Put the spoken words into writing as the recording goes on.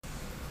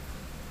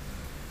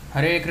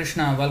Hare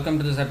Krishna, welcome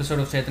to this episode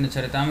of Chaitanya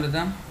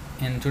Charitamrita.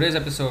 In today's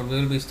episode, we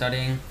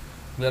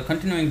are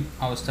continuing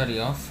our study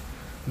of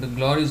the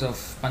glories of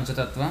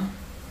Panchatattva,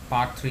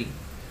 part 3.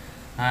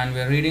 And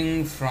we are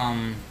reading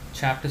from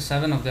chapter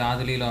 7 of the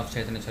Adilila of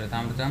Chaitanya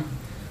Charitamrita,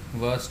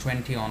 verse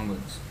 20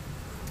 onwards.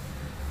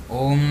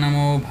 Om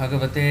Namo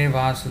Bhagavate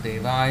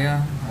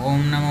Vasudevaya,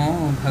 Om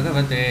Namo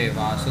Bhagavate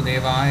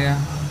Vasudevaya,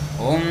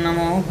 Om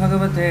Namo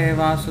Bhagavate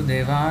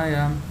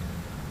Vasudevaya.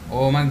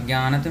 ओम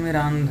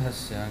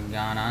अज्ञानतिमिरान्धस्य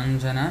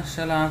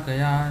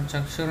ज्ञानाञ्जनशलाकया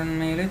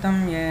चक्षुरुन्मीलितं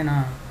येन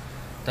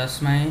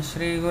तस्मै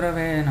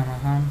श्रीगुरवे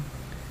नमः।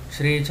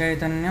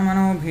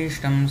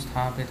 श्रीचैतन्यमनोभीष्टं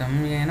स्थापितं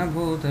येन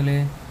भूतले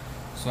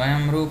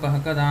स्वयं रूपः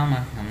कदा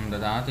मह्यं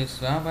ददाति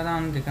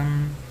स्वपदान्तिकं।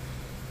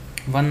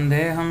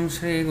 वन्देऽहं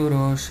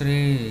श्रीगुरो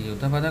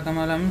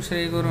श्रीयुतपदकमलं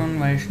श्रीगुरून्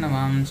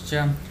वैष्णवांश्च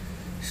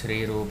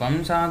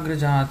श्रीरूपं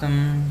साग्रजातं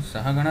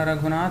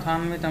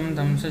सहगणरघुनाथान्वितं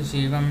तं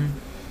सजीवं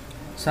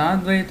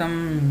साद्वैतं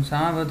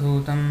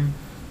सावधूतं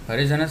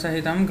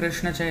परिजनसहितं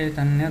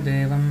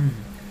कृष्णचैतन्यदेवं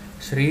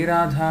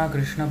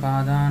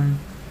श्रीराधाकृष्णपादान्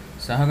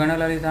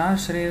सहगणललिता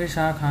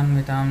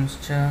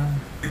श्रीविशाखान्वितांश्च।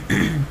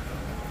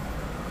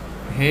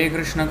 हे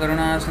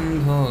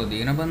कृष्णकरुणासिन्धो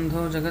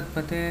दीनबन्धो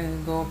जगत्पते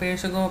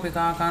गोपेश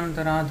गोपिकान्त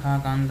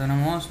राधाकान्त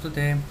नमोऽस्तु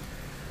ते।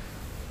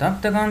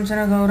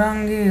 तप्तकाञ्चन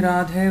गौराङ्गी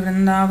राधे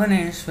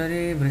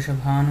वृन्दावनेश्वरी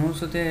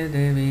वृषभानुसुते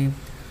देवी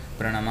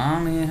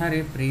प्रणमामि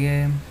हरिप्रिये।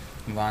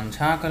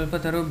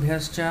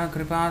 वाञ्छाकल्पतरुभ्यश्च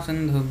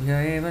कृपासिन्धुभ्य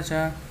एव च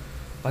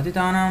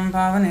पतितानां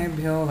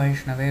पावनेभ्यो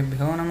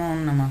वैष्णवेभ्यो नमो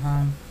नमः।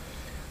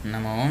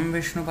 नमो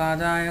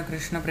विष्णुपादाय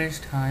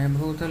कृष्णप्रेष्ठाय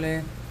भूतले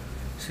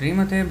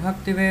श्रीमते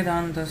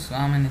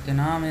भक्तिवेदान्तस्वामिनिति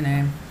नामिने।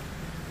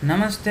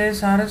 नमस्ते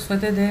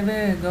सारस्वते देवे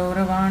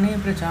गौरवाणी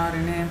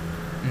प्रचारिणे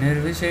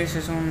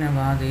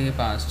निर्विशेषशून्यवादी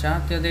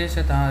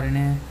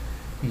पाश्चात्यदेशतारिणे।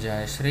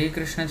 जय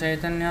श्रीकृष्ण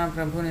चैतन्य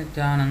प्रभु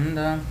नित्यानन्द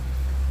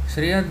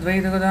श्री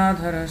अद्वैत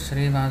गदाधर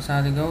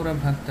श्रीवासादि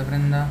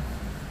गौरभक्तवृंद।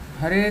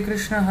 हरे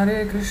कृष्ण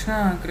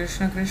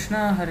कृष्ण कृष्ण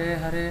हरे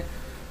हरे,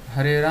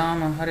 हरे Ram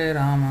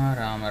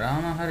Ram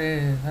Ram Hare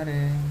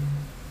Hare.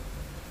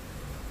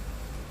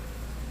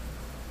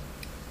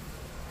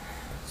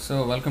 So,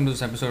 welcome to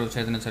this episode of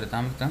Chaitanya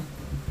Charitamrita.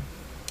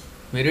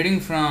 We're reading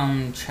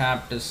from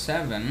chapter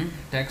 7,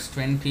 text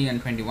 20 and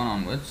 21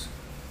 onwards.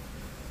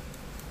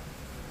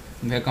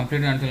 We have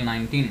completed until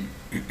 19,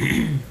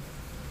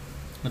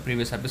 the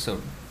previous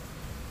episode.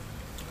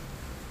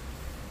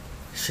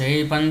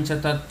 शै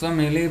पंचतत्व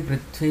मिली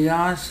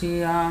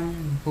पृथ्व्याशिया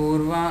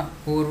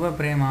पूर्व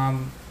प्रेम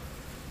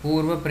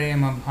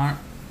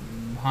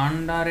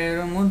भांडारेर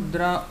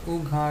मुद्रा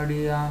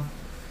उघाड़िया।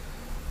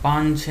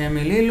 पांचे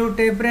मिली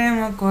लुटे प्रेम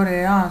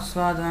करे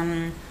आस्वादन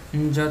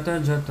जत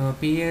जत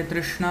पिए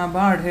तृष्णा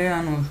बाढ़े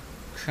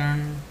अनुक्षण।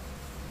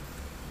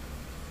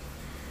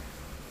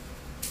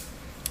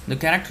 The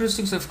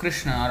characteristics of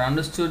Krishna are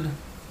understood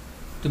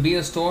to be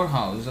a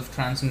storehouse of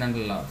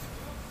transcendental love.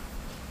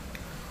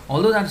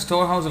 Although that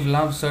storehouse of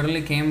love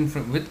certainly came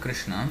with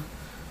Krishna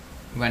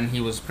when he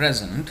was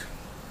present,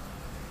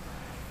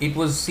 it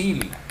was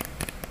sealed.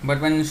 But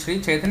when Sri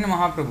Chaitanya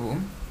Mahaprabhu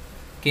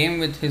came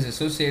with his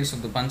associates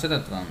of the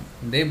Panchatattva,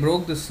 they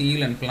broke the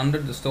seal and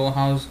plundered the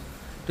storehouse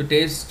to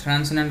taste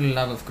transcendental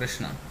love of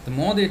Krishna. The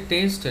more they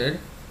tasted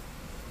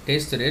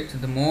it,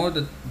 the more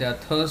their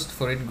thirst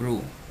for it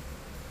grew.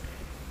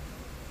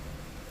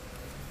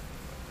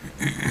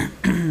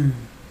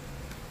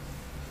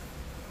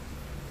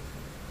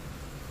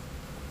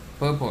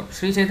 Purport.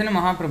 Sri Chaitanya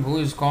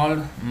Mahaprabhu is called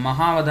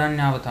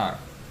Mahavadanyavatar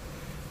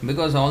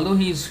because although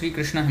he is Sri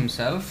Krishna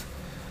himself,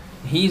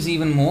 he is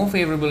even more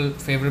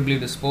favorably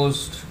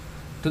disposed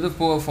to the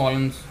poor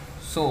fallen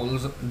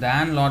souls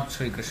than Lord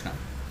Sri Krishna.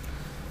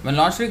 When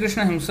Lord Sri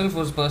Krishna himself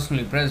was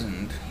personally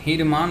present, he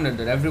demanded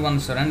that everyone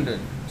surrender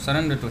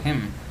to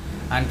him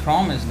and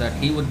promised that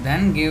he would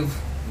then give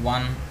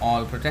one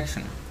all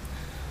protection.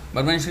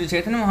 But when Sri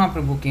Chaitanya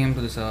Mahaprabhu came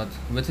to this earth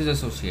with his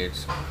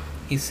associates,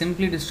 he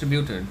simply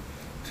distributed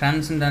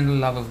transcendental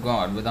love of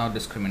God without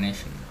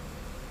discrimination.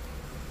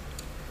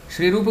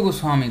 Sri Rupa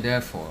Goswami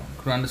therefore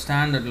could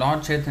understand that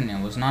Lord Chaitanya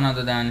was none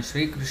other than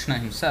Sri Krishna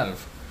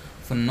himself,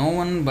 for no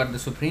one but the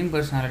Supreme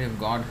Personality of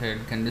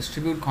Godhead can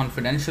distribute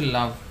confidential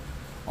love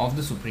of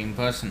the Supreme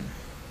Person.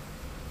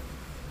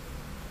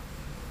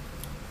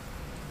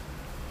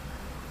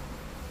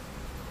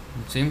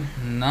 See,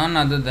 none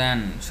other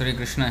than Sri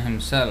Krishna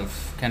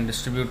himself can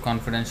distribute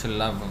confidential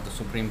love of the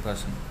Supreme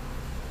Person.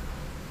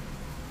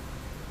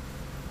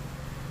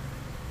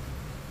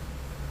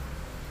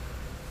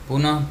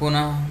 पुनः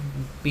पुनः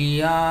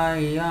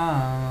पियाया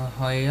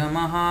हय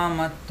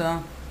महामत्त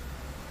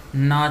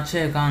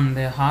नाचे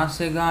कांदे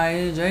हास्य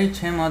गाए जय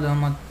छे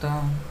मदमत्त।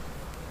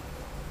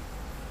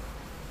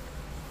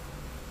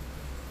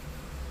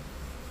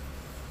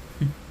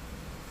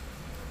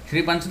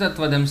 Sri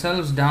Panchatattva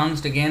themselves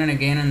danced again and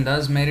again and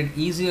thus made it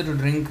easier to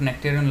drink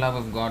nectarian love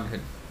of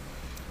Godhead.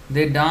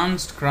 They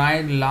danced,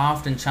 cried,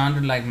 laughed and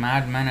chanted like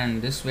madmen, and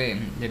in this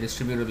way they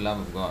distributed love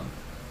of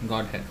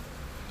Godhead.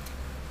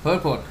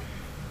 Purport.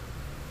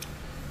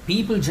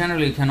 People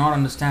generally cannot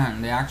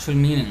understand the actual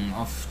meaning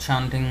of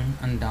chanting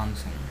and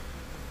dancing.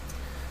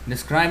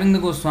 Describing the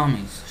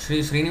Goswamis, Sri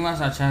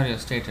Srinivas Acharya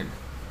stated,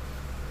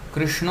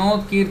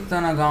 Krishnot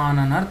Kirtana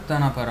Gana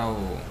Nartana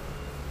Parao.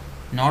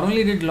 Not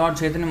only did Lord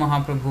Chaitanya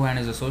Mahaprabhu and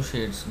his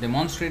associates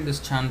demonstrate this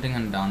chanting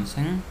and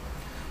dancing,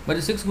 but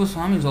the six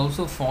Goswamis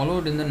also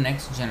followed in the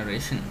next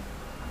generation.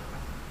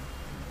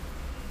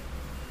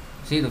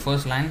 See the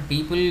first line,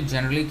 people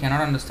generally cannot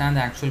understand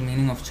the actual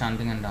meaning of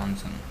chanting and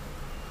dancing.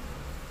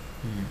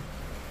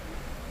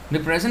 The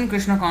present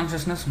Krishna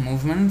consciousness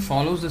movement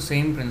follows the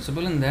same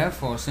principle, and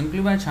therefore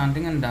simply by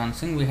chanting and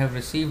dancing we have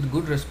received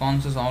good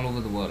responses all over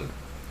the world.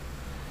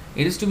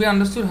 It is to be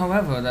understood,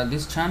 however, that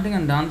this chanting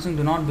and dancing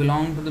do not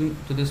belong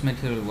to this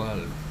material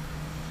world.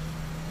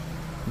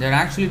 They are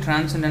actually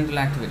transcendental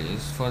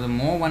activities, for the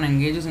more one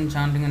engages in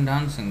chanting and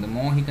dancing, the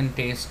more he can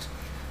taste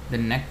the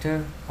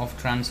nectar of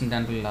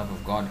transcendental love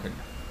of Godhead.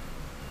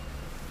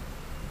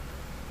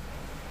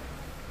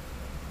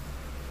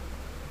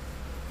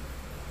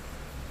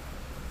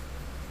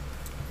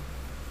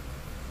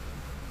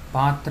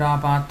 Patra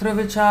patra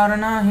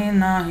vicharana hi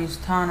nahi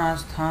sthana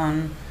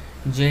sthan,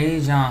 jai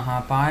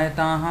jaha paye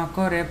taha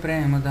kore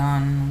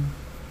premadan.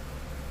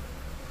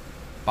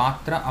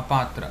 Patra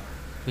apatra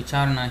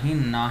vicharana hi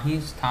nahi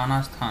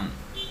sthana sthan.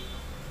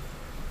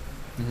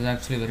 This is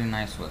actually a very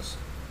nice verse.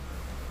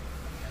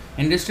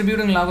 In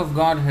distributing love of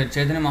Godhead,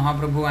 Chaitanya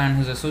Mahaprabhu and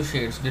his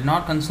associates did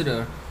not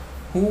consider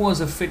who was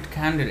a fit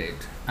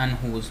candidate and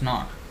who was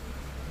not,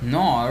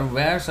 nor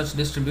where such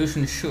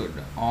distribution should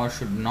or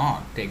should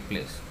not take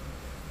place.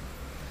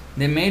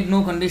 They made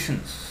no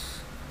conditions.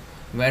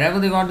 Wherever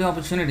they got the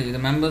opportunity, the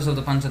members of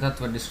the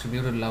Panchatattva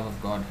distributed love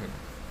of Godhead.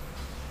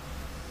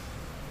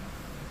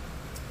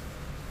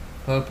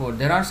 Purport.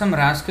 There are some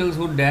rascals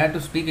who dare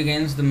to speak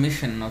against the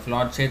mission of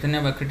Lord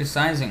Chaitanya by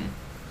criticizing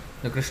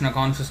the Krishna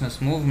consciousness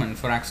movement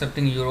for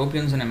accepting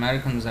Europeans and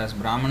Americans as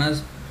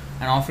Brahmanas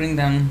and offering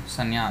them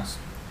sannyas.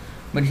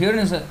 But here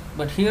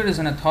is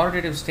an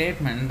authoritative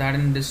statement that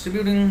in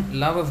distributing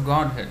love of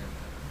Godhead,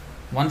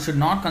 one should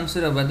not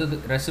consider whether the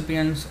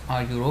recipients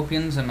are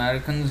Europeans,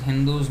 Americans,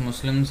 Hindus,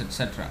 Muslims,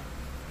 etc.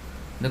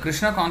 The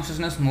Krishna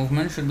consciousness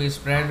movement should be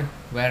spread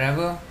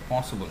wherever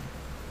possible,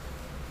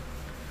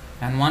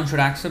 and one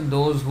should accept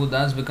those who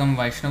thus become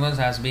Vaishnavas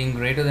as being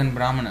greater than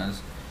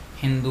Brahmanas,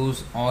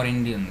 Hindus or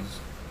Indians.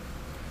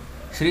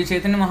 Sri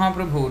Chaitanya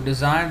Mahaprabhu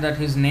desired that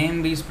his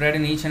name be spread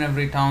in each and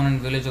every town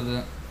and village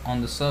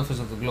on the surface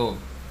of the globe.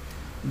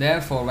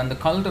 Therefore, when the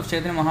cult of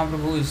Chaitanya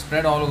Mahaprabhu is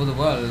spread all over the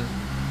world,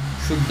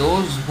 should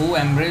those who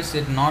embrace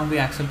it not be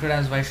accepted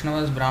as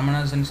Vaishnavas,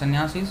 Brahmanas and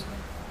Sannyasis?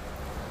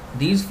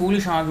 These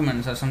foolish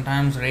arguments are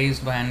sometimes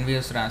raised by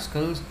envious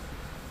rascals,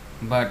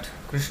 but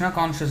Krishna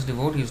conscious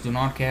devotees do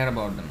not care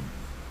about them.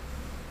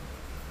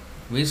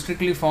 We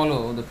strictly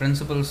follow the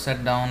principles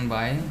set down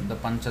by the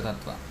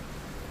Panchatattva.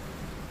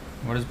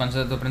 What is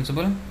Panchatattva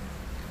principle?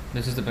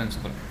 This is the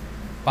principle.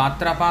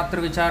 Patra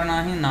patra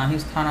vicharana hi nahi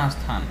sthana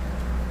sthan.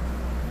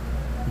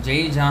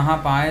 Jai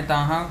jaha paye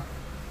taha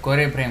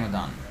kore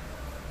premadan.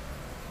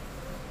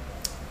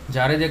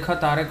 Jare dekha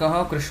tare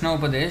kaha Krishna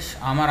upadesh,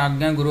 amar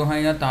agnya guru hai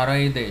ya tara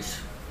hi desh.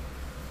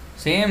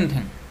 Same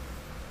thing.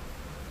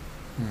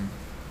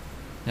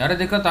 Jare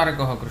dekha tare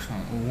kaha Krishna.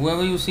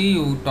 Whoever you see,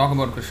 you talk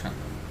about Krishna.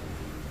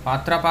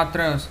 Patra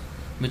patra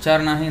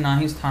vicharana hi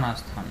nahi sthana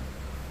sthan.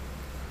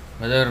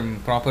 Whether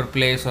proper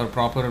place or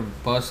proper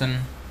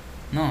person,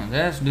 no,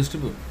 just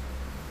distribute.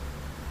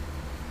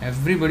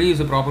 Everybody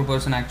is a proper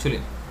person actually.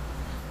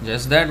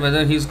 Just that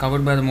whether he is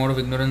covered by the mode of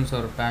ignorance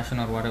or passion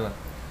or whatever.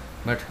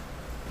 But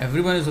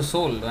everyone is a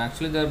soul.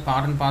 Actually, they are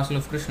part and parcel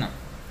of Krishna.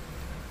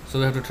 So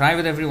we have to try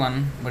with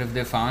everyone. But if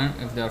they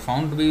are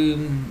found to be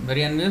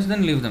very envious,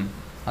 then leave them.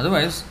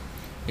 Otherwise,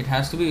 it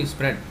has to be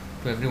spread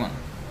to everyone.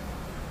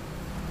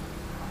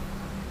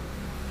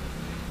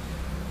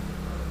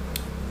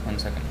 One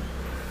second.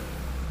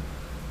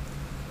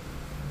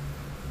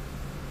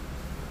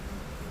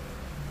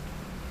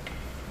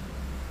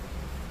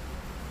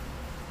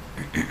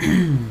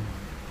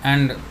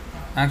 And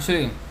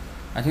actually,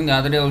 I think the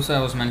other day also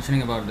I was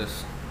mentioning about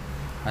this.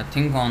 I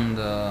think on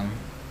the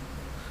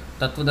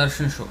Tattva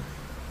Darshan show,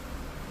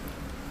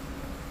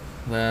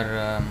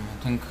 where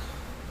I think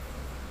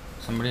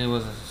somebody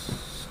was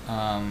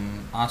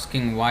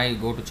asking why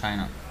go to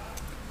China.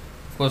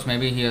 Of course,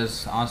 maybe he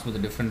has asked with a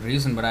different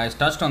reason, but I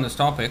touched on this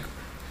topic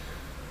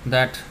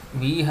that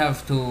we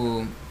have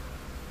to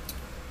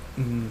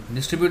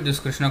distribute this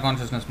Krishna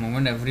consciousness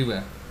movement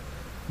everywhere.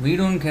 We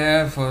don't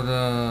care for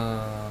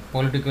the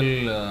political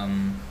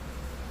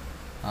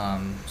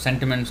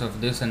sentiments of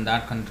this and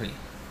that country.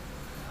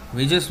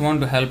 We just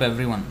want to help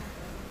everyone,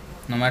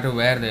 no matter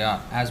where they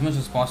are. As much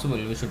as possible,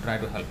 we should try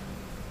to help.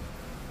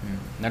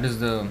 That is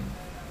the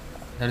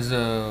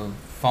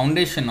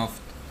foundational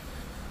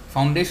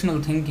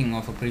thinking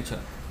of a preacher.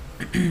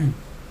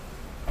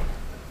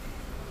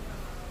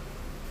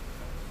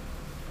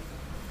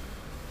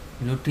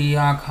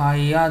 लुटिया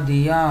खाइया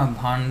दिया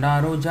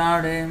भांडारो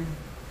जाड़े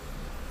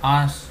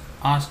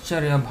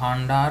आश्चर्य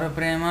भांडार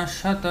प्रेम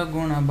शत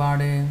गुण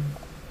बाड़े.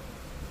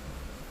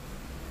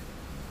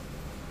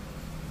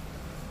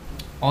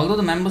 Although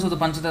the members of the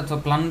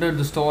Panchatattva plundered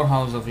the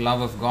storehouse of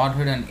love of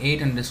Godhead and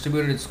ate and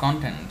distributed its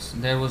contents,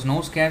 there was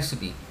no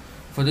scarcity,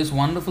 for this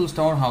wonderful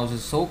storehouse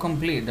is so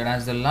complete that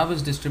as the love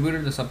is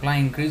distributed, the supply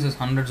increases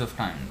hundreds of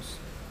times.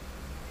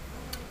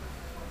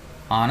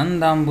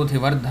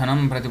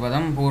 Anandambudhivardhanam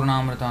pratipadam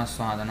purnamrita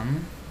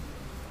swadanam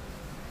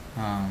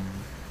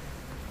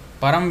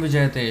param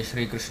vijayate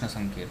Shri Krishna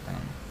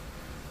Sankirtanam.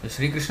 The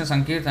Shri Krishna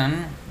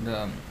Sankirtan,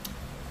 the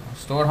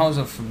storehouse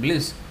of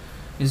bliss,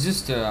 is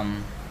just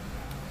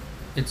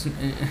it's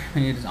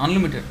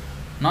unlimited.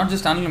 Not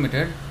just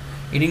unlimited,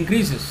 it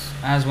increases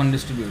as one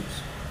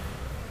distributes.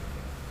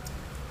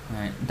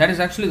 Right. That is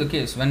actually the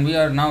case when we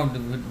are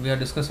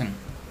discussing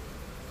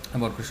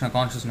about Krishna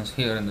consciousness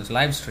here in this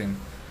live stream.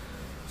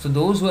 So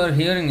those who are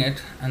hearing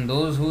it and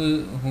those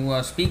who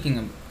are speaking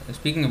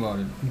about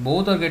it,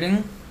 both are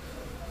getting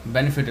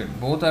benefited,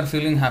 both are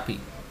feeling happy.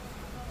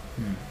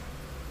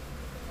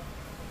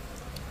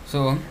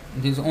 So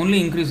this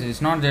only increases.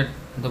 It's not that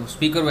the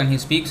speaker, when he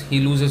speaks, he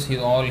loses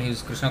all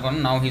his Krishna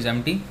consciousness. Now he's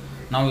empty.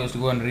 Now he has to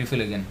go and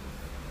refill again.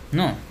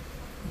 No,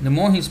 the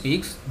more he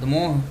speaks, the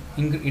more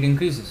it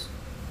increases.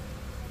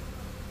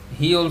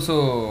 He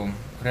also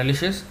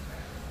relishes,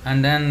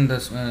 and then the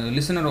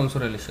listener also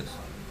relishes,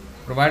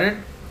 provided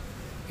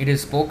it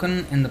is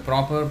spoken in the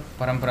proper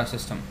parampara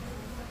system,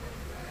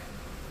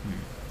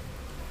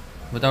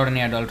 without any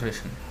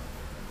adulteration.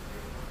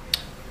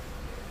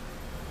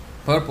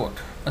 Purport.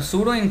 A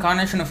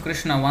pseudo-incarnation of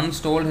Krishna once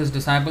told his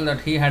disciple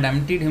that he had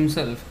emptied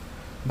himself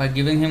by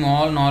giving him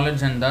all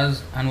knowledge and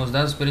was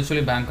thus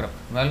spiritually bankrupt.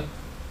 Well,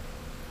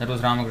 that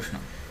was Ramakrishna.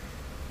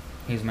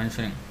 He is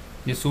mentioning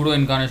the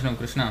pseudo-incarnation of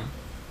Krishna.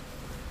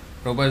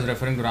 Prabhupada is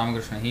referring to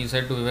Ramakrishna. He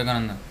said to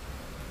Vivekananda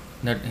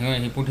that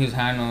he put his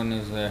hand on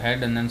his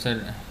head and then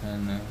said,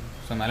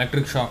 some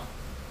electric shock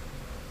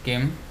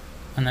came,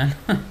 and then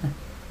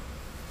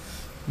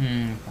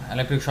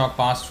electric shock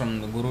passed from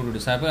the Guru to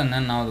disciple, and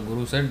then now the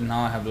Guru said,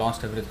 now I have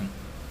lost everything.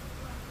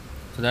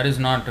 So that is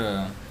not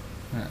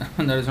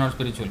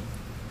spiritual.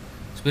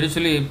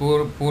 Spiritually,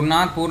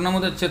 Purnat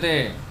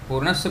Purnamudachyate,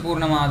 Purnasya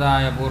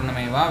Purnamadaya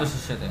Purnameva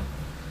Vishishyate.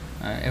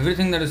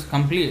 Everything that is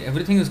complete,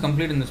 everything is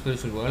complete in the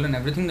spiritual world, and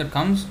everything that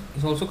comes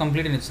is also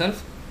complete in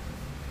itself.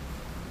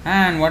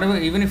 And whatever,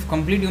 even if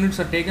complete units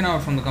are taken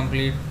out from the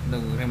complete, the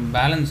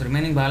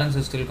remaining balance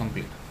is still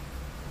complete.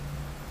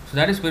 So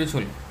that is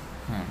spiritual.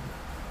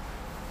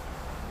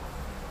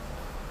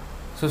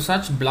 So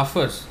such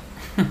bluffers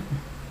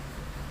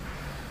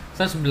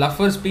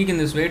speak in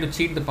this way to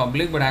cheat the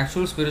public, but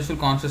actual spiritual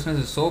consciousness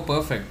is so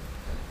perfect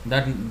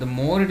that the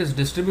more it is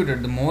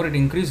distributed, the more it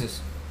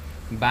increases.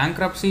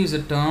 Bankruptcy is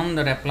a term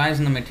that applies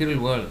in the material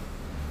world,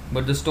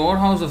 but the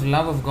storehouse of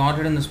love of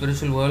Godhead in the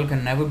spiritual world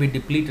can never be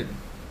depleted.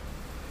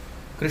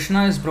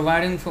 Krishna is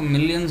providing for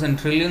millions and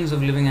trillions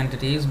of living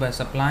entities by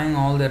supplying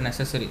all their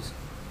necessities.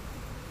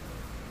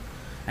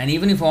 And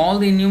even if all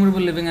the innumerable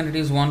living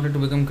entities wanted to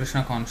become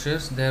Krishna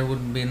conscious, there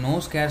would be no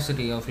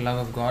scarcity of love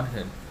of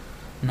Godhead,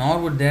 nor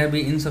would there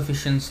be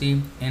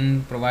insufficiency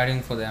in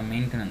providing for their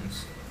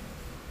maintenance.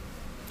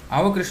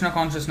 Our Krishna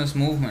consciousness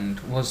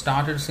movement was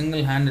started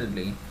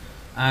single-handedly,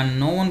 and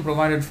no one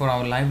provided for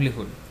our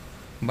livelihood.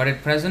 But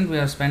at present we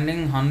are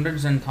spending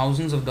hundreds and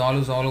thousands of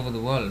dollars all over the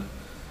world,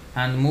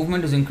 and the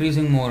movement is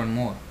increasing more and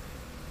more.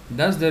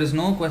 Thus there is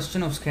no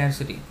question of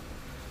scarcity.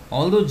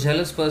 Although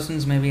jealous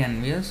persons may be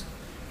envious,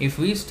 if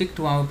we stick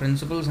to our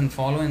principles and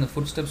follow in the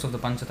footsteps of the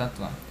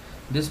Panchatattva,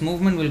 this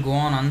movement will go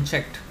on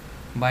unchecked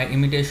by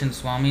imitation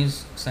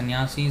swamis,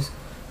 sannyasis,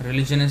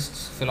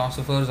 religionists,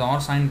 philosophers or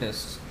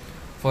scientists,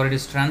 for it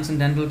is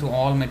transcendental to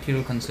all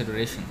material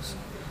considerations.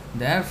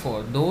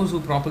 Therefore, those who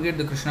propagate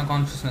the Krishna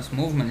consciousness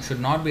movement should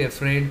not be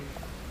afraid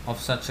of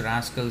such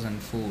rascals and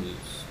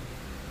fools.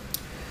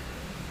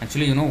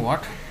 Actually, you know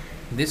what?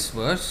 This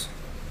verse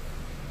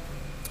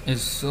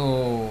is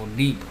so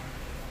deep.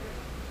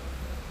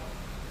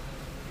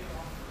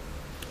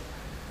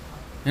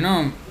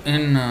 There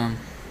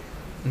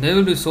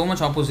will be so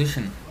much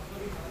opposition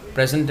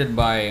presented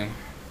by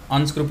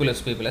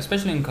unscrupulous people,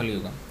 especially in Kali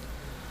Yuga.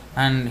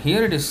 And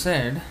here it is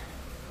said,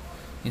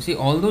 you see,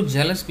 although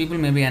jealous people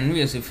may be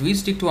envious, if we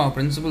stick to our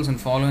principles and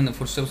follow in the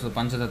footsteps of the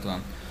Panchatattva,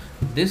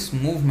 this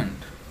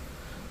movement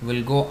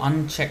will go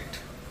unchecked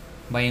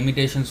by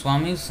imitation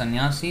swamis,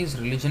 sannyasis,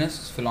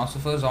 religionists,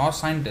 philosophers or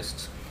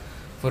scientists,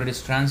 for it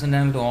is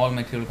transcendental to all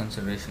material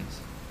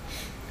considerations.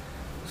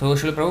 So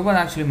Srila Prabhupada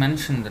actually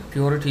mentioned that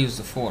purity is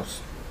the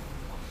force.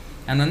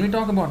 And when we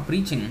talk about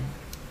preaching,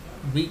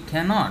 we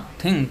cannot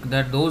think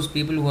that those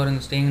people who are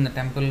staying in the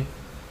temple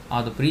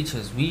are the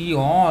preachers. We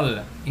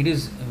are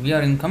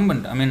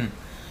incumbent. The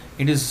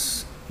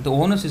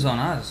onus is on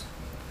us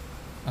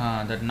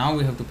that now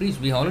we have to preach.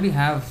 We already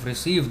have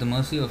received the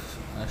mercy of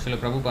Srila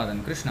Prabhupada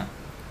and Krishna,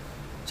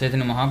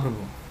 Chaitanya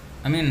Mahaprabhu.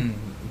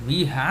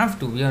 We have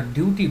to. We are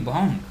duty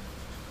bound.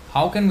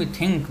 How can we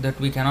think that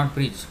we cannot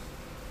preach?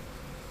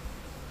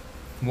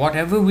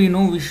 Whatever we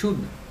know, we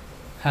should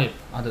help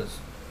others.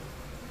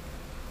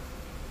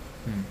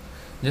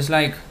 Just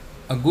like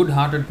a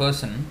good-hearted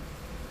person,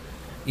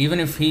 even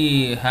if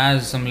he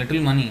has some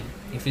little money,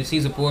 If he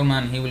sees a poor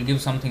man, he will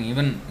give something,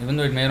 even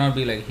though it may not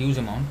be like a huge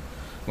amount.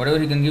 Whatever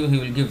he can give, he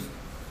will give.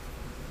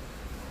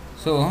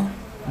 So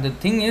the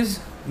thing is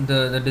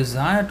the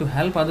desire to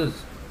help others.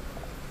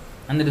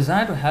 And the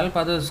desire to help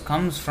others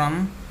comes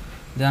from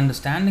the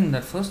understanding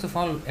that first of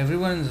all,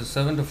 everyone is a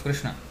servant of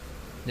Krishna.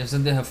 Just that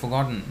they have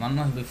forgotten. One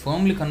must be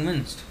firmly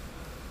convinced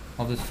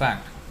of this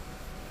fact.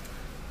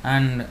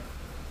 And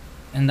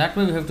in that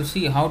way we have to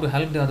see how to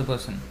help the other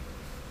person.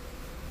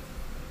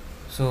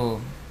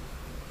 So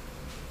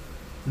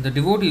the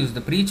devotees,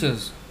 the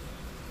preachers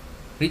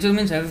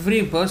means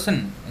every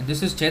person.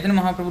 This is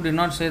Chaitanya Mahaprabhu did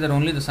not say that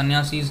only the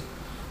sannyasis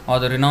or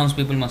the renounced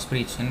people must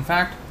preach. In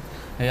fact,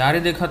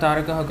 Yari Dekha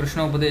Tarakaha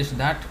Krishna Upadesh,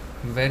 that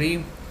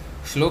very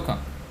shloka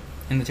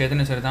in the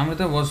Chaitanya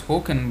Charitamrita was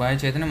spoken by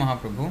Chaitanya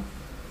Mahaprabhu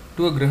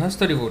to a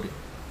Grihastha devotee,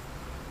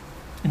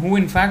 who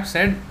in fact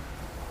said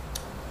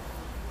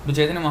to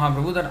Chaitanya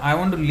Mahaprabhu that I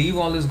want to leave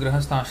all this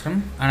Grihastha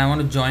ashram and I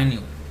want to join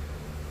you.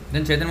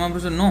 Then Chaitanya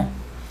Mahaprabhu said, no,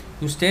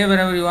 you stay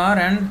wherever you are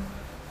and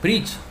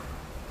preach.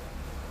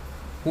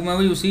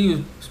 Whomever you see,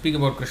 you speak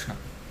about Krishna.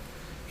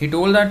 He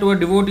told that to a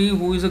devotee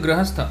who is a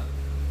Grihastha.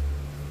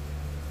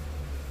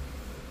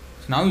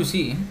 So now you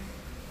see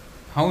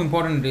how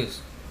important it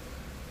is.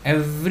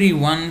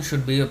 Everyone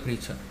should be a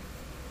preacher.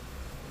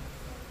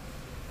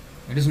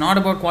 It is not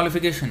about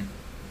qualification.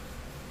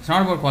 It's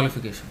not about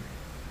qualification.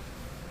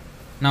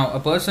 Now, a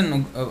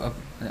person,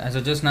 as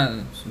I just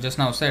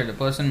now said, a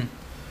person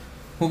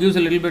who gives a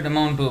little bit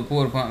amount to a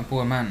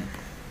poor man.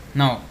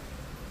 Now,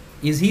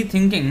 is he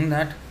thinking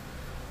that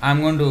I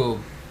am going to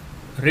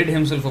rid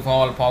himself of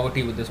all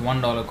poverty with this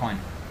 $1 coin?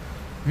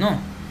 No.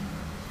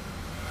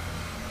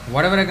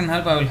 Whatever I can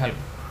help, I will help.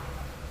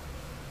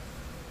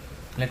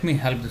 Let me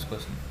help this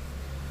person.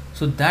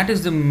 So that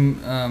is the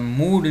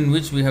mood in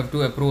which we have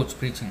to approach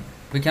preaching.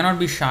 We cannot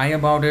be shy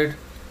about it.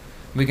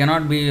 We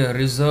cannot be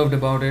reserved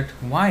about it.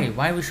 Why?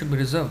 Why we should be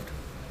reserved?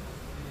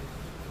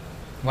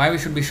 Why we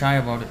should be shy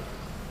about it?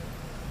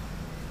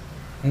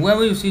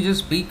 Whoever you see, just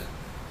speak.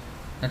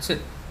 That's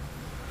it.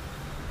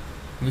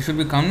 We should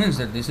be convinced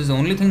that this is the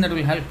only thing that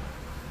will help.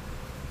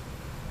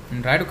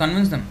 And try to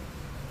convince them.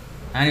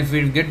 And if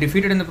we get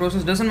defeated in the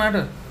process, doesn't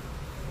matter.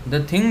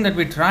 The thing that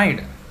we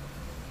tried,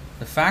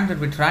 the fact that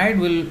we tried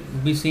will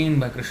be seen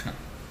by Krishna.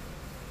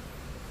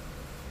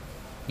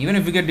 Even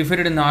if we get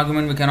defeated in the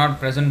argument, we cannot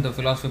present the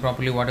philosophy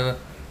properly,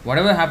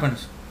 whatever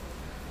happens.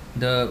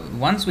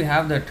 Once we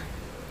have that,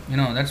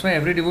 that's why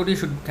every devotee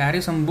should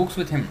carry some books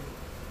with him.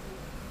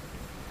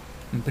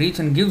 And preach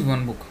and give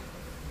one book.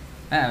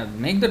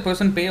 Make that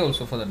person pay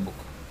also for that book.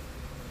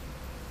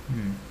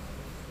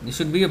 This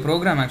should be a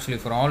program actually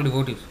for all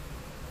devotees.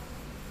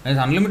 There is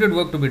unlimited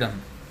work to be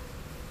done.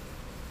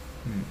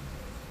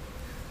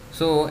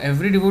 So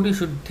every devotee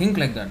should think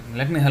like that.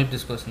 Let me help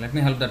this person. Let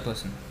me help that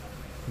person.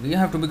 We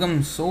have to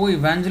become so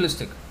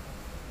evangelistic.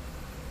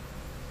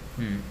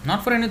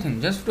 Not for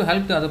anything, just to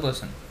help the other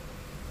person.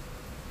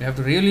 We have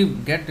to really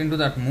get into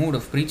that mood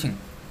of preaching.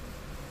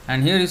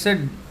 And here he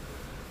said,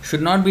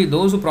 should not be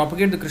those who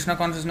propagate the Krishna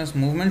consciousness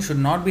movement should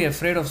not be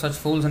afraid of such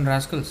fools and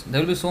rascals.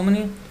 There will be so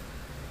many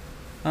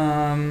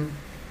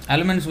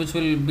elements which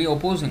will be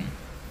opposing.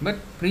 But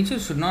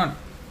preachers should not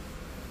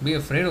be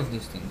afraid of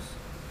these things.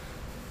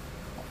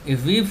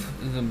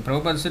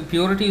 Prabhupada said,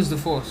 purity is the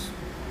force.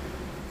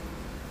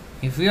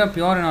 If we are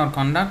pure in our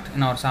conduct,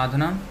 in our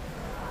sadhana,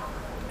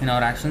 in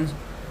our actions,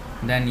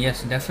 then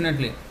yes,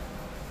 definitely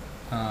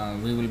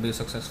we will be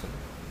successful.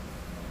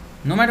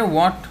 No matter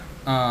what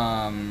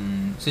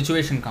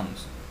situation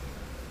comes,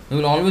 we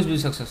will always be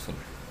successful.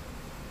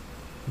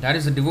 That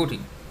is the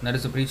devotee, that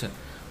is the preacher,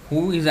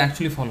 who is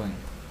actually following.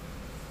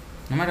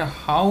 No matter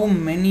how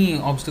many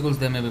obstacles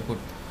there may be put.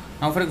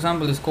 Now, for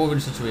example, this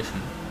COVID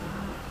situation.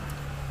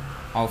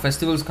 Our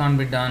festivals can't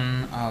be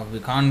done,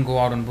 we can't go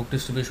out on book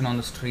distribution on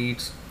the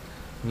streets,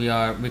 we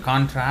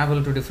can't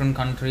travel to different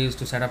countries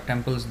to set up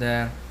temples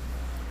there.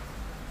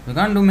 We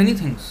can't do many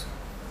things.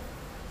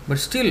 But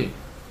still,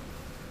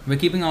 we're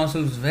keeping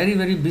ourselves very,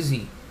 very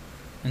busy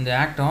in the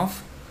act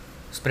of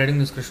spreading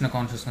this Krishna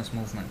consciousness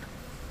movement.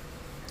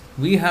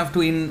 We have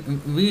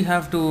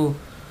to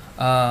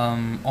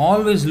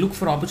always look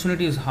for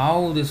opportunities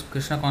how this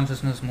Krishna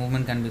consciousness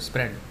movement can be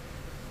spread.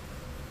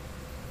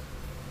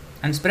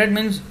 And spread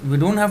means we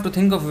don't have to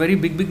think of very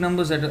big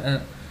numbers at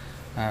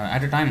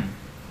a time.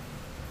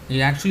 It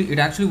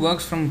actually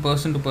works from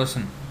person to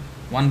person,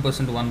 one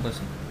person to one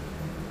person.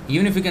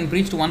 Even if you can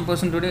preach to one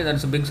person today,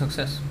 that's a big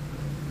success.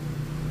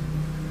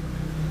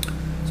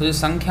 So this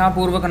Sankhya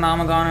Purvaka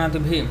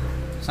Namaganatibhi,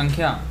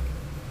 Sankhya,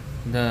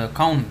 the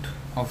count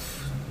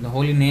of the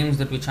holy names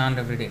that we chant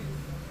every day.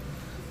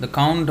 The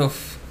count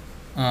of,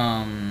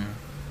 the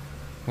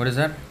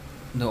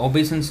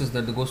obeisances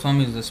that the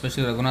Goswamis,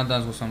 especially Raghunath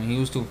Das Goswami, he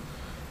used to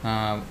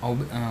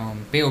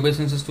pay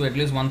obeisances to at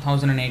least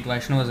 1008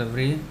 Vaishnavas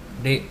every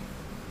day.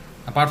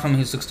 Apart from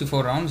his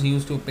 64 rounds, he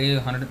used to pay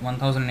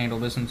 1008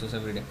 obeisances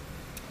every day.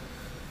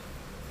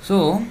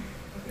 So,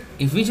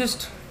 if we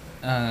just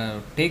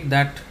take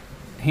that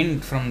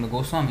hint from the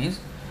Goswamis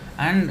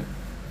and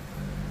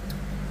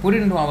put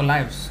it into our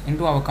lives,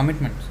 into our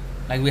commitments,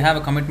 Like we have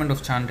a commitment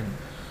of chanting.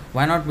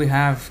 Why not we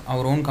have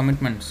our own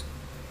commitments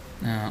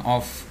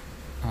of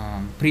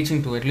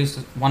preaching to at least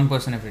one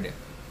person every day?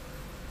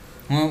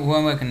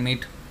 Whoever I can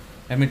meet,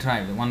 let me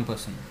try with one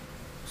person.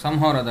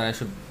 Somehow or other, I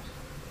should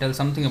tell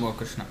something about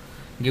Krishna,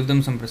 give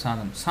them some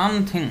prasadam,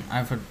 something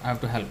I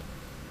have to help.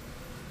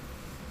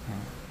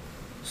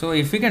 So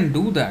if we can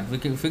do that,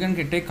 if we can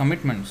take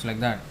commitments like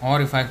that,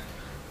 or if I,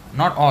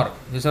 not or,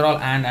 these are all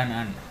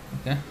and,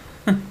 okay.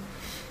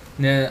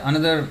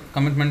 Another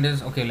commitment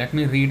is, okay, let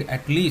me read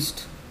at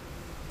least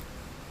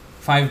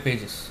 5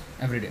 pages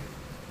every day.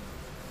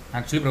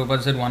 Actually,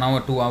 Prabhupada said 1 hour,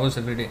 2 hours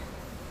every day.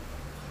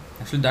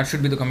 Actually, that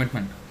should be the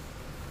commitment.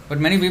 But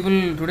many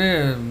people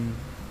today,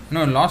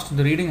 lost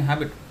the reading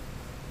habit.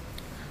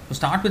 So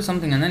start with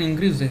something and then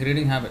increase the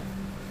reading habit.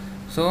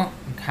 So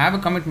have a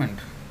commitment.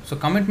 So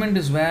commitment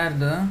is where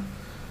the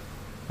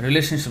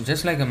relationship,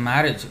 just like a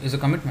marriage, is a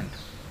commitment.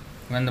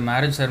 When the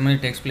marriage ceremony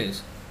takes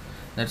place,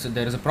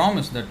 there is a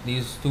promise that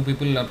these two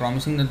people are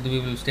promising that we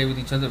will stay with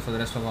each other for the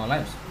rest of our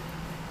lives.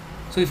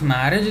 So if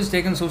marriage is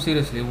taken so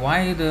seriously,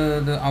 why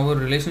our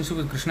relationship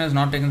with Krishna is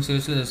not taken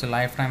seriously? There's a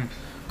lifetime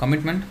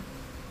commitment.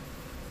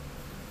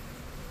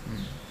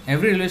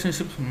 Every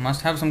relationship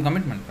must have some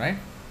commitment, right?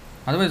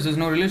 Otherwise there's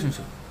no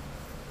relationship.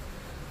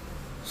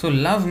 So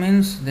love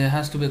means there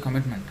has to be a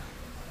commitment.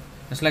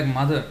 It's like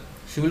mother.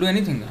 She will do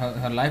anything.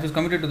 Her life is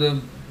committed to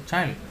the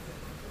child.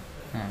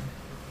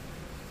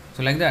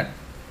 So like that.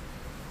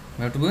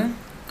 We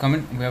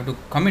have to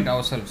commit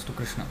ourselves to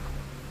Krishna.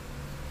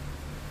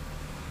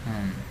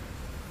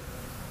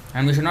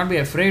 And we should not be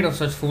afraid of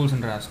such fools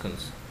and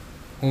rascals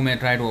who may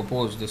try to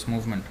oppose this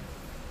movement.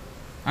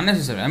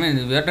 Unnecessary. I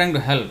mean, we are trying to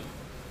help,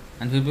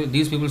 and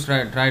these people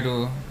try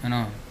to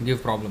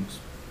give problems.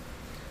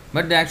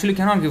 But they actually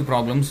cannot give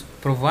problems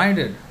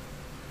provided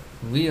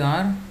we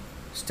are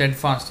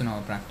steadfast in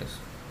our practice.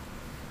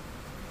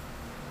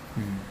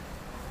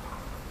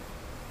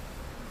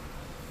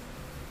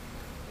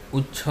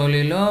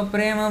 Uchcholilo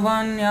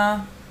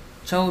premavanya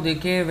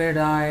chaudike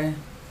vedaye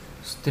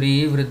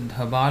Stri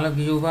vriddha balak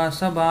yuva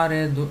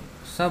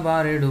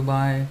sabare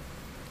dubai.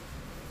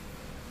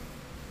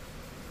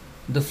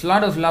 The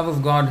flood of love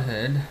of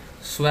Godhead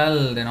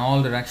swelled in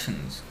all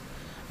directions,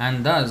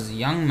 and thus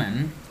young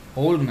men,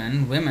 old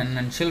men, women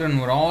and children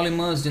were all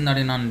immersed in that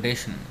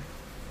inundation.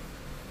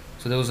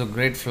 So there was a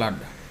great flood.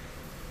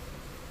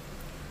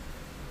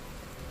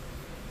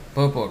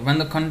 Purport: when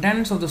the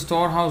contents of the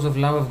storehouse of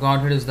love of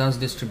Godhead is thus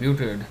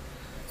distributed,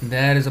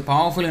 there is a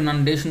powerful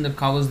inundation that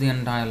covers the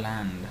entire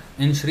land.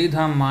 In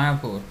Sridham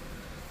Mayapur,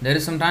 there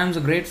is sometimes a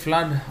great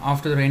flood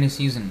after the rainy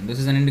season. This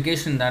is an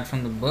indication that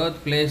from the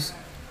birthplace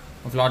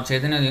of Lord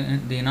Chaitanya,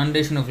 the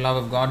inundation of love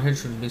of Godhead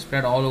should be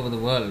spread all over the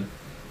world,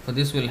 for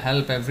this will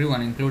help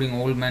everyone, including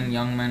old men,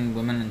 young men,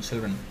 women and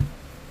children.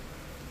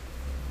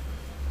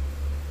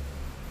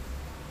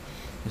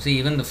 You see,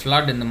 even the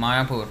flood in the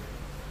Mayapur,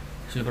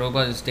 Srila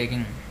Prabhupada is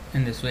taking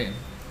in this way,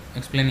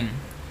 explaining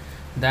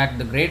that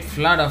the great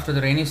flood after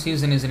the rainy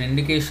season is an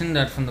indication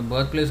that from the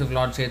birthplace of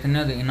Lord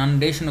Chaitanya, the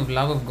inundation of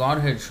love of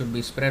Godhead should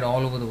be spread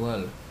all over the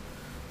world.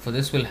 For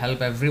this will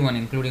help everyone,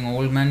 including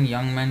old men,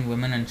 young men,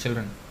 women and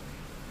children.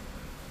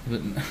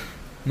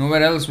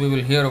 Nowhere else we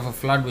will hear of a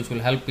flood which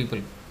will help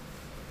people.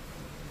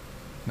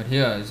 But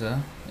here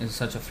is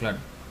such a flood.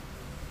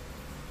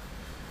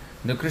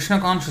 The Krishna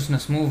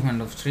consciousness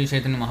movement of Sri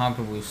Chaitanya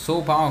Mahaprabhu is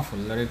so powerful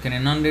that it can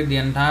inundate the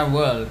entire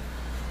world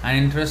and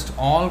interest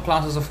all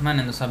classes of men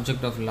in the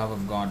subject of love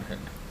of Godhead.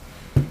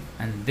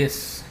 And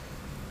this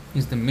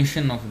is the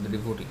mission of the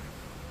devotee.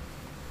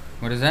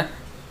 What is that?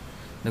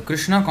 The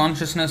Krishna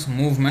consciousness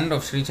movement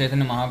of Sri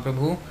Chaitanya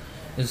Mahaprabhu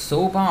is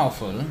so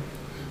powerful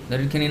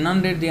that it can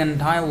inundate the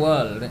entire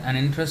world and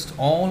interest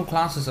all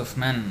classes of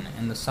men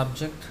in the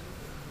subject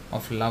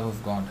of love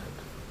of Godhead.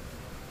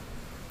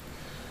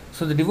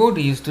 So the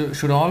devotees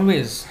should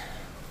always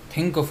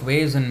think of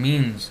ways and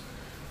means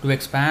to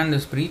expand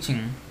this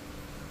preaching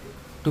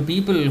to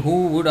people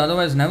who would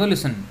otherwise never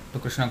listen to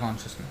Krishna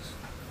consciousness,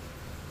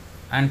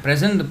 and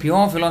present the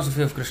pure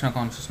philosophy of Krishna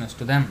consciousness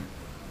to them.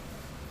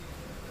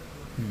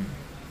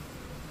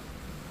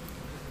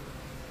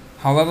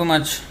 However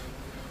much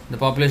the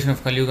population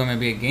of Kali Yuga may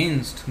be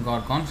against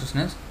God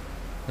consciousness,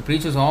 the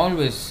preachers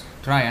always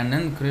try, and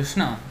then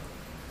Krishna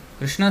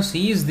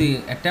sees the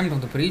attempt of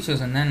the preachers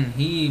and then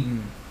he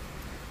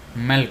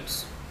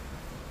melts.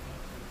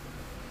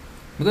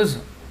 Because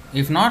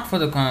if not for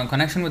the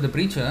connection with the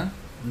preacher,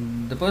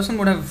 the person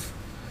would have,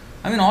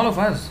 all of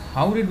us,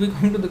 how did we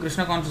come to the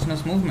Krishna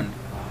consciousness movement?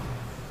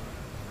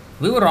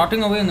 We were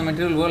rotting away in the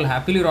material world,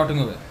 happily rotting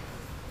away.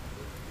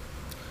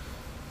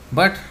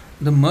 But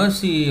the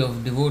mercy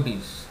of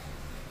devotees,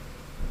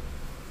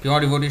 pure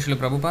devotee Srila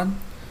Prabhupada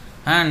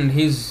and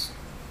his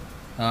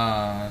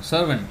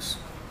servants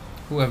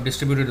who have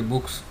distributed the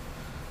books,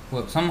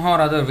 who somehow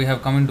or other we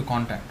have come into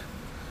contact.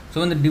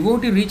 So when the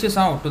devotee reaches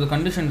out to the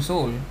conditioned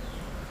soul,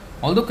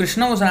 although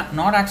Krishna was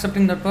not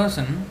accepting that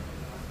person,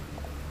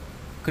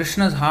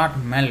 Krishna's heart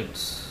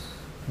melts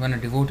when a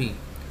devotee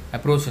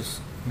approaches.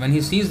 When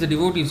he sees the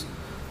devotees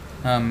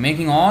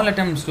making all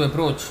attempts to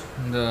approach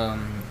the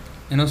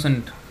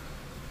innocent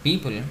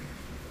people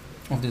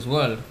of this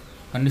world,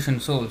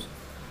 conditioned souls.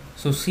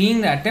 So,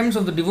 seeing the attempts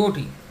of the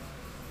devotee,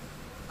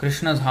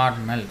 Krishna's heart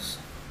melts,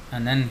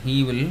 and then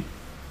he will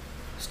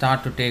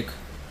start to take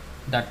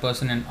that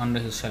person under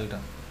his shelter.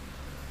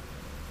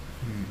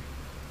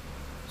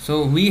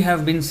 So, we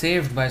have been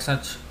saved by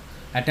such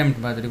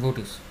attempt by the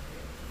devotees,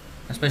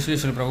 especially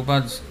Srila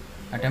Prabhupada's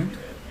attempt,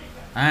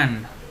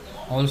 and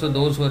also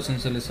those who are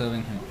sincerely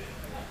serving him.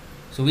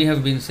 So, we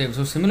have been saved.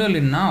 So,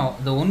 similarly, now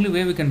the only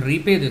way we can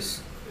repay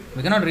this,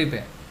 we cannot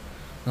repay.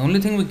 The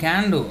only thing we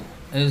can do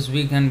is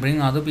we can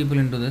bring other people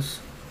into this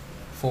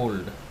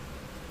fold.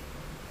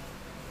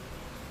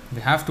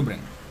 We have to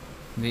bring.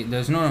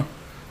 There's no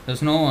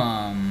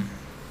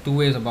two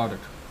ways about it.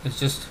 It's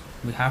just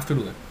we have to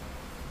do it.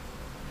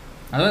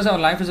 Otherwise, our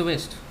life is a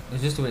waste.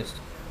 It's just a waste.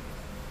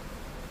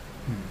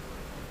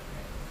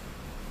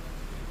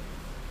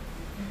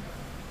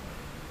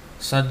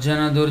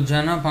 Sajjana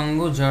durjana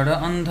pangu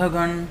jada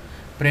andhagan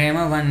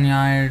prema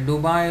vanyay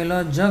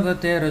dubaila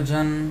jagate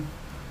rajan.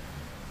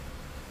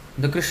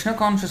 The Krishna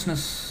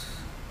consciousness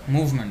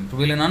movement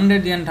will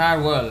inundate the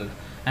entire world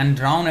and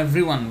drown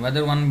everyone,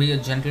 whether one be a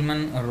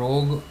gentleman, a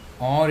rogue,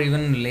 or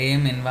even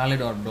lame,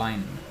 invalid, or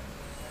blind.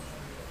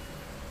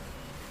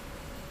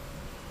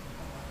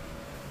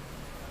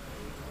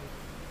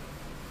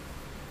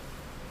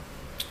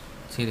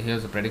 See,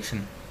 here's the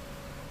prediction.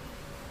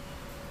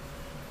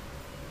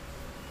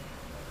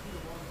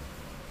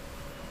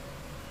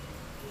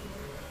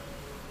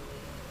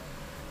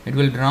 It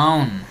will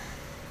drown,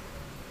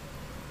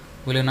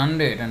 will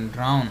inundate and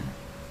drown.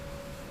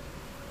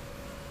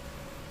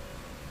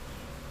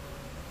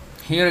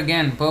 Here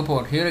again,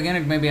 purport. Here again,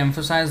 it may be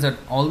emphasized that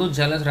although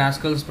jealous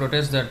rascals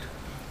protest that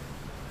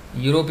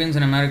Europeans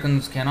and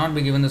Americans cannot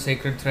be given the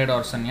sacred thread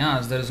or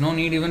sannyas, there is no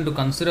need even to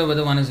consider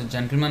whether one is a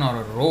gentleman or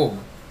a rogue,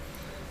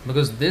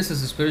 because this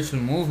is a spiritual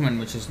movement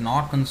which is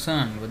not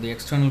concerned with the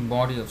external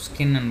body of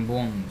skin and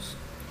bones.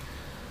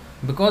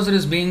 Because it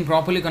is being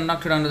properly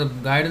conducted under the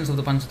guidance of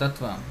the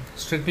Panchatattva,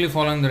 strictly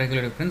following the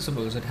regulative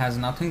principles, it has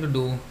nothing to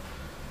do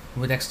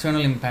with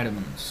external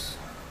impediments.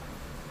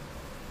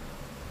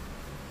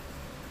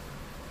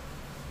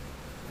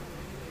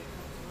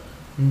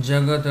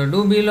 Jagat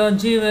dubilo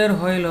jiver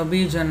hoilo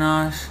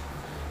bijanash,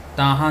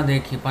 taha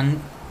dekhi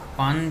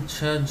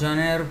pancha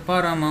janer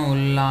parama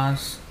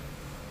ullas.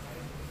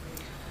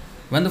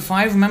 When the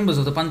five members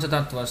of the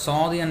Panchatattva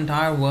saw the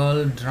entire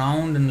world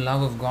drowned in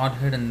love of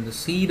Godhead and the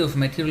seed of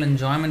material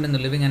enjoyment in the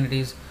living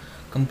entities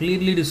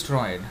completely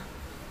destroyed,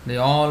 they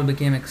all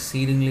became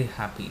exceedingly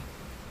happy.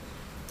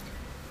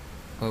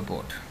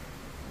 Purport.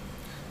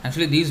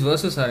 Actually, these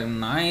verses are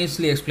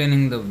nicely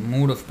explaining the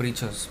mood of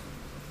preachers.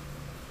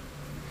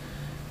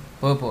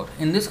 Purport.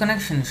 In this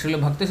connection,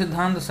 Srila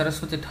Bhaktisiddhanta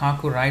Saraswati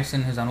Thakur writes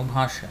in his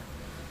Anubhashya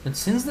that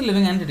since the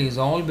living entities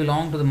all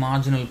belong to the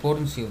marginal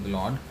potency of the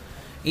Lord,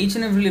 each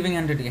and every living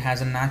entity has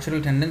a natural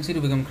tendency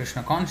to become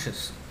Krishna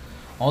conscious,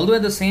 although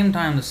at the same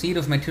time the seed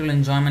of material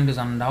enjoyment is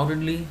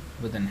undoubtedly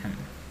within him.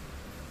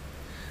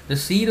 The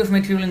seed of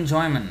material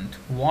enjoyment,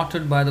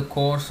 watered by the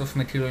course of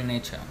material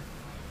nature,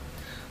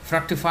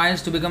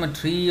 fructifies to become a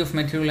tree of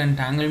material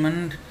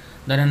entanglement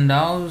that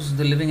endows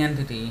the living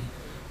entity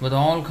with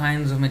all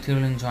kinds of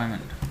material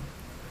enjoyment.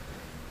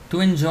 To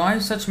enjoy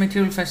such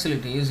material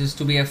facilities is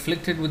to be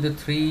afflicted with the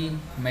three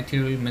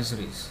material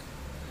miseries.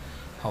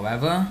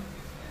 However,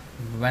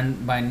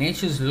 when by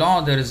nature's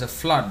law there is a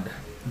flood,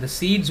 the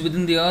seeds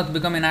within the earth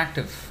become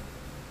inactive.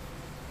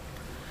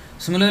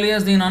 Similarly,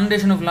 as the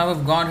inundation of love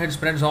of Godhead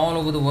spreads all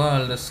over the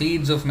world, the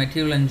seeds of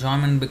material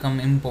enjoyment become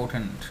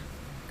impotent.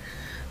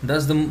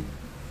 Thus,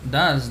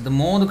 the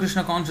more the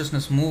Krishna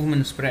consciousness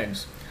movement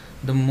spreads,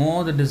 the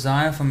more the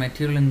desire for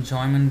material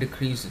enjoyment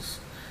decreases.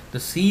 The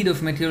seed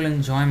of material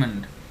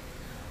enjoyment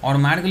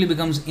automatically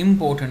becomes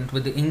impotent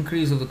with the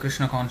increase of the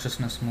Krishna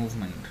consciousness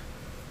movement.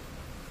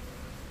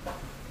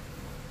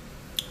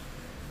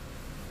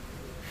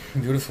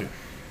 Beautiful,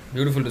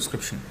 beautiful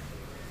description.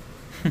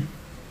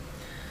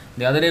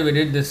 The other day we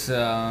did this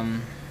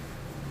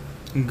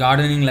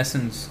gardening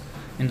lessons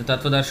in the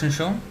Tattva Darshan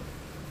show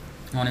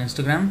on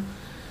Instagram,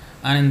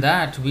 and in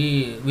that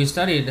we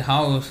studied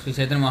how Sri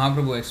Chaitanya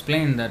Mahaprabhu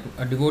explained that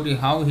a devotee,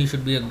 how he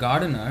should be a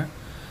gardener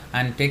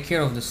and take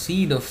care of the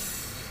seed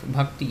of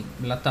bhakti,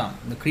 lata,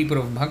 the creeper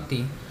of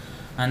bhakti,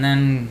 and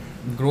then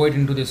grow it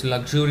into this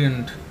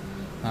luxuriant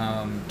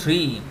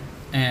tree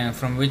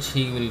from which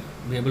he will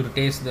be able to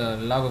taste the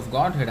love of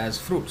Godhead as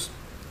fruits.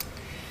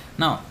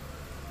 Now,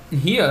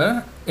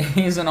 here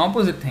is an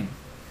opposite thing.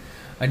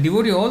 A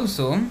devotee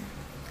also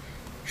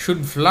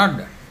should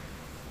flood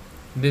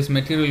this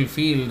material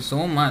field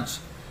so much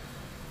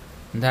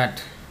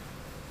that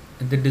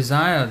the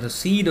desire, the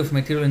seed of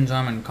material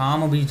enjoyment,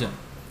 kama bija,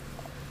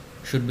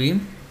 should be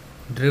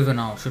driven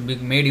out, should be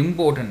made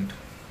impotent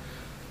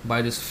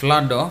by this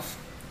flood of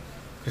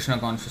Krishna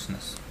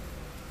consciousness.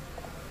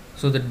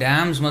 So the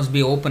dams must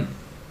be open.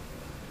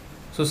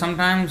 So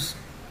sometimes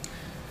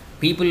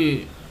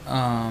people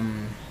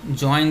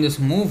join this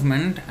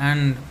movement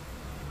and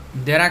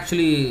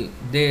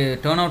they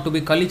turn out to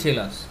be Kali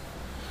Chelas.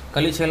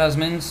 Kali Chelas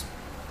means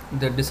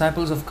the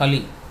disciples of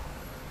Kali,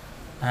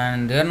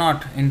 and they are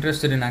not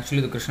interested in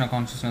actually the Krishna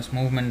consciousness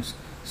movements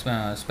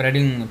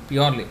spreading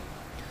purely.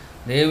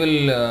 They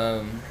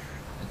will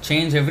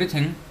change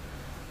everything,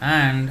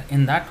 and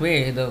in that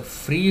way, the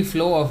free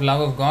flow of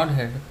love of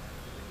Godhead,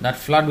 that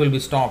flood will be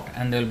stopped,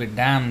 and there will be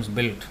dams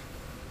built.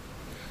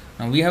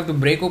 Now we have to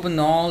break open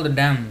all the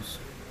dams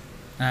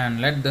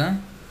and let the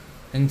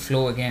thing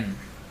flow again.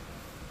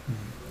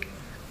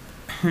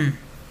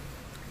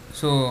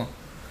 So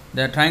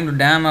they are trying to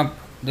dam up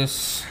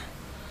this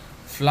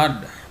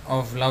flood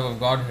of love of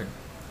Godhead.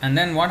 And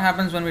then what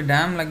happens when we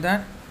dam like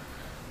that?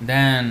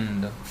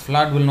 Then the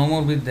flood will no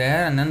more be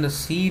there, and then the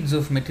seeds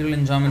of material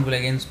enjoyment will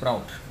again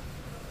sprout.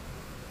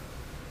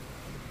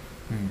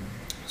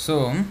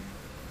 So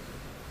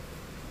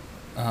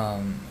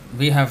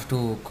we have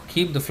to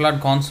keep the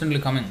flood constantly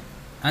coming,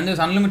 and there's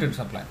unlimited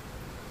supply.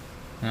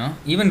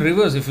 Even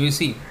rivers, if we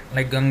see,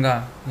 like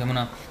Ganga,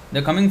 Yamuna,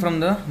 they're coming from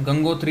the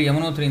Gangotri,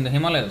 Yamunotri in the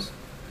Himalayas.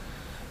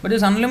 But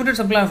there's unlimited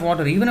supply of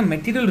water. Even a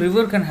material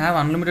river can have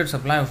unlimited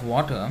supply of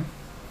water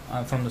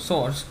from the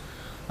source.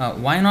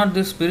 Why not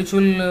this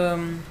spiritual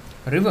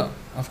river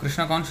of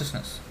Krishna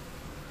consciousness?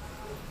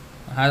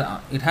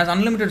 It has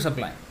unlimited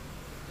supply.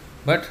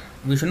 But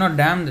we should not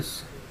dam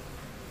this.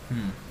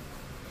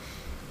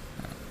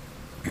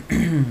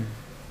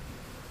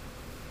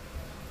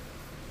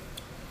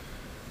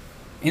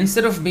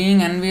 Instead of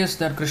being envious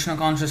that Krishna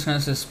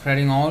consciousness is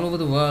spreading all over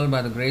the world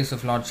by the grace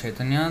of Lord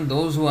Chaitanya,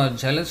 those who are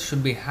jealous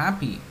should be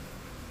happy,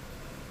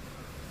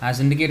 as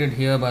indicated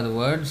here by the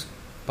words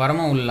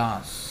Parama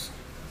Ullas.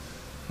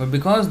 But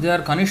because they are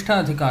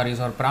Kanishta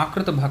Adhikaris or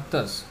Prakrita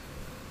Bhaktas,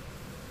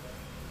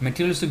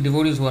 materialistic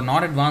devotees who are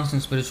not advanced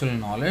in spiritual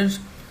knowledge,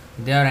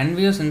 they are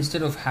envious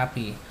instead of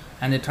happy,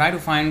 and they try to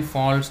find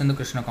faults in the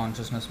Krishna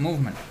consciousness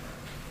movement.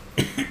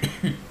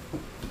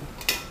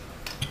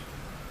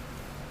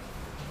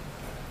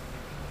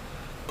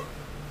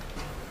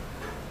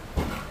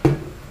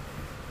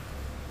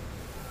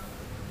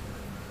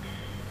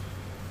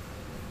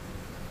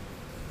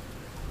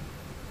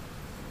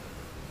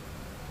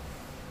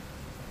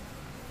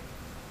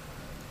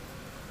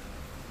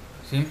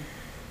 See?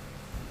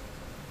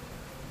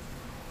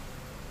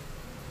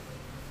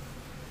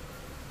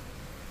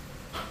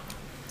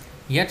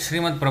 Yet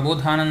Srimad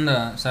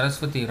Prabodhananda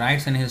Saraswati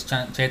writes in his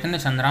Chaitanya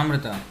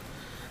Chandramrita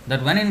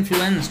that when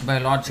influenced by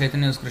Lord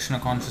Chaitanya's Krishna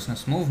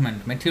consciousness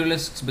movement,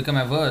 materialists become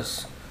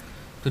averse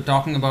to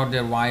talking about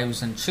their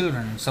wives and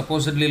children.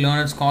 Supposedly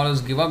learned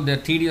scholars give up their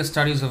tedious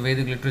studies of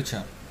Vedic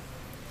literature.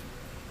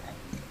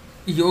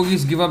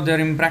 Yogis give up their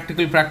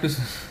impractical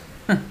practices.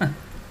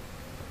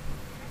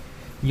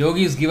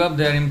 Yogis give up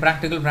their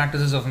impractical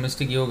practices of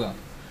mystic yoga.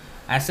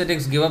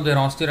 Ascetics give up their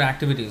austere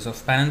activities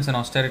of penance and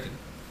austerity.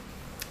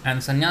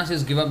 And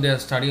sannyasis give up their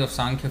study of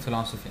Sankhya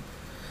philosophy.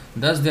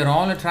 Thus they are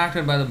all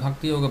attracted by the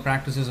Bhakti Yoga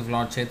practices of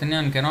Lord Chaitanya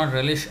and cannot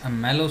relish a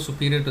mellow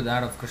superior to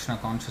that of Krishna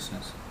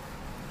consciousness.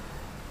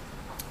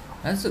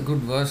 That's a good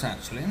verse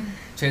actually.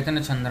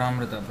 Chaitanya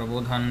Chandramrita,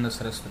 Prabodhananda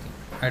Saraswati.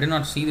 I did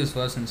not see this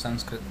verse in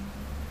Sanskrit.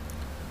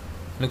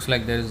 Looks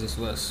like there is this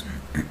verse.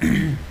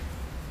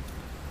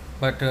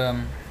 But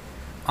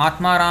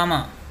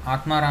Atmarama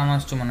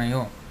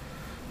Chumanayo,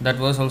 that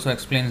verse also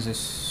explains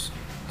this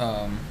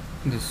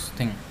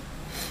thing.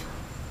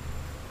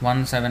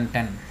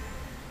 1:7:10.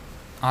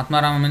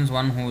 Atmarama means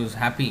one who is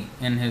happy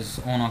in his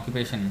own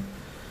occupation.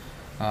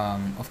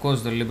 Of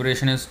course, the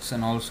liberationists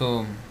and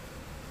also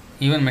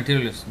even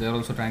materialists, they are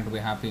also trying to be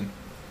happy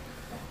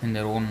in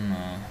their own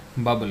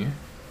bubble.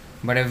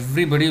 But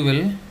everybody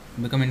will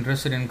become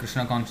interested in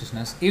Krishna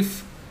consciousness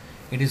if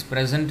it is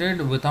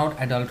presented without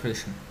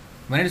adulteration.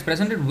 When it is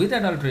presented with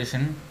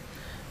adulteration,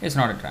 it's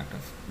not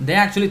attractive. They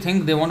actually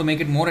think they want to make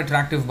it more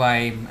attractive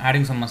by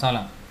adding some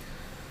masala.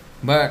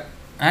 But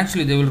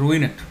actually they will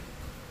ruin it.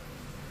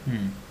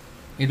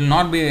 It will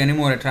not be any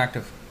more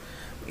attractive.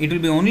 It will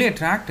be only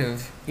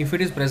attractive if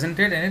it is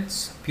presented in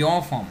its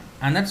pure form.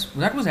 And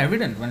that was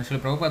evident when Srila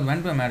Prabhupada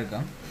went to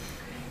America.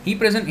 He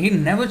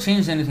never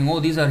changed anything. Oh,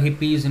 these are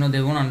hippies,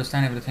 they won't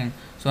understand everything.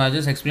 So I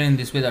just explain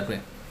this way, that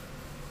way.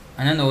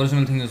 And then the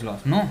original thing is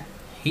lost. No,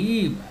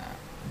 he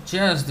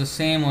just the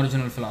same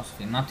original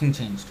philosophy. Nothing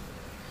changed.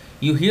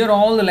 You hear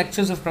all the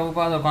lectures of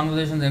Prabhupada or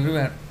conversations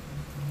everywhere.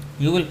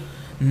 You will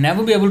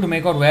never be able to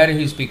make out where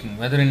he is speaking,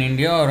 whether in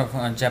India or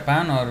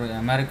Japan or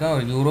America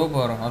or Europe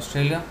or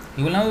Australia.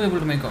 You will never be able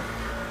to make out.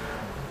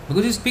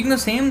 Because he is speaking the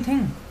same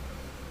thing.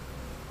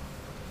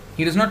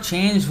 He does not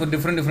change for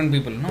different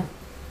people. No.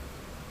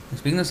 He is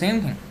speaking the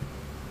same thing.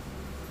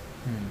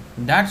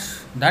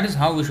 That is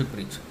how we should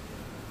preach.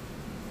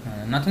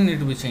 Nothing need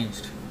to be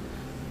changed.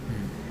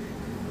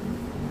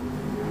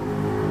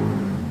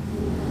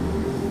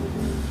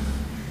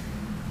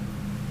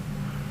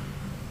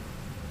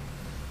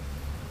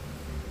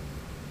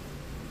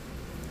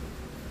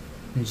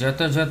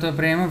 जत जत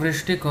प्रेम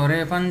वृष्टि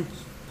करे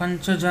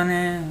पंच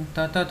जने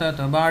तत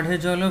तत बाढ़े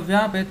जल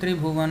व्यापे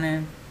त्रिभुवने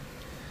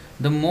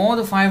The more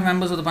the five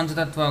members of the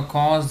Panchatattva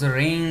cause the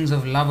rains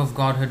of love of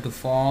Godhead to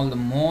fall, the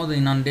more the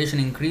inundation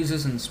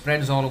increases and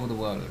spreads all over the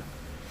world.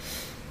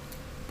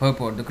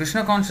 Purport: the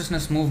Krishna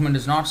consciousness movement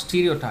is not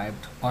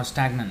stereotyped or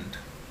stagnant.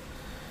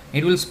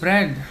 It will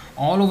spread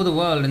all over the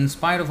world in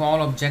spite of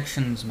all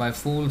objections by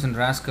fools and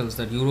rascals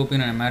that European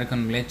and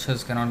American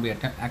mlechas cannot be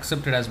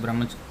accepted as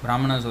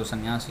brahmanas or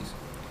sannyasis.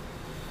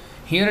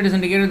 Here it is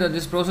indicated that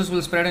this process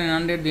will spread and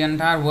inundate the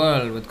entire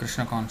world with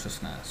Krishna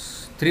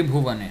consciousness.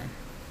 Tribhuvane.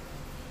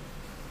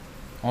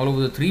 All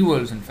over the three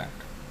worlds, in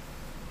fact.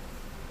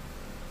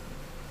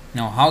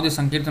 Now, how the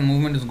Sankirtan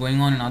movement is going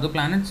on in other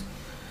planets,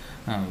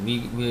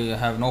 we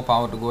have no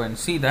power to go and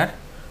see that,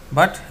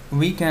 but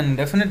we can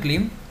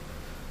definitely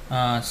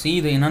see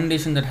the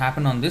inundation that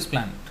happened on this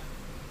planet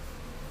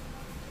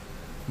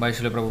by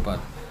Srila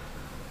Prabhupada.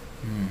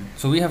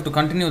 So we have to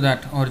continue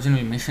that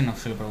original mission of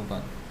Srila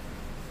Prabhupada.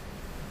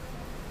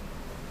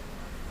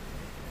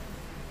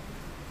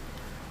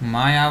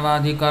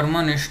 मायावादी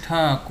कर्मनिष्ठ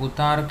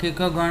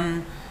कुतार्किक गण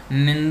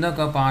निंदक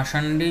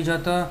पाषंडी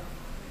जत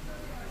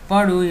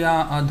पड़ुया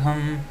अधम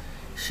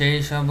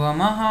शेषब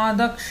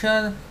महादक्ष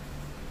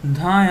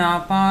धाया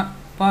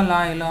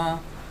पलायला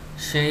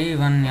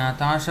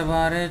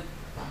शैवन्याताशबारे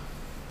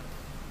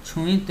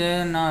छुईते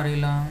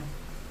नारिला.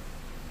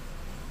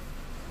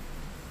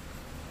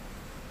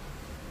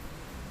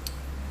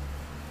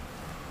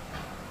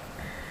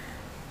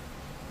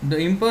 The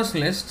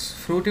impersonalists,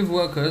 fruitive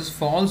workers,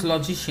 false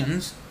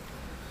logicians,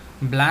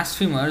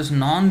 blasphemers,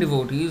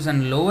 non-devotees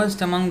and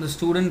lowest among the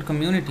student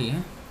community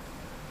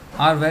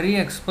are very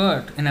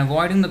expert in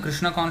avoiding the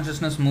Krishna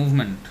consciousness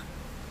movement.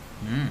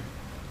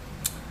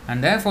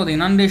 And therefore the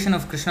inundation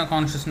of Krishna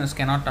consciousness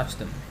cannot touch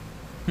them.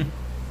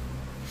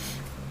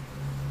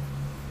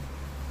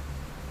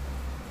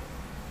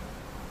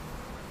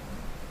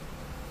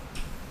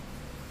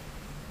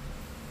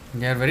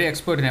 They are very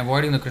expert in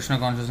avoiding the Krishna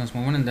consciousness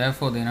movement and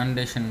therefore the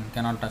inundation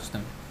cannot touch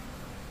them.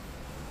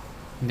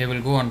 They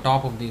will go on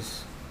top of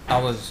these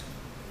towers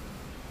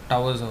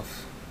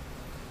of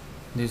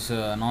these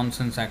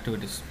nonsense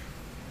activities.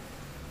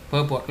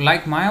 Purport: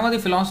 like Mayavadi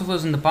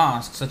philosophers in the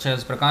past, such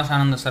as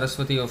Prakashananda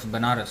Saraswati of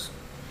Benares,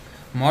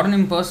 modern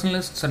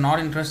impersonalists are not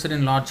interested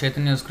in Lord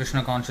Chaitanya's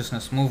Krishna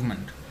consciousness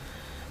movement.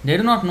 They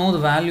do not know the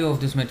value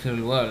of this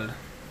material world.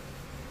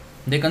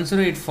 They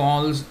consider it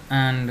false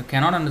and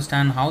cannot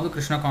understand how the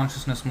Krishna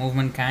consciousness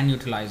movement can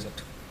utilize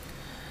it.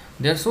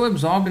 They are so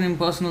absorbed in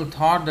impersonal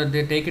thought that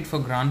they take it for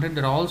granted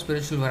that all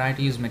spiritual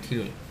variety is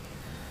material.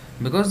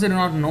 Because they do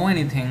not know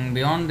anything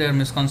beyond their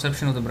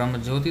misconception of the Brahma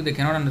Jyoti, they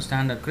cannot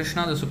understand that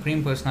Krishna, the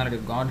Supreme Personality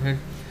of Godhead,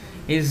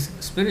 is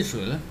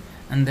spiritual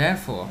and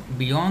therefore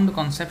beyond the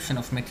conception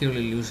of material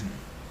illusion.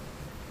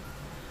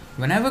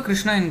 Whenever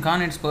Krishna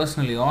incarnates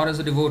personally or as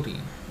a devotee,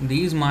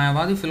 these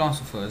Mayavadi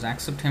philosophers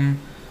accept him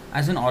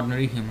as an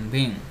ordinary human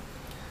being.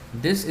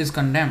 This is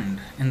condemned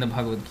in the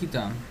Bhagavad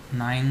Gita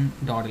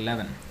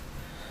 9.11.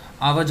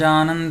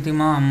 Avajananti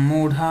mam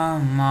mudha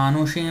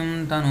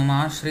manushim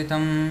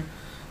tanumashritam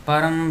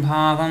param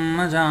bhavam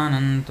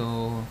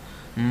ajananto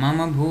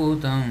mama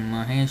bhutam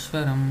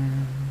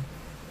maheshwaram.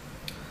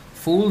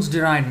 Fools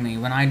deride me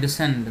when I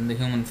descend in the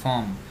human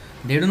form.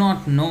 They do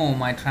not know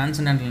my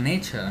transcendental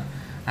nature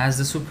as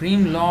the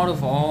Supreme Lord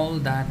of all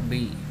that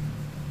be.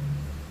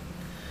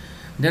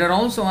 There are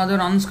also other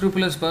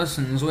unscrupulous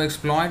persons who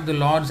exploit the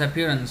Lord's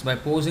appearance by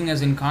posing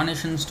as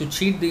incarnations to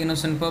cheat the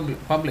innocent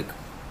public.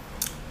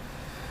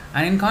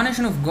 An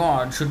incarnation of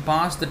God should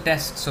pass the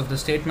tests of the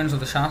statements of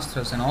the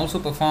Shastras and also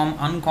perform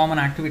uncommon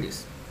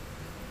activities.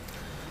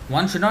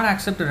 One should not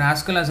accept a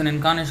rascal as an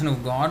incarnation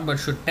of God, but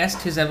should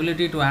test his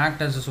ability to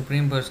act as the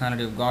Supreme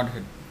Personality of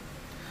Godhead.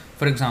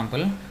 For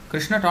example,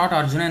 Krishna taught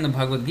Arjuna in the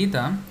Bhagavad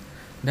Gita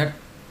that,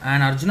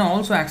 and Arjuna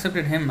also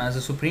accepted him as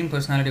the Supreme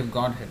Personality of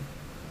Godhead.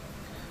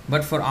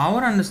 But for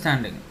our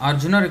understanding,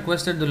 Arjuna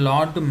requested the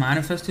Lord to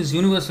manifest his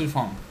universal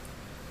form,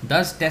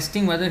 thus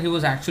testing whether he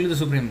was actually the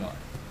Supreme Lord.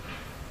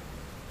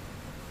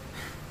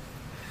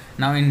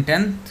 Now in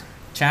 10th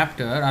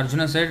chapter,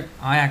 Arjuna said,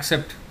 I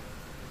accept.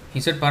 He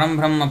said, Param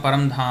Brahma,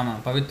 Param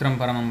Dhama, Pavitram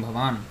Paramam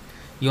Bhavan.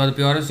 You are the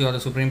purest, you are the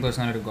Supreme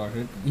Personality of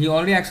Godhead. He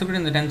already accepted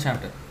in the 10th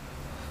chapter.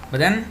 But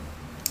then,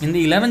 in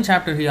the 11th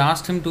chapter, he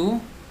asked him to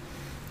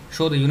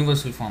show the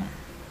universal form.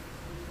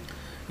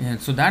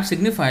 So that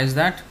signifies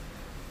that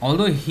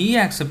although he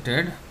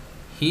accepted,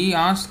 he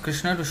asked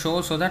Krishna to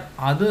show so that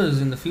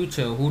others in the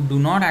future who do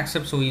not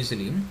accept so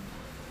easily,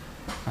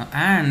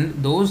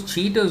 and those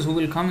cheaters who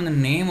will come in the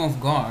name of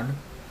God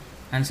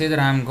and say that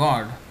I am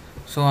God.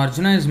 So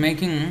Arjuna is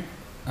making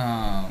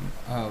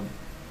a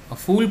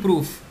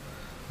foolproof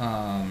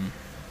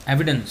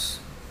evidence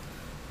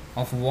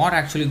of what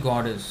actually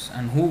God is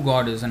and who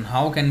God is and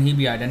how can he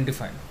be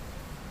identified.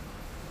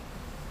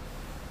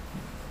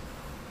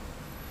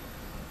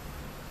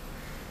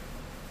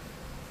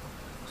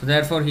 So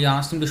therefore he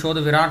asked him to show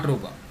the Virat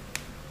Rupa,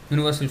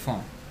 universal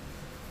form.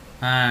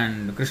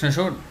 And Krishna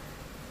showed.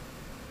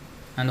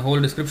 And the whole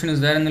description is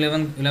there in the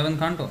 11th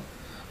canto.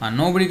 And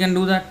nobody can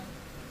do that.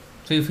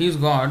 So if he is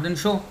God, then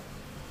show.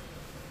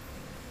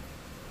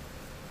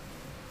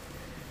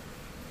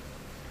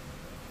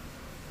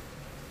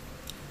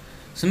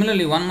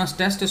 Similarly, one must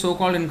test a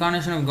so-called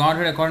incarnation of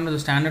Godhead according to the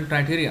standard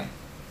criteria.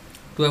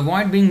 To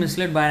avoid being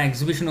misled by an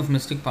exhibition of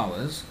mystic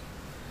powers,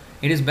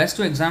 it is best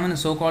to examine the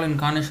so-called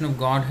incarnation of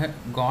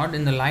God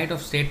in the light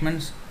of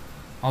statements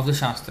of the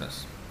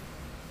Shastras.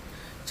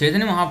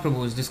 Chaitanya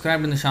Mahaprabhu is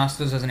described in the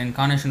Shastras as an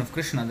incarnation of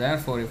Krishna.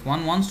 Therefore, if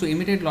one wants to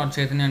imitate Lord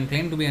Chaitanya and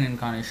claim to be an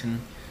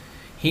incarnation,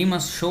 he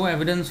must show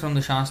evidence from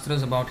the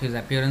Shastras about his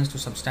appearance to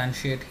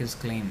substantiate his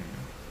claim.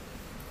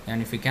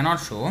 And if he cannot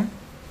show,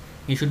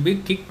 he should be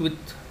kicked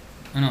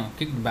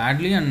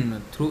badly,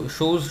 and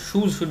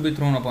shoes should be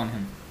thrown upon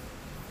him.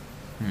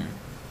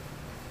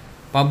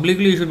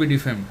 Publicly, he should be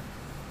defamed.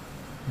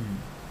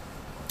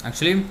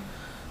 Actually,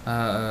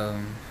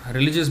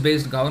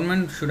 religious-based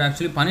government should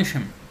actually punish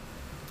him.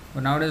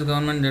 But nowadays,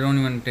 government, they don't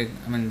even take.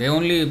 They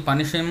only will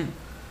punish him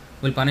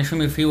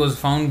if he was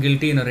found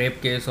guilty in a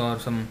rape case or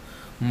some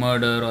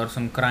murder or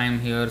some crime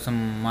here,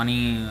 some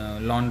money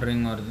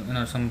laundering or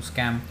some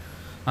scam.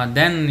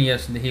 Then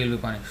yes, he will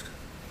be punished.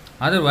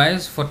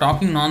 Otherwise, for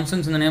talking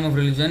nonsense in the name of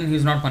religion, he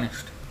is not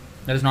punished.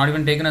 That is not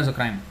even taken as a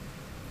crime.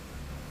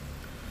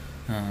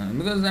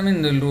 Because the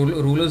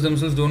rulers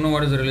themselves don't know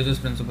what is the religious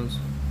principles.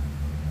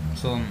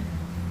 So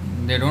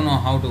they don't know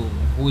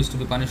who is to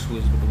be punished, who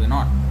is to be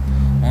not.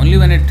 Only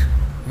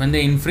when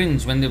they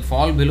infringe, when they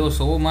fall below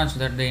so much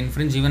that they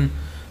infringe even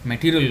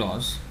material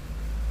laws,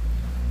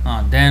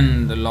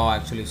 then the law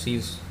actually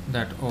sees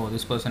that,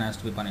 this person has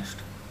to be punished.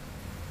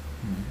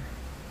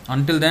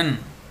 Until then,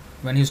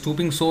 when he is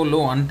stooping so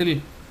low, until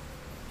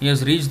he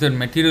has reached the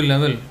material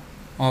level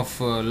of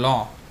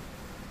law,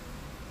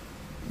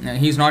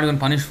 he is not even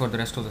punished for the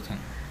rest of the thing.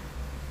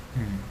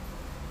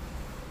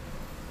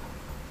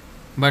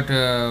 But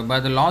by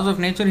the laws of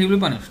nature, he will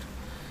be punished.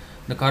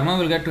 The karma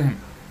will get to him.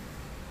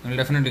 It will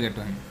definitely get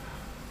to him.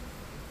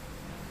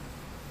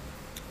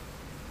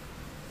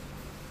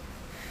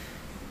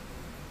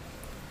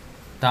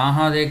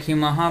 ताहा देखी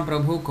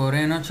महाप्रभु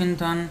करे न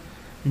चिंतन,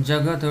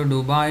 जगत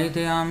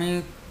डुबाइते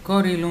आमी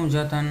करिलु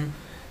जतन,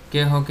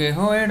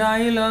 केहो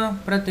एडाइल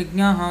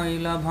प्रतिज्ञा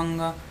होइल भंग,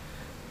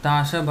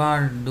 ताश बार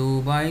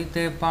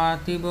डुबाइते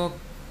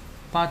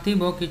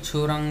पातिबो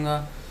किछु रंग.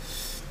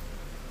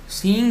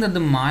 Seeing that the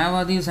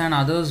Mayavadis and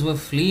others were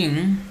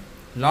fleeing,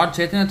 Lord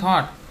Chaitanya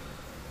thought,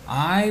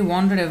 I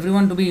wanted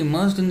everyone to be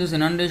immersed in this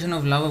inundation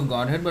of love of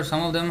Godhead, but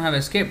some of them have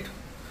escaped.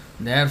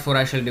 Therefore,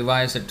 I shall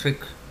devise a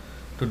trick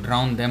to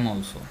drown them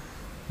also.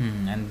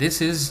 And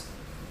this is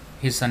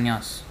his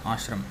sannyas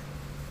ashram.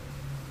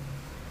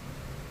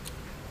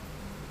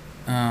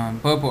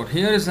 Purport.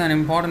 Here is an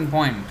important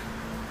point.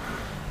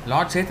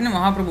 Lord Chaitanya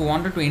Mahaprabhu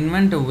wanted to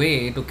invent a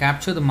way to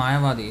capture the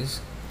Mayavadis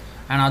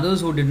and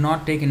others who did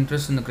not take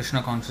interest in the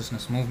Krishna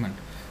consciousness movement.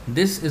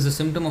 This is a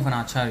symptom of an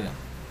acharya.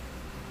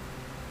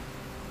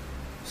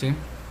 See?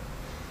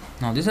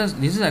 Now this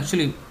is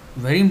actually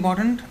very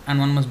important, and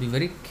one must be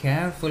very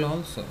careful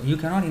also. You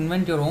cannot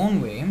invent your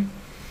own way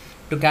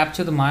to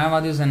capture the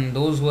Mayavadis and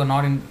those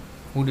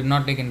who did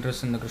not take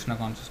interest in the Krishna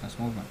consciousness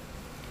movement.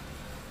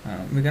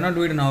 We cannot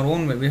do it in our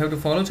own way. We have to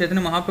follow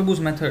Chaitanya Mahaprabhu's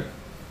method.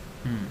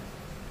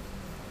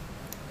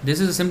 This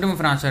is a symptom of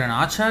an acharya. An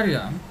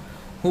acharya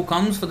who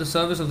comes for the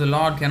service of the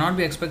Lord cannot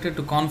be expected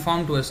to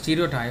conform to a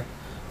stereotype,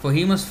 for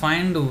he must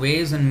find the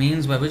ways and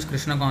means by which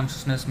Krishna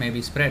consciousness may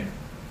be spread.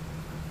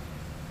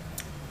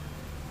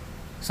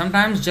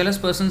 Sometimes jealous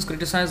persons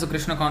criticize the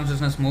Krishna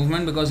consciousness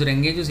movement because it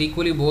engages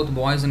equally both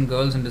boys and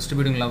girls in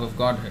distributing love of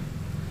Godhead.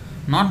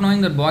 Not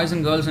knowing that boys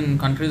and girls in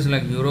countries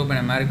like Europe and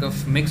America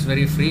mix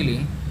very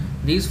freely,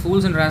 these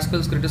fools and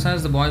rascals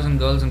criticize the boys and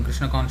girls in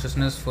Krishna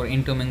consciousness for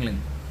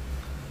intermingling.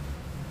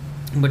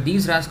 But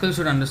these rascals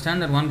should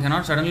understand that one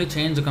cannot suddenly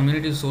change the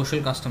community's social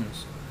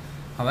customs.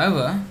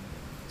 However,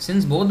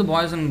 since both the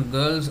boys and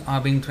girls are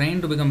being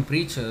trained to become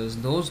preachers,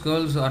 those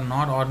girls are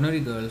not ordinary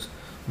girls,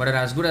 but are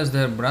as good as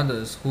their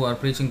brothers who are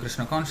preaching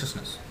Krishna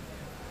consciousness.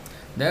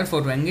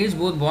 Therefore, to engage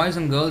both boys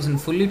and girls in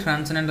fully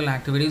transcendental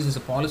activities is a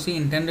policy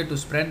intended to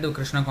spread the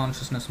Krishna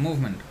consciousness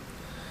movement.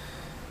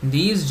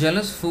 These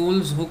jealous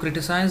fools who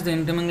criticize the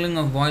intermingling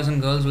of boys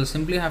and girls will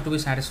simply have to be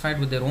satisfied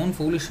with their own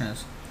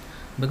foolishness,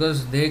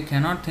 because they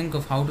cannot think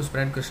of how to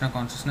spread Krishna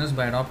consciousness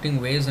by adopting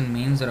ways and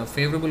means that are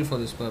favorable for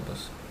this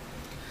purpose.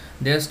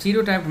 Their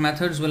stereotyped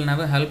methods will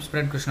never help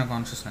spread Krishna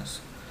consciousness.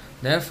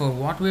 Therefore,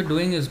 what we are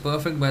doing is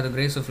perfect by the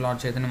grace of Lord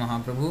Chaitanya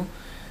Mahaprabhu,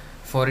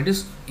 for it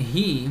is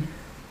He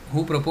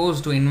who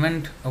proposed to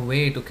invent a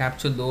way to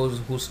capture those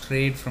who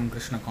strayed from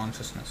Krishna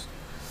consciousness.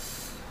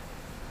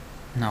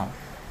 Now,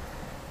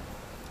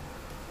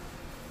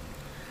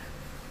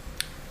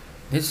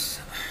 this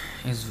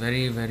is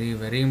very, very,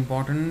 very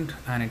important,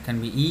 and it can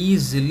be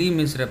easily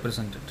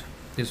misrepresented,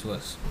 this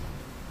verse.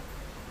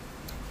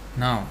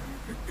 Now,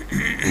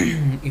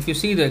 if you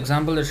see the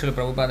example that Srila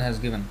Prabhupada has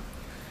given,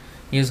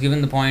 he has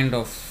given the point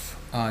of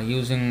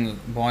using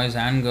boys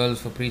and girls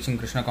for preaching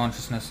Krishna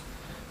consciousness,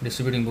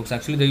 distributing books.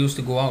 Actually, they used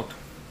to go out.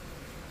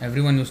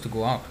 Everyone used to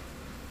go out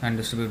and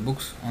distribute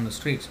books on the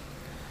streets.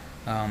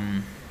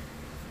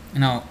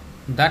 Now,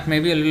 that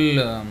may be a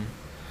little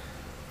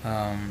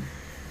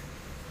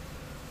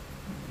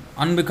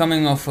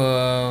unbecoming of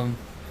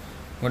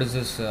what is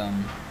this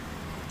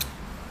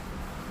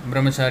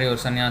brahmachari or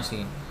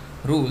sannyasi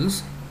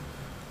rules,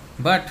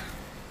 but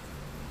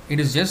it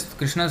is just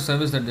Krishna's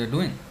service that they are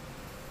doing.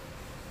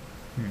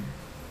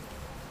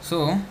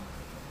 So,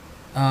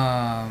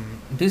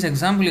 this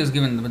example is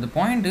given, but the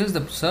point is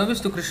the service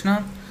to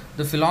Krishna,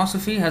 the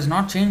philosophy has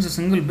not changed a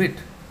single bit.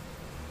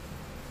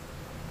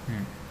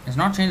 It's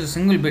not changed a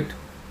single bit.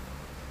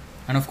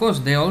 And of course,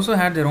 they also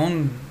had their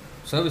own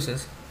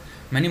services.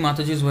 Many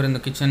Matajis were in the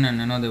kitchen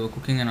and they were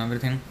cooking and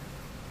everything.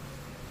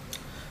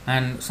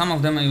 And some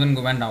of them even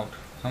went out.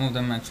 Some of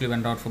them actually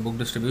went out for book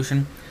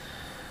distribution.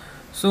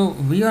 So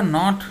we are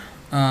not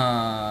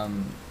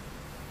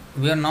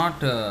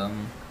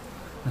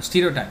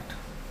stereotyped.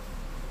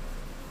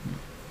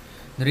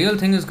 The real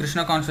thing is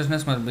Krishna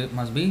consciousness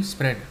must be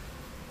spread.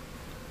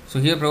 So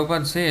here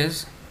Prabhupada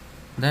says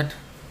that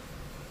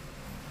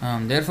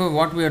therefore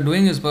what we are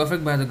doing is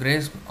perfect by the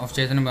grace of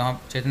Chaitanya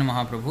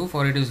Mahaprabhu,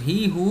 for it is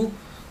he who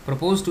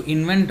proposed to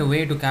invent a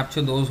way to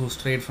capture those who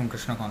strayed from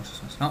Krishna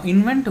consciousness. Now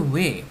invent a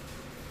way.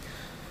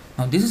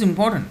 Now this is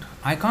important.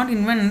 I can't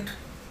invent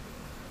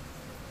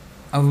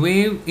a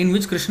way in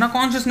which Krishna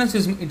consciousness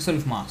is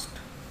itself masked.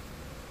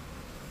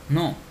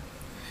 No.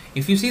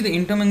 If you see the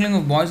intermingling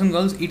of boys and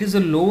girls, it is a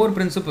lower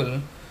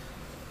principle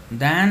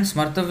than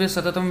Smartavya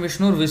Satatam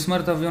Vishnur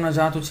Vismartavyo na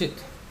Jatu Chit.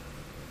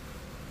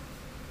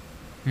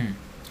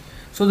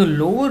 So the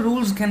lower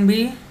rules can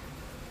be,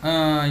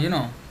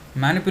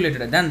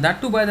 manipulated. Then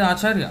that too by the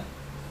Acharya.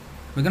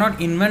 We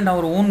cannot invent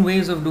our own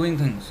ways of doing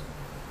things.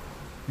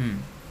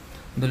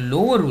 The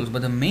lower rules,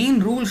 but the main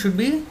rule should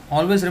be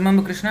always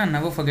remember Krishna and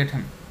never forget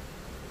him.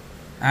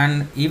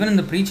 And even in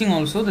the preaching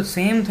also, the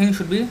same thing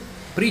should be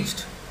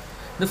preached.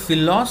 The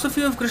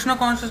philosophy of Krishna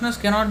consciousness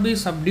cannot be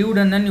subdued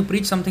and then you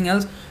preach something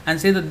else and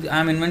say that I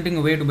am inventing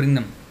a way to bring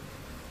them.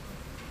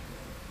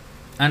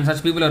 And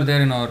such people are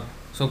there in our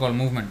so-called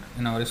movement,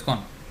 in our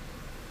ISKCON.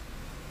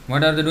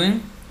 What are they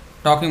doing?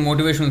 Talking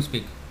motivational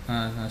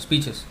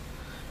speeches.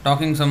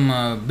 Talking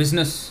some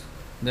business.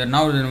 They are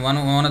now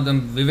one of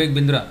them, Vivek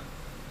Bindra.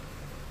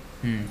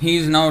 He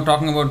is now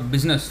talking about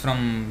business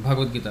from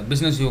Bhagavad Gita,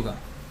 business yoga.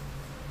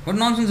 What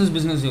nonsense is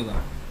business yoga?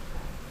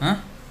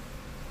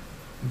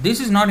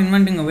 This is not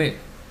inventing a way.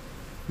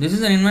 This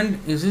is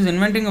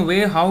inventing a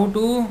way how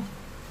to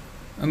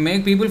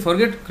make people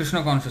forget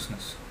Krishna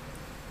consciousness.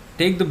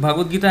 Take the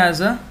Bhagavad Gita as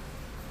a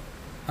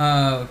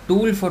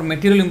tool for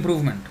material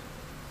improvement.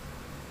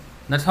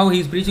 That's how he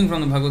is preaching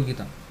from the Bhagavad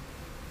Gita.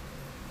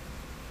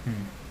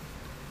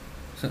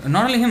 So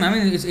not only him,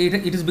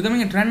 it is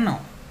becoming a trend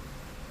now,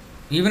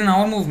 even in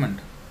our movement.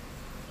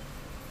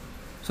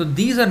 So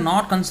these are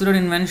not considered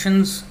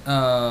inventions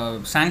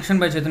sanctioned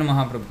by Chaitanya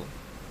Mahaprabhu.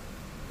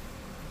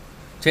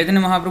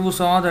 Chaitanya Mahaprabhu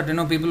saw that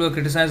people were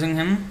criticizing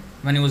him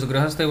when he was a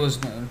grahastha. He was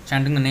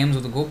chanting the names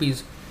of the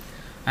gopis,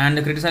 and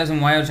they criticized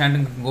him, why are you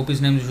chanting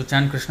gopis' names? You should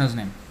chant Krishna's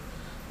name.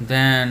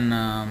 Then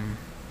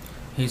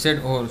he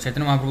said,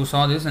 Chaitanya Mahaprabhu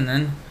saw this, and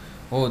then,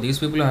 these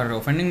people are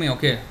offending me.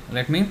 Okay,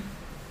 let me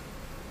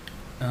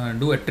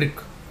do a trick.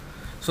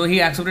 So he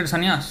accepted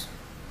sannyas.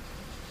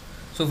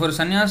 So for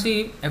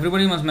sannyasi,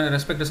 everybody must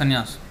respect a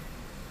sannyas.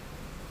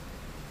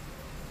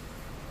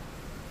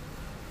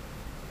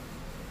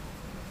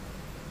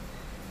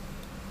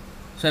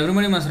 So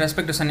everybody must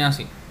respect a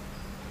sannyasi.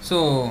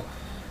 So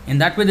in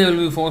that way they will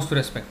be forced to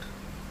respect.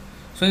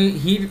 So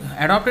he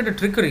adopted a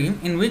trickery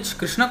in which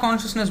Krishna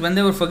consciousness, when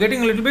they were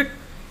forgetting a little bit,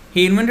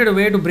 he invented a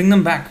way to bring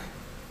them back.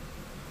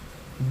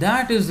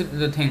 That is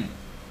the thing.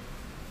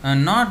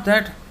 And not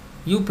that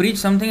you preach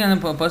something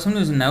and a person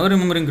is never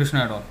remembering Krishna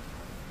at all.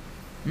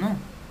 No.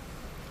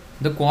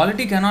 The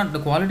quality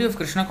of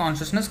Krishna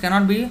consciousness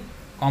cannot be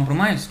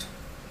compromised.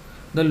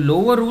 The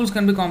lower rules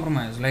can be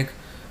compromised, like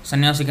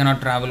sannyasi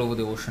cannot travel over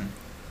the ocean.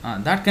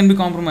 That can be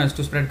compromised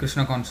to spread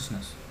Krishna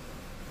consciousness.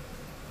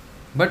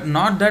 But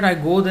not that I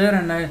go there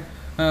and I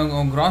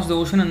cross the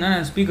ocean and then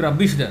I speak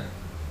rubbish there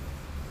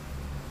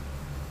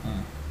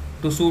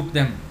to suit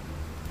them.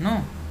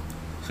 No.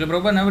 Srila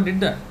Prabhupada never did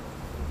that.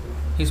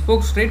 He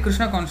spoke straight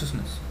Krishna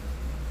consciousness.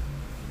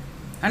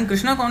 And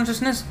Krishna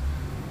consciousness,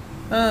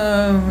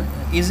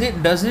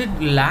 does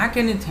it lack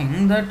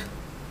anything that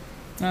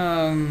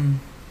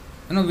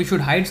we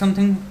should hide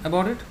something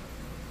about it?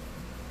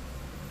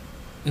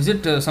 Is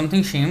it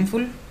something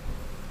shameful?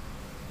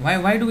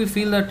 Why do we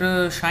feel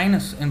that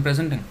shyness in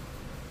presenting?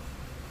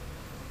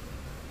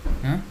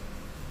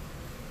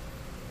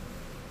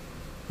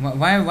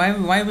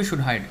 Why we should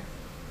hide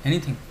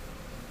anything?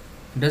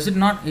 Does it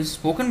not is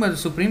spoken by the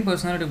Supreme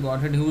Personality of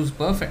Godhead, who is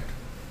perfect?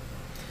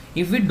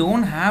 If we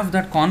don't have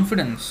that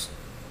confidence,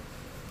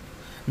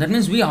 that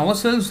means we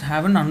ourselves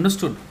haven't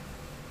understood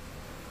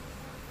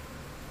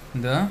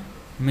the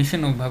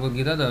mission of Bhagavad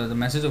Gita, the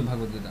message of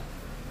Bhagavad Gita.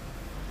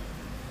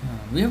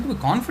 We have to be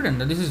confident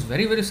that this is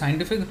very, very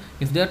scientific.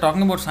 If they are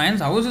talking about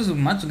science, ours is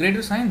much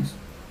greater science.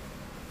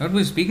 We have to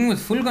be speaking with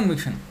full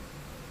conviction.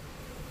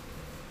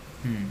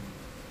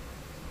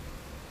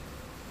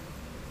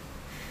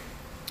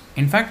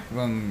 In fact,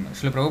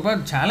 Srila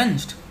Prabhupada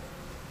challenged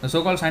the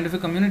so-called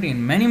scientific community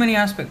in many, many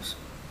aspects.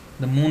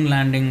 the moon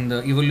landing,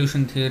 the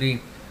evolution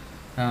theory,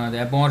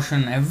 the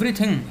abortion,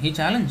 everything he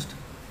challenged.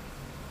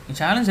 He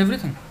challenged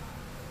everything.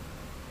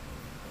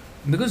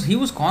 Because he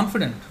was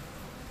confident.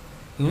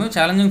 He was not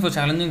challenging for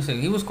challenging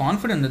sake. He was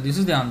confident that this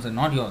is the answer,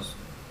 not yours.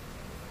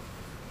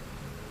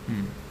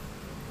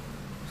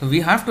 So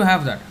we have to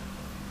have that.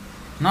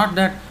 Not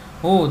that,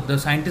 oh, the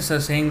scientists are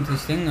saying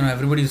this thing,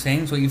 everybody is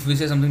saying, so if we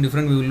say something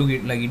different, we will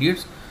look like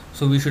idiots.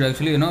 So we should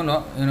actually,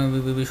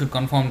 we should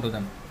conform to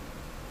them.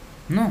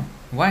 No.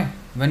 Why?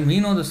 When we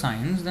know the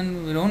science,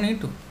 then we don't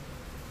need to.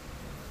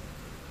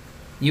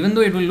 Even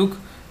though it will look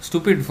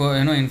stupid for,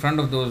 in front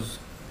of those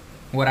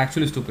who are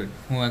actually stupid,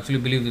 who actually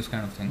believe these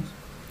kind of things.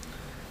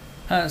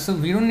 So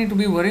we don't need to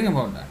be worrying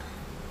about that.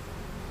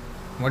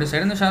 What is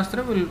said in the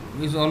Shastra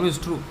is always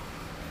true.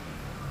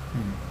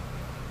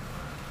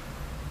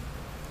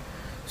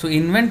 So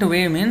invent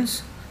away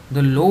means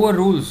the lower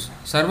rules.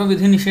 Sarva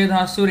vidhi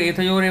nishedhasur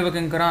etayor eva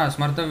kinkara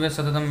smartavya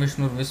satatam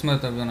vishnur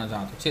vismartavya na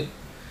jata chit.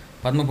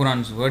 Padma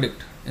Puran's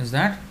verdict is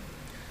that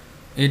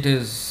it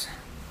is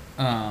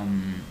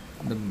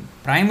the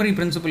primary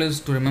principle is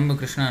to remember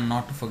Krishna and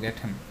not to forget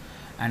him.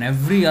 And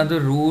every other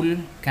rule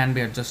can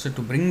be adjusted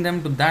to bring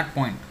them to that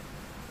point.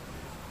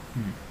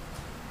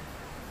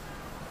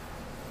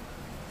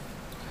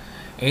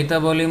 एता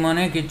बोली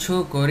मने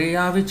किच्छु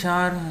Korea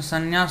विचार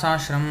संन्यास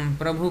आश्रम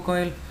प्रभु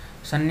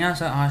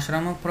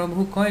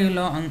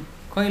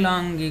कोइल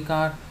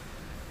अंगीकार.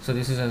 So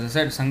this is, as I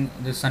said,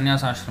 this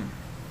sannyas ashram.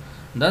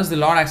 Thus the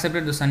Lord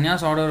accepted the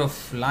sannyas order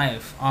of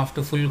life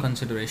after full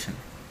consideration.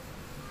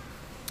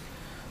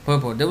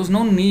 Purport: there was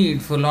no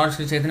need for Lord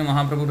Sri Chaitanya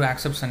Mahaprabhu to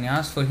accept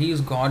sannyas, for he is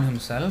God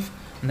himself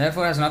and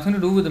therefore has nothing to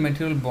do with the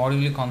material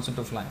bodily concept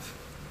of life.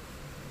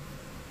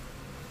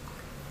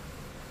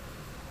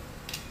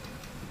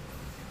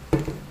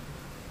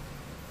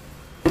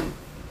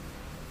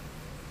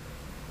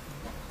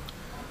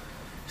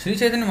 Sri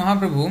Chaitanya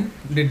Mahaprabhu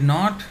did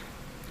not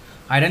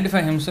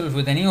identify himself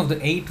with any of the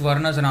 8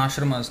 varnas and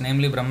ashramas,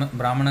 namely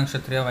Brahmana,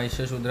 Kshatriya,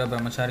 Vaishya, Shudra,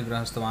 Brahmachari,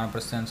 Grahastha,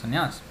 Vanaprastha and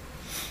Sannyas.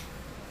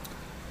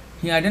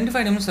 He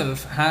identified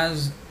himself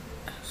as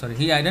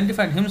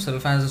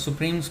the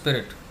Supreme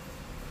Spirit.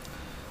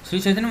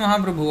 Sri Chaitanya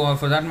Mahaprabhu, or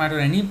for that matter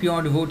any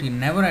pure devotee,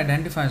 never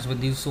identifies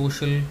with these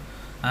social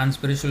and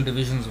spiritual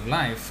divisions of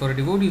life, for a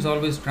devotee is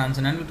always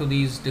transcendental to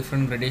these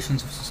different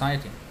gradations of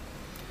society.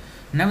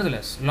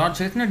 Nevertheless, Lord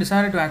Chaitanya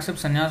decided to accept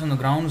sannyas on the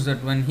grounds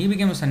that when he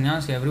became a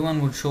sannyasi,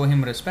 everyone would show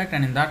him respect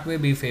and in that way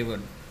be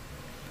favored.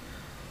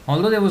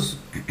 Although there was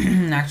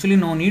actually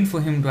no need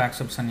for him to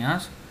accept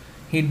sannyas,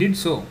 he did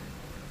so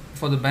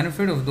for the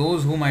benefit of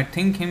those who might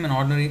think him an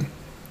ordinary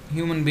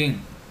human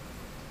being.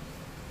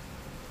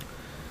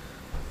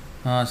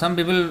 Some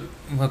people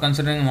were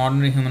considering him an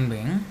ordinary human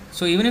being.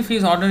 So even if he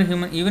is ordinary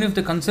human, even if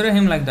they consider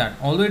him like that,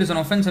 although it is an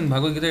offense in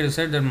Bhagavad Gita, it is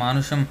said that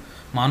manushim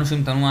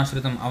tanu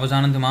ashritam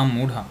avajananti mam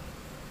mudha.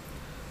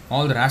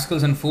 All the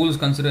rascals and fools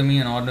consider me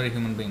an ordinary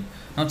human being.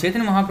 Now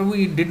Chaitanya Mahaprabhu,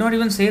 he did not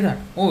even say that.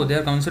 Oh, they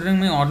are considering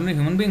me an ordinary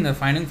human being, they are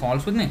finding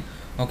faults with me.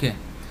 Okay,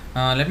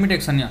 let me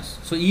take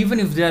sannyas. So even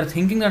if they are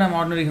thinking that I am an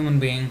ordinary human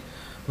being,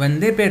 when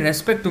they pay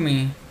respect to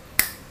me,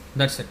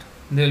 that's it.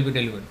 They will be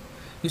delivered.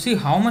 You see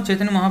how much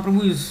Chaitanya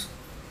Mahaprabhu is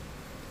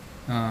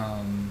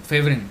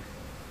favoring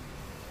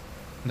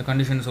the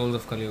conditioned souls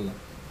of Kali Yuga.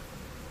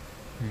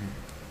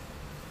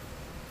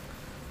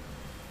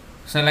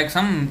 So like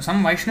some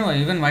Vaishnava,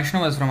 even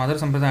Vaishnavas from other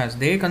sampradayas,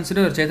 they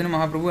consider Chaitanya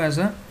Mahaprabhu as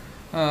a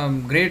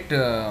great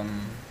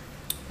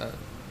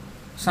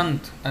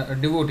sant, a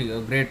devotee,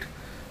 a great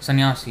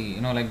sannyasi,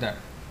 like that.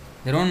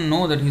 They don't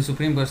know that he is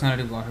Supreme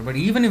Personality of Godhead. But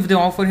even if they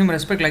offer him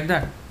respect like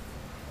that,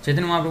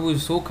 Chaitanya Mahaprabhu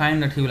is so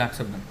kind that he will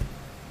accept them,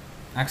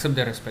 accept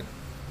their respect,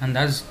 and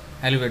thus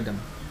elevate them.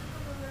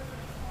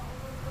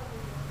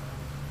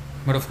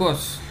 But of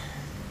course,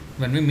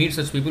 when we meet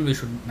such people, we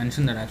should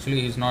mention that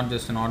actually he is not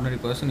just an ordinary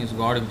person, he is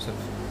God himself.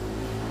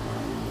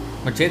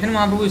 But Chaitanya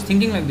Mahaprabhu is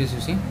thinking like this,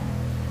 you see.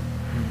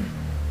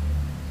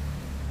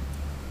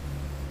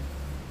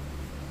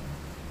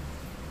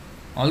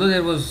 Although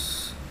there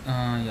was,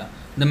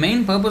 the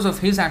main purpose of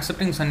his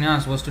accepting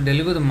sannyas was to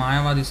deliver the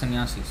Mayavadi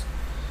sannyasis.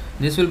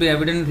 This will be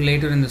evident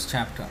later in this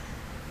chapter.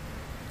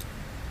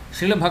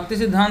 Srila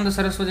Bhaktisiddhanta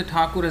Saraswati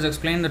Thakur has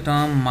explained the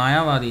term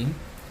Mayavadi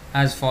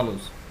as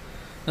follows.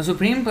 The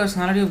Supreme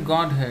Personality of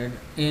Godhead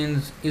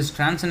is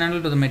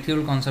transcendental to the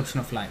material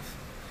conception of life.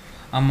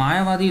 A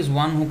Mayavadi is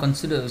one who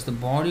considers the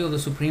body of the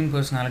Supreme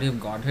Personality of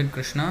Godhead,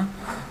 Krishna,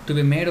 to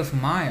be made of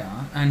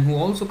Maya, and who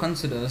also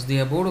considers the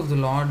abode of the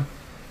Lord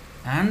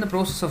and the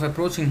process of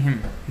approaching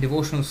him,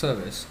 devotional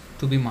service,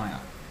 to be Maya.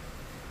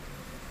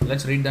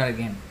 Let's read that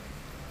again.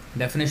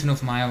 Definition of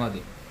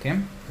Mayavadi. Okay?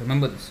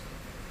 Remember this.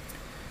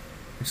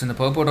 It's in the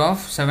purport of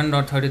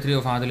 7.33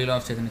 of Adilila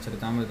of Chaitanya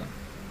Charitamrita.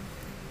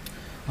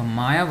 A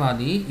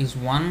Mayavadi is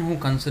one who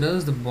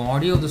considers the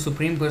body of the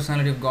Supreme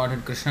Personality of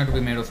Godhead, Krishna, to be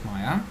made of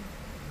Maya,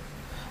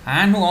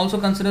 and who also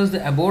considers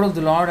the abode of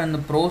the Lord and the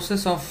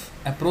process of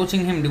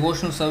approaching him,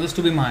 devotional service,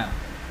 to be Maya.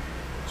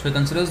 So he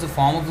considers the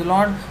form of the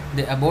Lord,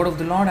 the abode of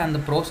the Lord, and the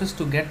process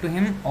to get to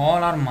him,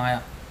 all are Maya.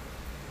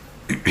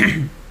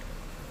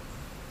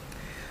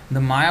 The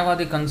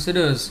Mayavadi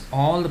considers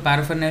all the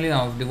paraphernalia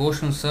of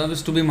devotional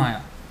service to be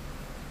Maya.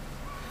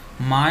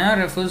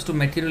 Maya refers to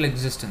material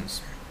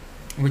existence,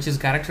 which is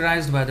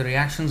characterized by the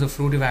reactions of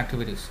fruitive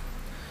activities.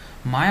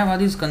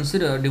 Mayavadis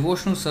consider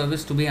devotional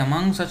service to be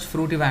among such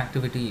fruitive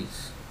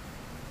activities.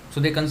 So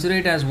they consider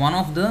it as one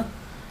of the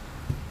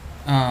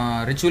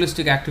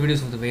ritualistic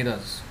activities of the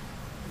Vedas,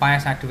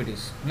 pious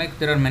activities. Like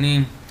there are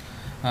many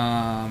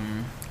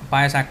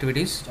pious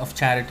activities of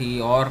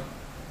charity, or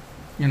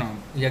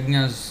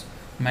yajnas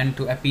meant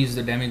to appease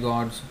the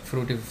demigods,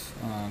 fruitive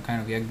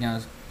kind of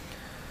yajnas.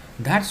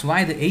 That's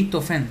why the eighth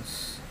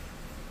offense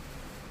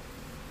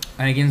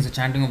against the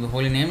chanting of the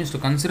holy name is to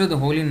consider the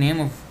holy name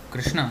of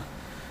Krishna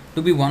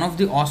to be one of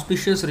the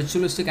auspicious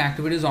ritualistic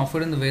activities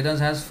offered in the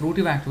Vedas as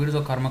fruitive activities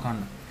or karma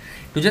kanda.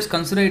 To just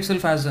consider it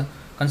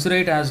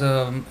as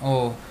a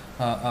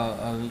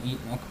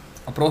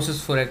process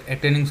for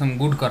attaining some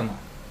good karma.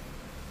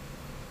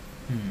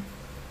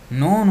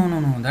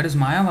 No. That is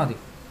Mayavadi.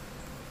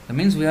 That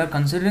means we are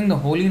considering the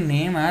holy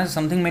name as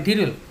something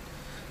material.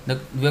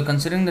 We are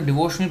considering the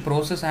devotional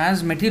process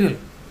as material.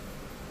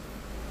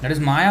 That is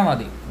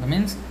Mayavadi. That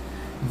means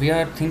we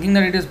are thinking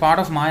that it is part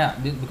of Maya,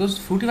 because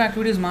fruitive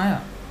activity is Maya.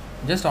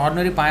 Just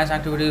ordinary pious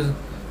activities,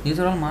 these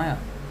are all Maya.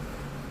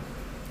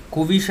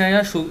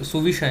 Kuvishaya,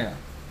 Suvishaya.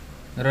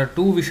 There are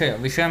two Vishaya.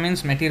 Vishaya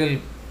means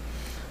material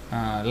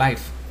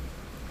life.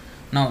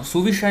 Now,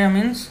 Suvishaya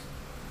means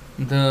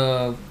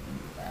the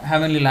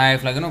heavenly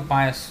life, like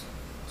pious,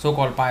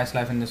 so-called pious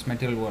life in this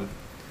material world.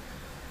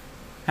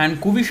 And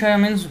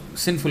Kuvishaya means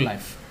sinful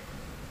life.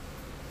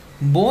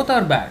 Both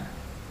are bad.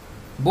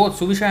 Both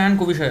Suvishaya and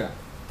Kuvishaya.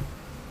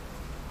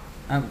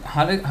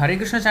 Hare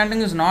Krishna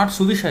chanting is not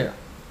Suvishaya,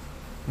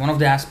 one of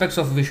the aspects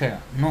of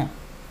Vishaya. No.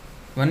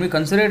 When we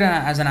consider it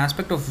as an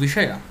aspect of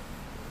Vishaya,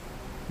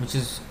 which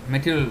is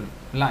material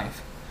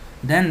life,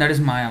 then that is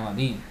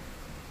Mayavadi.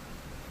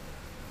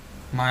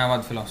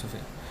 Mayavad philosophy.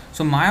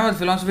 So Mayavad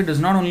philosophy does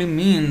not only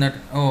mean that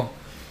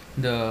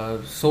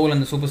the soul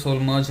and the super soul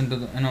merge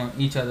into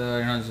each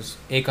other, just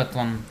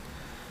ekatvam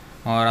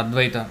or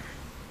advaita.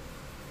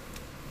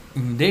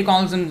 They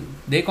call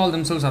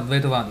themselves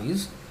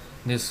Advaitavadis,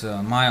 this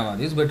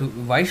Mayavadis, but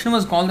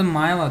Vaishnavas call them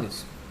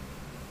Mayavadis.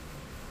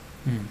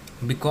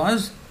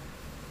 Because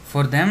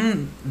for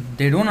them,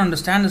 they don't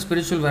understand the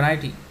spiritual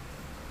variety,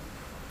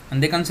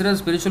 and they consider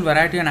spiritual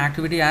variety and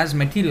activity as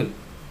material.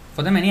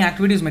 For them, any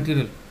activity is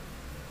material.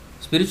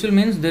 Spiritual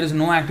means there is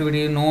no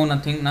activity, no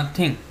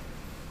nothing,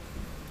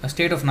 a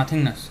state of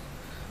nothingness.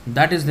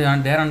 That is their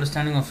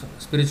understanding of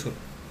spiritual,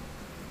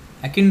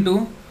 akin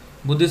to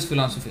Buddhist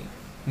philosophy,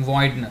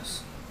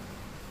 voidness.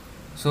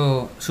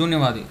 So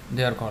Shunyavadi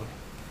they are called.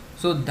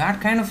 So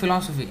that kind of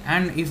philosophy.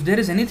 And if there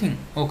is anything,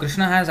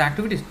 Krishna has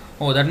activities,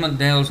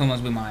 they also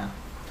must be Maya.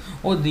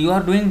 You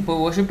are doing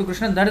worship to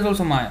Krishna, that is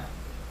also Maya.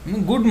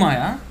 Good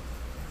Maya,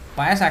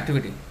 pious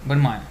activity, but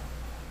Maya.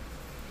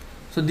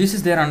 So this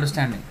is their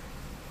understanding.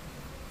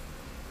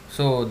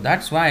 So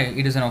that's why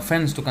it is an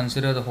offense to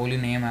consider the holy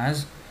name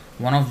as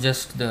one of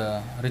just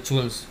the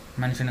rituals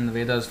mentioned in the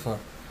Vedas for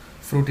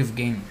fruitive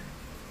gain.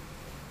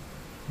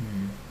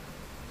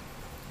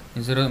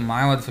 Is there a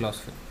Mayavad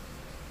philosophy?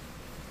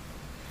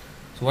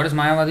 So what is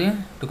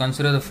Mayavadi? To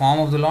consider the form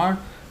of the Lord,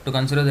 to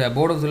consider the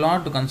abode of the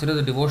Lord, to consider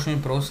the devotional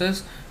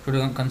process,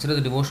 to consider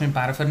the devotional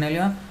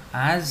paraphernalia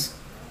as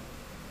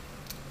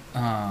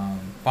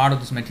part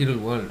of this material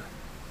world,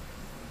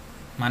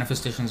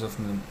 manifestations of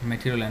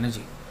material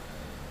energy.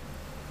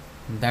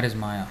 That is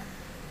Maya.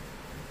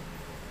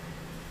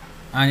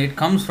 And it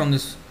comes from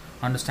this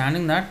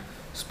understanding that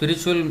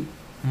spiritual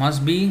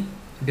must be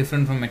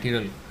different from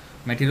material.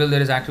 Material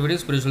there is activity,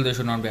 spiritual there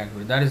should not be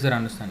activity. That is their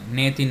understanding.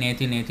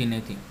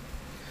 Neti.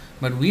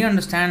 But we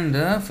understand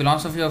the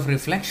philosophy of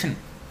reflection.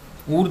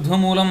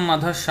 Urdhvamulam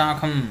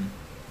madhashakham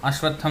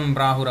ashvatham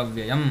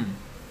brahuravyayam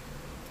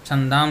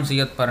chandam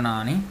siyat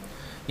parnani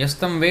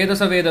yastam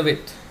vedasa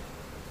vedavit.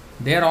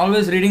 They are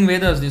always reading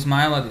Vedas, these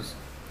Mayavadis.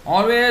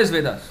 Always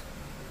Vedas.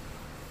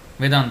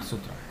 Vedanta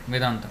Sutra,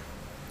 Vedanta.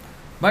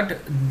 But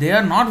they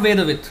are not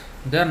Vedavit.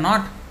 They are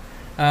not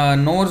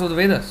knowers of the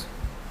Vedas.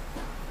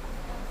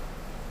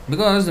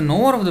 Because the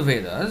knower of the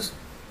Vedas,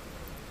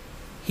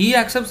 he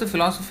accepts the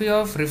philosophy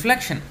of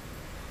reflection.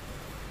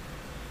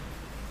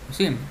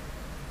 You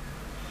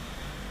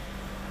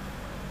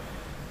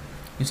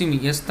see,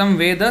 Yastam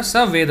Veda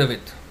Sa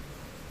Vedavit.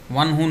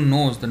 One who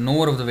knows, the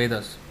knower of the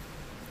Vedas.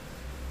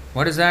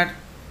 What is that?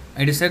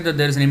 It is said that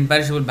there is an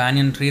imperishable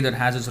banyan tree that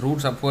has its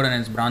roots upward and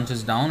its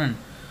branches down, and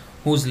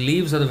whose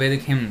leaves are the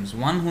Vedic hymns.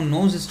 One who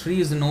knows this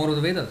tree is the knower of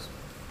the Vedas.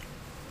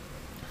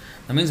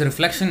 That means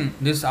reflection,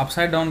 this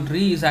upside down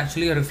tree is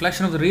actually a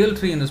reflection of the real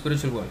tree in the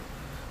spiritual world.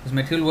 This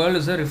material world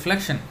is a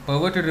reflection,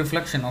 perverted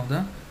reflection of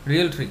the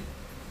real tree.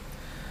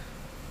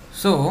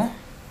 So,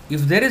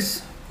 if there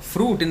is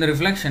fruit in the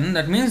reflection,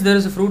 that means there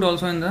is a fruit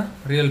also in the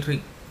real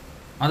tree.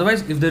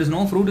 Otherwise, if there is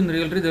no fruit in the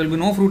real tree, there will be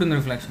no fruit in the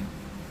reflection.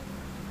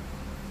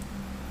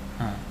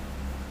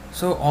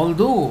 So,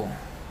 although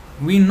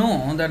we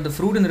know that the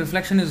fruit in the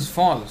reflection is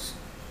false,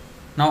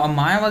 now a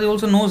Mayavadi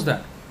also knows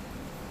that.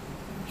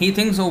 he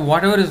thinks, oh,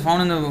 whatever is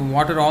found in the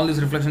water, all these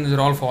reflections, these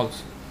are all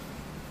false.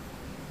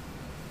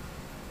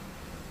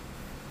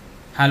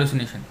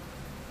 Hallucination.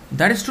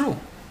 That is true.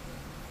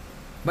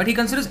 But he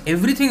considers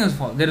everything as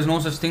false. There is no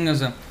such thing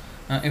as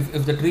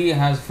if the tree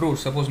has fruit,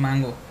 suppose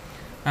mango,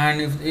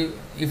 and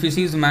if he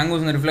sees the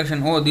mangoes in the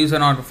reflection, oh, these are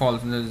not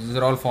false, these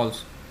are all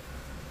false.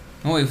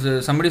 Oh,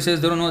 if somebody says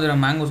there are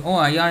mangoes,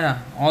 oh, yeah,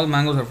 all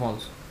mangoes are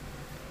false.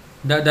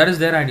 That is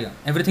their idea.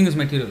 Everything is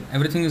material.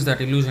 Everything is that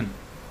illusion,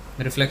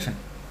 the reflection.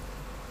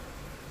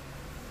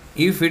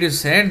 If it is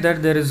said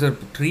that there is a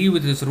tree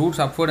with its roots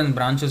upward and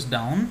branches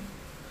down,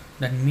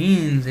 that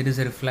means it is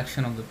a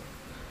reflection of the.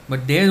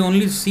 But they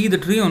only see the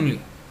tree only,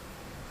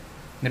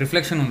 the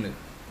reflection only,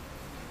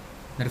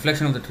 the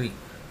reflection of the tree,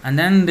 and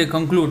then they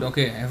conclude,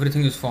 okay,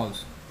 everything is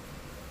false.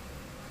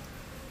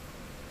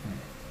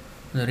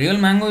 The real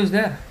mango is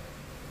there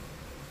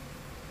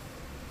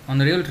on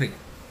the real tree.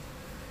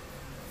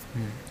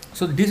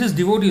 So this is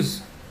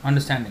devotee's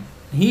understanding.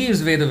 He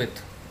is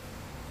Vedavit.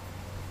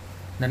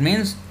 That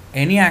means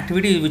any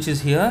activity which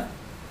is here,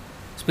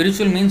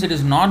 spiritual means it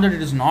is not that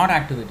it is not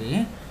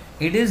activity,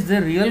 it is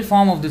the real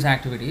form of this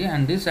activity,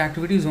 and this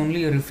activity is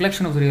only a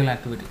reflection of the real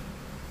activity.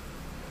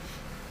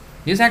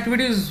 This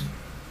activity is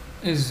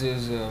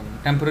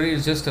temporary,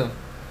 is just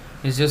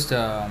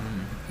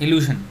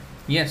illusion.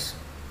 Yes.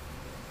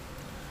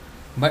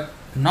 But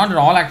not that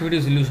all activity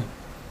is illusion.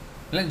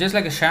 Just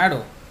like a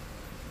shadow.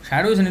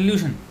 Shadow is an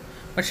illusion.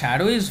 But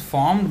shadow is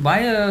formed by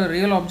a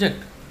real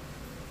object.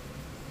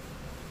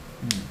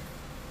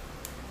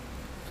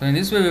 So in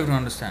this way we have to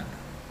understand.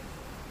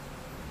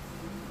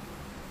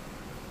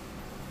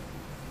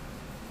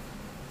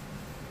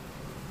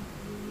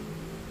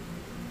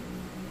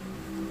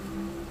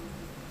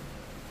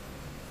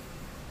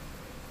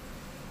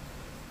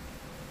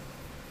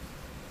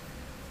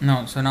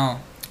 Now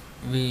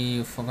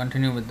we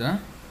continue with the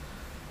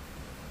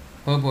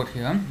purport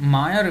here.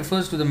 Maya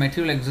refers to the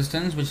material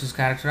existence which is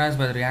characterized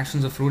by the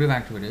reactions of fruitive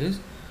activities.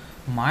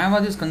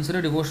 Mayavadis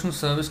consider devotional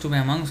service to be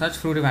among such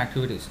fruitive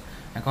activities.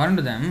 According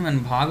to them,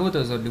 when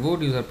Bhagavatas or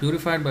devotees are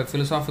purified by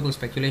philosophical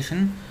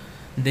speculation,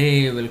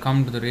 they will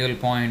come to the real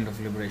point of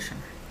liberation.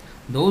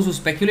 Those who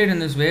speculate in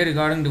this way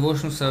regarding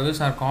devotional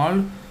service are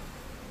called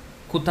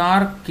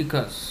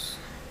Kutarkikas,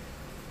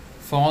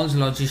 false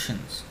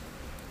logicians.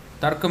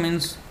 Tarka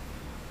means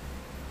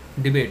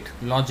debate,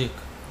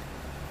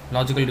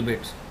 logical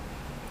debates,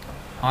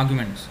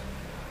 arguments.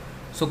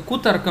 So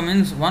Kutarka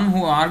means one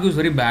who argues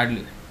very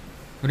badly,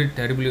 very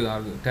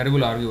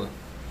terrible arguer.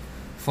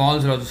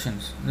 False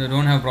logicians, they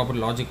don't have proper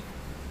logic.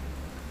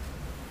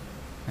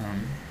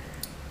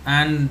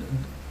 And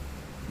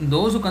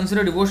those who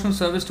consider devotional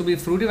service to be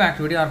fruitive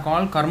activity are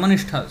called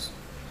karmanishthas.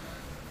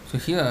 So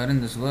here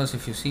in this verse,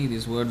 if you see,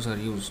 these words are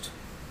used.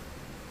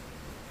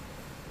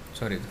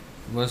 Sorry, the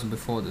verse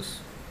before this.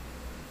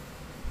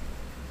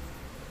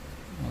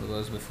 The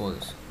verse before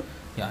this.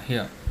 Yeah,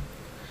 here.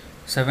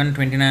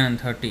 7:29 and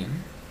 30.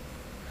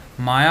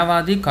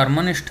 Mayavadi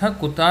karmanishtha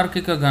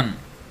kutarkika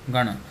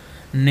gana.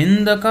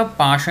 Nindaka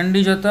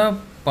pashandijata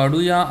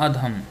paduya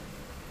adham.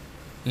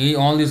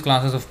 All these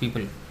classes of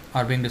people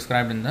are being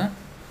described in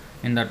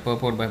that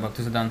purport by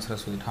Bhaktisiddhanta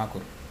Saraswati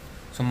Thakur.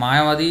 So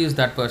Mayavadi is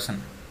that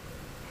person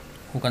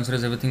who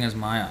considers everything as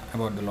Maya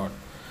about the Lord.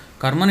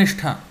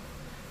 Karmanishtha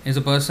is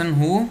a person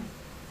who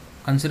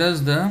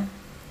considers the.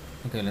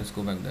 Okay, let's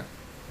go back there.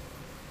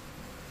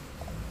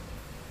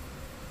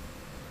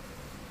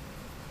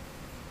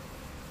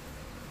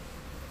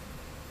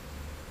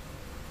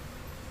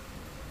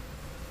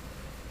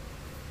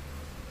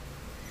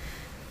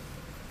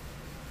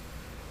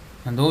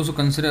 And those who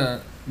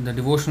consider the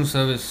devotional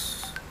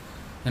service,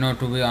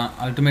 to be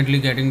ultimately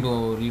getting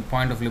to a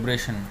point of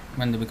liberation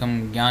when they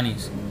become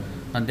jnanis,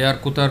 and they are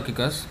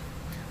kutarkikas.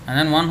 And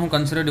then one who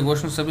consider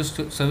devotional service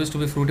to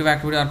be fruitive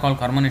activity are called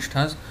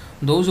karmanishthas.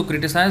 Those who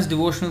criticize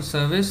devotional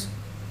service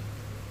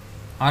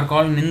are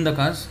called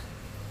nindakas,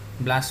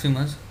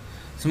 blasphemers.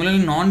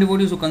 Similarly,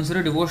 non-devotees who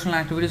consider devotional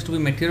activities to be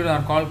material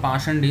are called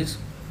pashandis.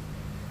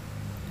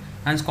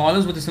 And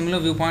scholars with a similar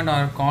viewpoint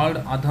are called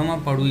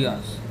adhama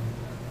paduyas.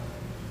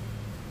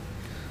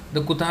 The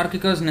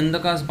Kutarkikas,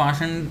 Nindakas,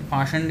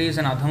 Pashandis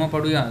and Adhama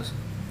Paduyas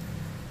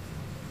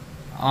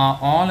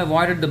all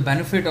avoided the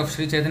benefit of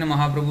Sri Chaitanya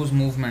Mahaprabhu's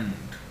movement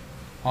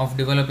of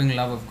developing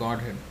love of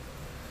Godhead.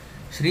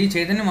 Sri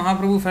Chaitanya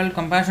Mahaprabhu felt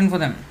compassion for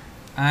them,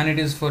 and it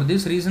is for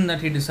this reason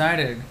that he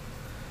decided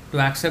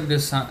to accept the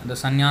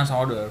sannyas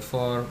order,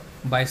 for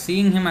by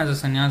seeing him as a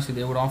sannyasi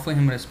they would offer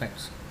him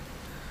respects.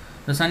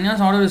 The sannyas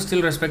order is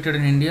still respected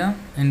in India.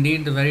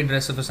 Indeed, the very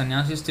dress of a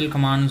sannyasi still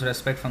commands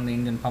respect from the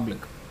Indian public.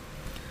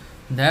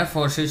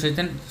 Therefore, Sri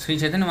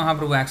Chaitanya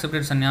Mahaprabhu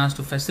accepted sannyas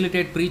to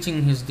facilitate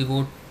preaching his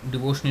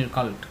devotional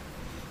cult.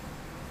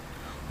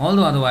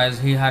 Although otherwise,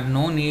 he had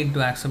no need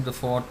to accept the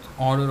fourth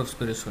order of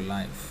spiritual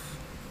life.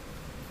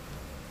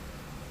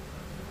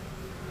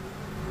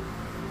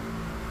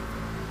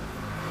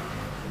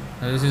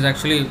 This is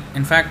actually,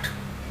 in fact,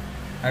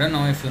 I don't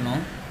know if you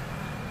know,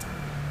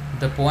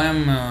 the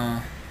poem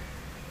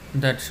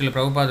that Srila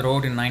Prabhupada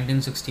wrote in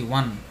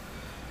 1961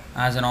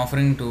 as an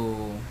offering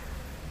to,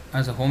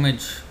 as a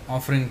homage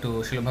offering to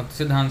Srila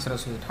Bhaktisiddhanta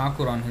Saraswati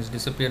Thakur on his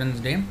disappearance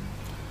day,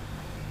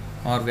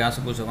 or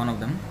Vyasa Puja, one of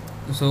them.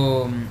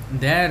 So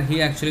there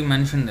he actually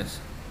mentioned this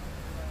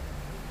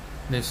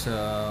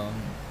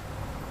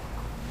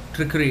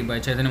trickery by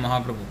Chaitanya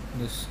Mahaprabhu,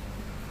 this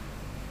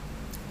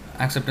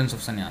acceptance of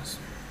sannyas.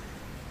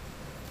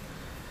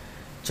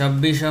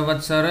 Chabbisha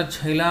vatsara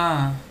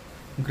chhila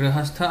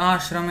grihastha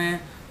ashrame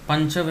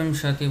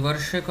panchavinshati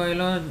varshe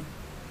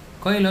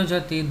koilo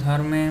jati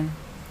dharme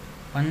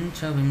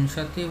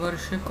panchavinshati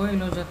varshe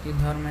koilo jati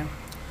dharme.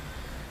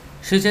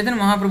 Sri Chaitanya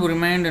Mahaprabhu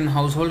remained in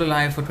household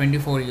life for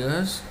 24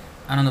 years,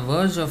 and on the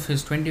verge of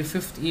his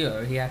 25th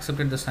year he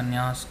accepted the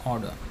sannyas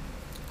order.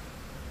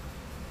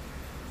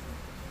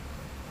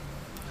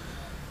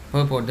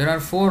 Purport: there are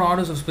 4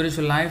 orders of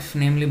spiritual life,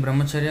 namely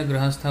Brahmacharya,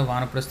 Grihastha,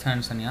 Vanaprastha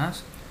and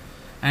Sannyas,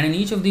 and in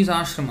each of these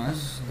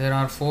ashramas there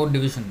are 4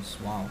 divisions.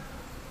 Wow!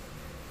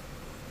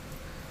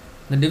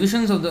 The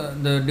divisions of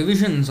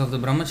the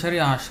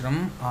Brahmacharya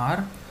ashram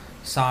are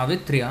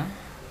Savitriya,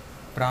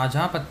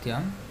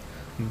 Prajapatya,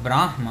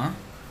 Brahma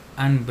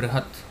and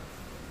Brihat,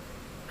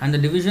 and the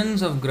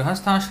divisions of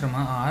Grihastha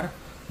ashrama are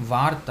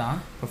Varta,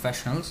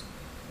 professionals,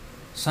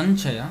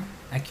 Sanchaya,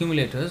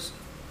 accumulators,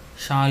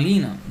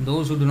 Shalina,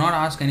 those who do not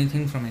ask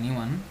anything from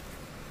anyone,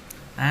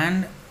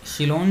 and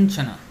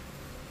Shilonchana,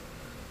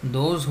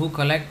 those who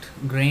collect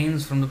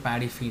grains from the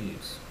paddy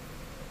fields.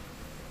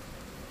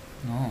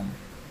 No.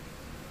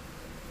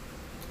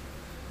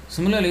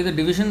 Similarly, the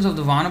divisions of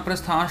the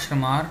Vanaprastha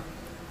ashrama are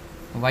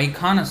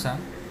Vaikhanasa,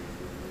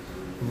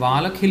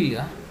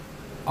 Valakhilya,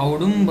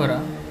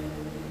 Audumbara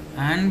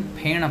and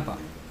Phenapa,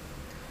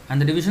 and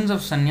the divisions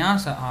of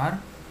Sannyasa are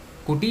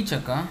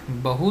Kutichaka,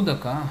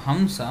 Bahudaka,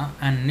 Hamsa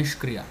and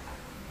Nishkriya.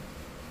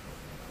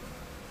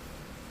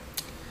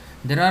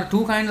 There are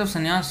 2 kinds of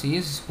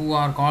sannyasis who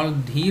are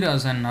called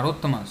Dhiras and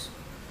Narottamas,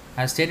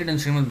 as stated in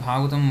Srimad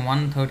Bhagavatam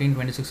 1:13,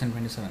 26 and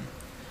 27.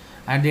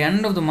 At the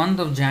end of the month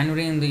of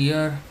January in the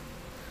year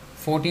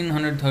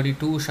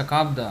 1432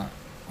 Shakabda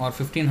or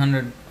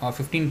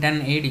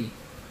 1510 AD,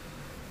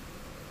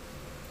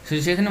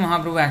 Sri Chaitanya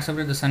Mahaprabhu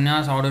accepted the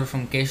sannyas order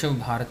from Keshav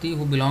Bharati,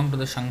 who belonged to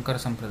the Shankar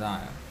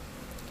Sampradaya.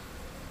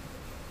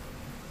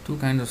 2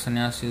 kinds of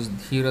sannyasis,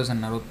 Dhiras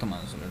and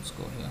Narottamas. Let's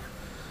go here.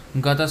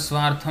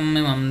 Gatasvartham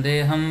imam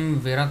deham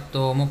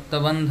virakto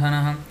mukta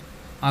bandhanah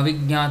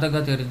avigyata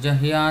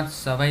gatirjahyat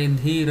savai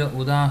dhira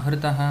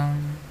udahritaha.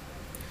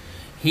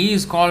 He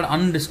is called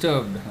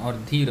undisturbed or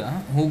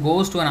dhira, who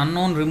goes to an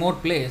unknown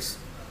remote place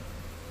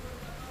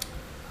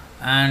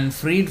and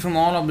freed from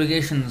all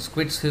obligations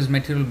quits his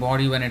material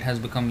body when it has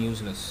become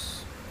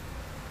useless.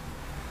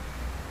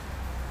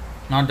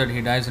 Not that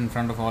he dies in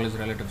front of all his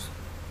relatives.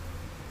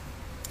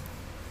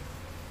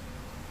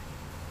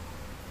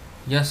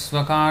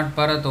 Yasvakat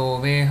parato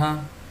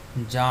veha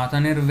jata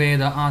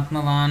nirveda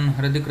atmavan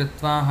hridi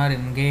kritva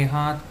harim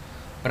gehat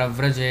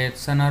pravrajet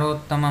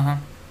sanarottamaha.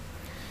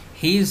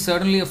 He is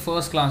certainly a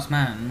first-class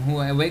man who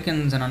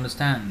awakens and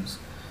understands,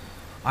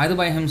 either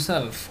by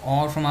himself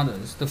or from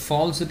others, the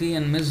falsity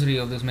and misery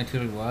of this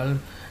material world,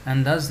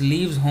 and thus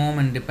leaves home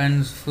and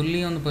depends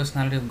fully on the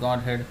personality of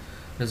Godhead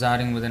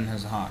residing within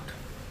his heart.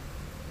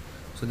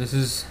 So this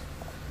is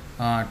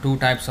 2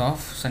 types of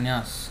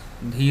sannyas,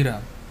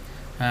 Dhira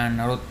and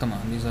Narottama.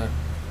 These are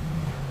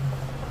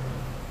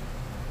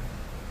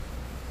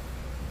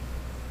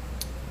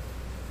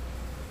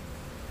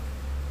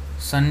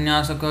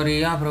संन्यास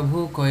करिया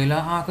प्रभु कोयला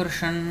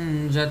आकर्षण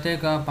जते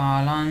का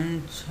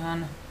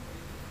पालांचन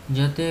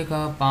जते का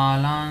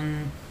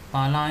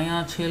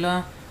पालाया छिला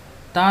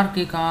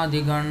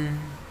तार्किकादिगण.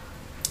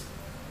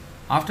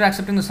 After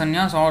accepting the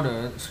sannyas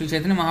order, Sri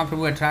Chaitanya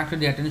Mahaprabhu attracted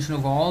the attention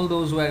of all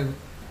those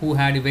who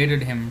had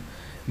evaded him,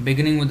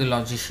 beginning with the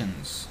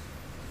logicians.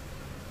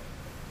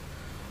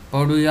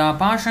 Paduya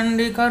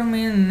pashandi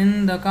karmi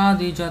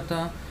nindakadi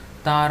jata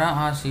tara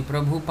asi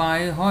prabhu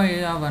paye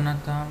hoye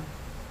avanata.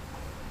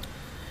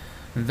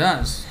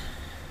 Thus,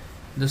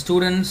 the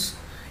students,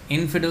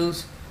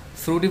 infidels,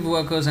 fruitive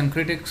workers and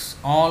critics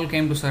all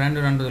came to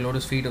surrender under the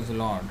lotus feet of the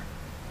Lord.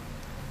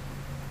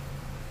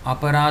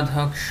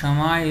 Aparadha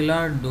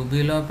kshamaila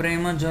dubila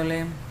prema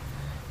jale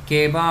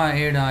keba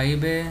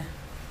edaibe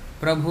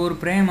prabhur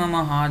prema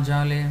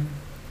mahajale.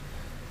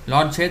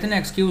 Lord Chaitanya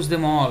excused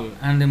them all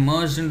and they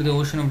merged into the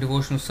ocean of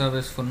devotional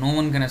service, for no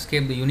one can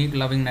escape the unique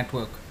loving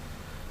network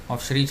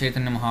of Sri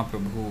Chaitanya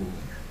Mahaprabhu.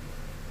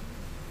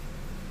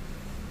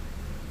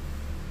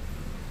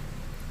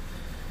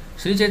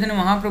 Sri Chaitanya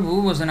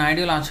Mahaprabhu was an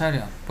ideal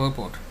Acharya.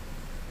 Purport: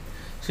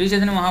 Sri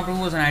Chaitanya Mahaprabhu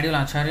was an ideal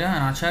Acharya.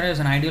 An Acharya is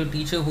an ideal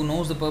teacher who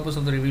knows the purpose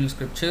of the revealed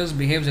scriptures,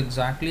 behaves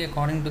exactly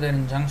according to their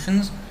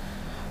injunctions,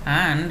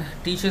 and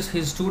teaches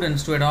his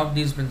students to adopt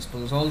these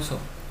principles also.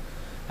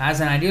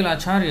 As an ideal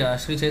Acharya,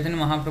 Sri Chaitanya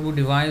Mahaprabhu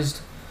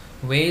devised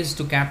ways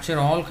to capture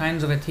all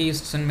kinds of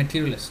atheists and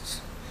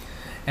materialists.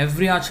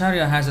 Every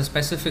Acharya has a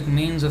specific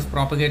means of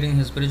propagating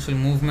his spiritual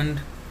movement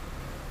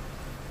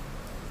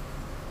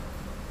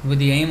with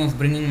the aim of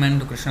bringing men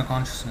to Krishna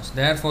consciousness.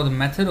 Therefore, the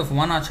method of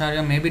one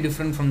Acharya may be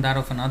different from that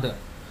of another.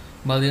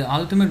 but the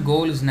ultimate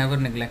goal is never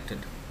neglected.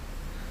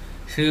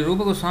 Sri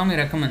Rupa Goswami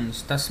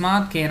recommends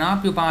Tasmat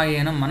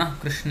kenapyupayena manah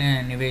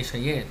krishne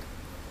niveshayet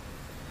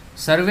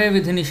sarve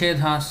vidhi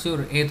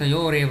nishedhasyur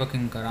etayoreva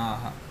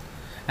kinkaraha.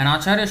 An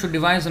acharya should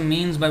devise a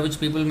means by which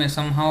people may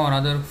somehow or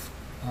other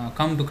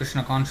come to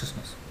Krishna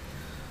consciousness.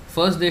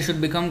 First, they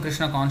should become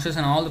Krishna conscious,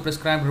 and all the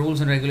prescribed rules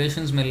and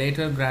regulations may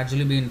later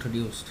gradually be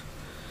introduced.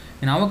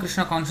 In our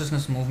Krishna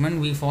consciousness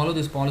movement, we follow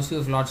this policy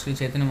of Lord Sri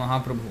Chaitanya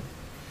Mahaprabhu.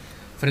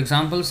 For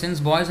example, since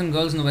boys and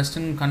girls in the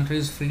Western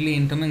countries freely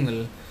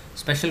intermingle,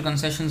 special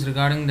concessions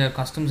regarding their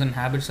customs and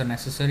habits are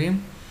necessary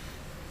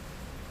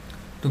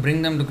to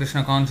bring them to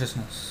Krishna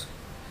consciousness.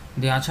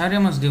 The Acharya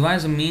must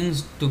devise a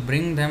means to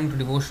bring them to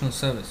devotional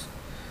service.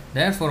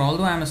 Therefore,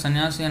 although I am a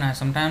sannyasi and I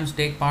sometimes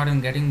take part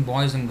in getting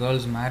boys and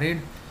girls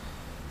married,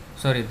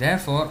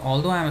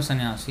 although I am a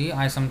sannyasi,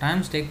 I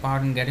sometimes take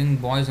part in getting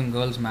boys and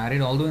girls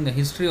married, although in the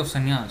history of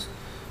sannyas,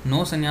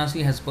 no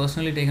sannyasi has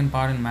personally taken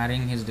part in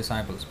marrying his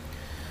disciples.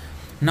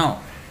 Now,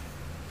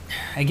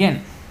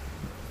 again,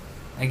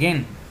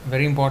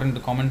 very important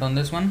to comment on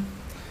this one.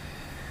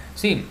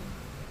 See,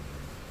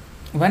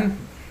 when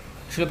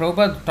Srila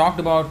Prabhupada talked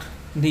about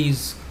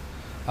these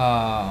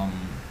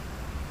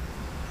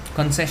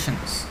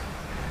concessions,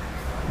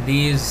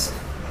 these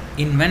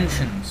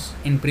inventions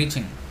in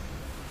preaching,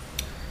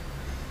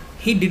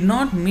 he did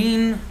not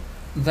mean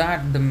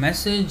that the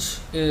message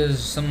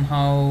is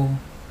somehow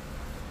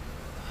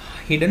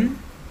hidden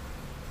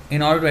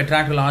in order to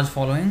attract a large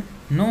following.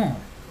 No.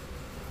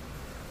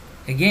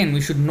 Again,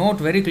 we should note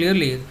very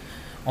clearly,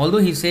 although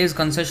he says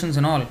concessions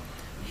and all,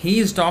 he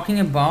is talking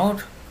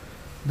about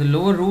the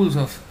lower rules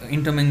of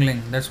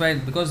intermingling. That's why,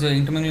 because they're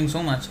intermingling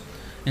so much,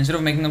 instead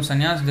of making them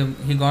sannyas,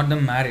 he got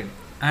them married.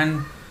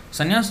 And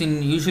sannyas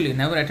usually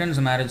never attends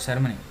a marriage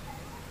ceremony.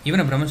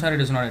 Even a brahmachari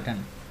does not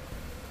attend.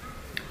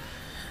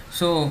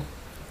 So,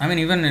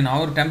 even in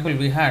our temple,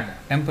 we had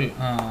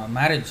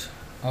marriage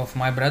of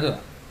my brother,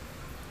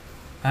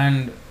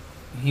 and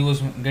he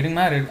was getting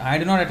married. I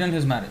did not attend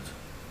his marriage.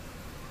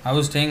 I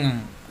was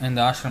staying in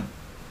the ashram.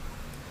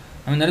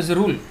 That is the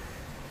rule.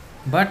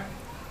 But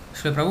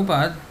Srila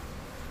Prabhupada,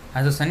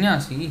 as a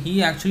sannyasi,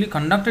 he actually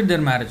conducted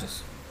their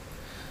marriages.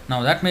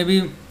 Now that may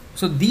be,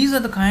 so these are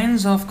the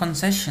kinds of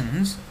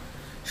concessions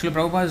Srila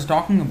Prabhupada is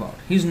talking about.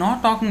 He is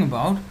not talking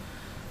about,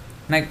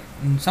 like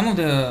some of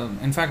the,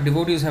 in fact,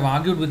 devotees have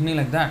argued with me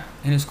like that.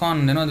 In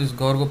ISKCON, this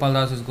Gaur Gopal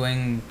Das is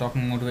talking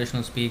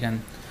motivational speech,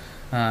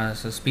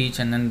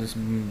 and then this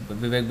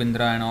Vivek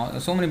Bindra and all.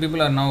 So many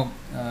people are now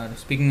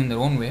speaking in their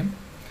own way.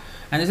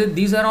 And they said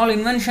these are all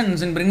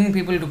inventions in bringing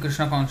people to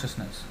Krishna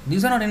consciousness.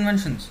 These are not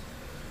inventions.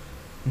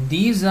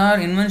 These are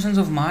inventions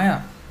of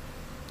Maya,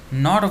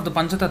 not of the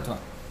Panchatattva.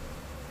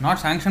 Not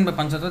sanctioned by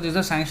Panchatattva, these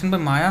are sanctioned by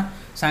Maya,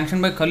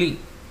 sanctioned by Kali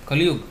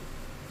Yuga.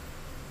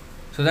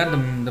 So that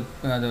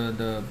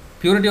the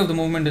purity of the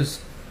movement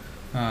is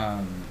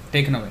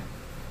taken away.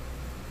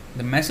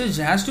 The message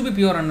has to be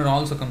pure under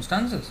all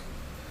circumstances.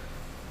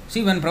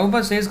 See, when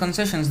Prabhupada says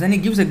concessions, then he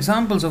gives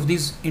examples of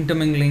these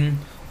intermingling,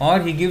 or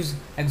he gives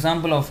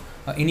example of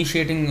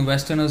initiating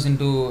Westerners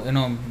into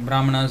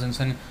Brahmanas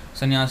and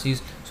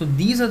sannyasis. So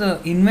these are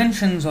the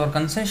inventions or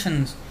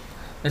concessions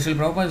that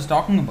Srila Prabhupada is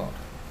talking about.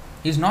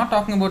 He is not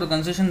talking about the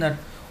concession that,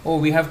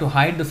 we have to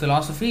hide the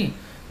philosophy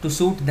to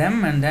suit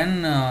them, and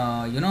then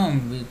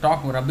we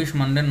talk rubbish,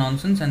 mundane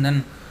nonsense, and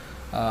then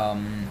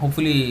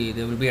hopefully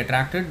they will be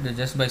attracted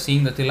just by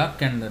seeing the tilak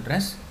and the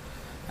dress,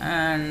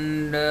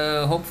 and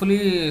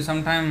hopefully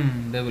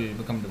sometime they will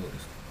become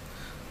devotees.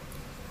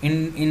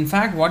 In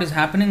fact, what is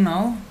happening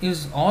now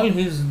is all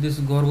this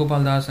Gaur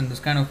Gopal Das and this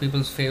kind of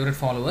people's favorite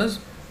followers,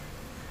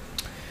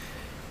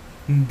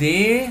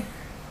 they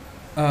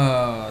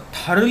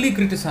thoroughly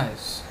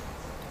criticize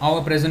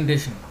our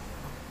presentation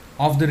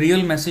of the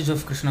real message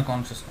of Krishna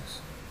consciousness.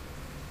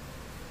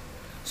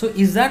 So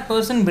is that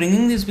person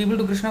bringing these people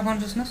to Krishna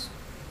consciousness?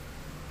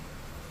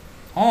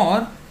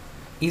 Or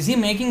is he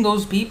making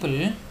those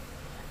people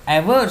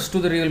averse to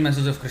the real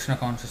message of Krishna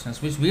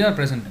consciousness which we are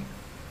presenting?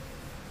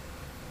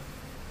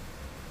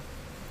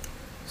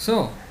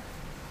 So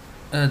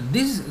when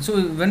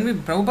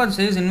Prabhupada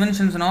says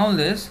inventions and all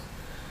this,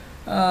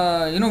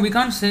 we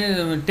can't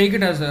say take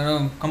it as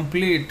a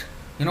complete,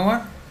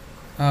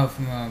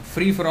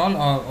 free for all,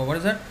 or what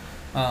is that?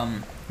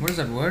 What is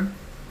that word?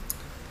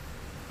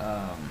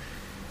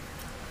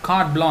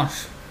 Carte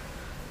blanche.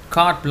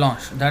 Carte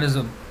blanche. That is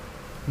a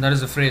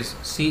phrase.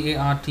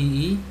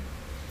 CARTE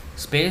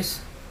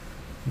space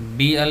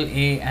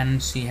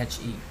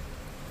BLANCHE.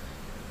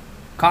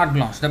 Carte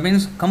blanche. That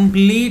means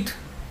complete.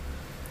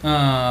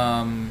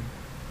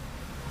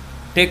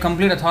 Take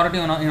complete authority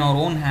in our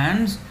own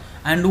hands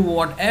and do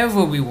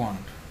whatever we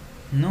want.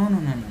 No.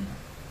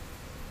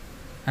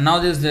 And now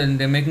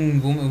they're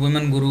making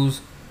women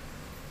gurus.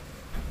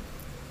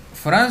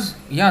 For us,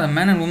 the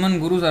men and women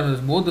gurus are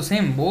both the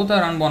same. Both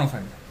are unbona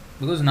fide,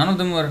 because none of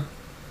them were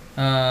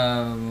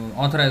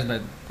authorized by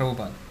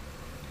Prabhupada.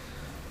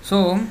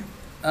 So,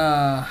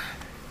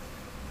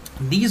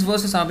 these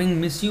verses are being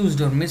misused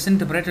or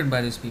misinterpreted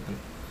by these people.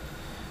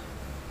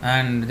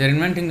 and they're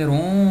inventing their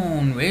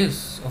own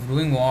ways of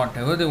doing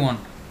whatever they want.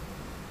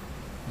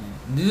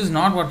 This is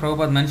not what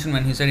Prabhupada mentioned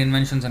when he said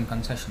inventions and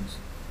concessions.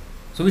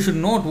 So we should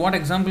note what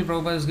example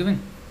Prabhupada is giving.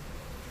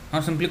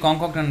 Not simply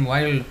concoct and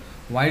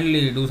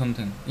wildly do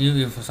something.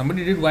 If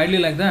somebody did wildly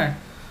like that,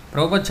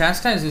 Prabhupada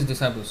chastised his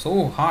disciples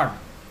so hard.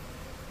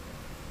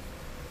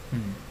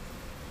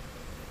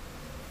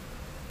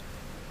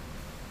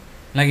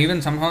 Like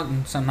even somehow,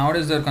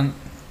 nowadays they're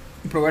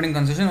providing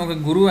concession. Okay,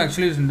 Guru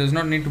actually does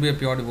not need to be a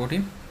pure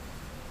devotee.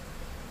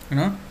 You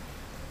know,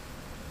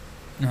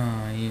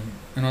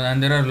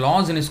 and there are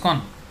laws in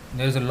ISKCON.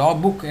 There is a law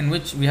book in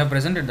which we have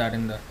presented that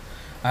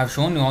I have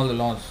shown you all the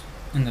laws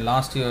in the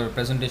last year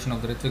presentation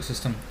of the Ritvik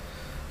system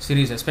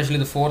series, especially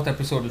the 4th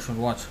episode you should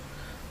watch.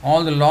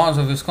 All the laws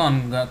of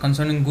ISKCON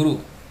concerning Guru.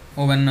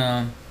 Or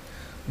when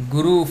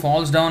Guru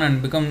falls down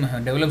and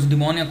develops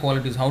demoniac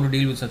qualities, how to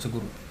deal with such a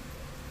Guru.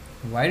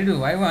 Why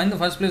in the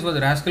first place was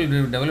the rascal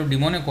develop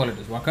demoniac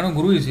qualities? What kind of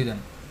Guru is he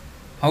then?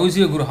 How is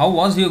he a Guru? How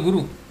was he a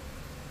Guru?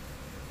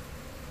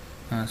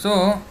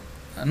 So,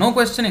 no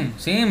questioning,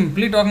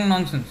 simply talking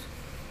nonsense.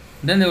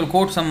 Then they will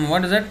quote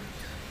what is it?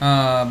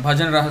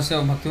 Bhajan Rahasya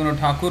of Bhaktivinoda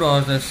Thakur,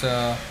 or this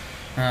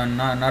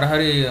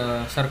Narahari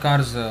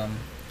Sarkar's,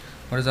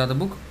 what is the other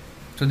book?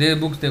 So their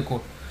books they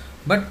quote.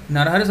 But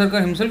Narahari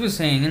Sarkar himself is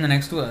saying in the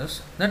next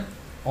verse that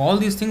all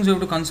these things you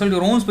have to consult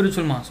your own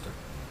spiritual master.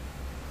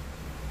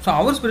 So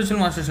our spiritual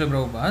master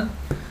Srila Prabhupada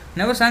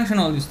never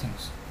sanctioned all these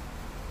things.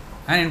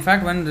 And in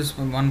fact, when this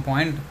one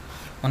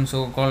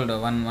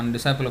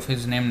disciple of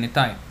his named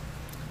Nitai,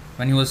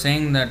 when he was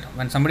saying that,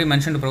 when somebody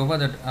mentioned to Prabhupada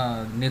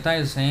that Nitai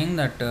is saying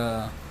that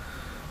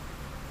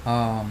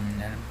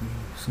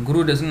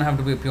Guru doesn't have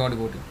to be a pure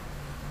devotee.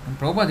 And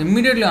Prabhupada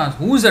immediately asked,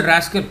 who is that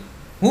rascal?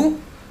 Who?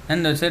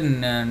 And they said,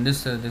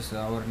 this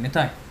our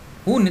Nitai.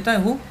 Who?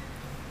 Nitai? Who?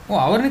 Oh,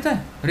 our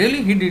Nitai.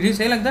 Really? Did he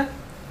say like that?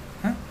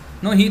 Huh?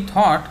 No, he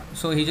thought,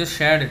 so he just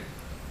shared it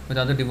with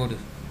other devotees.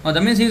 Oh,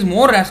 that means he is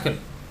more rascal.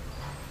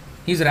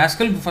 He is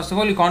rascal, first of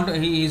all,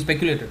 he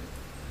speculated.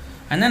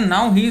 And then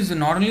now he is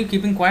not only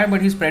keeping quiet, but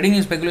he is spreading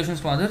his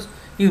speculations to others.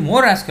 He is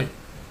more rascal.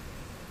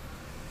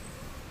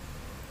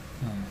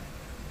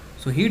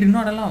 So he did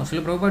not allow,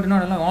 Srila Prabhupada did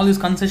not allow all this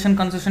concession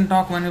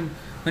talk. When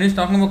he is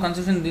talking about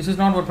concession, this is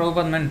not what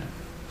Prabhupada meant.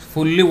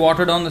 Fully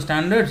water down the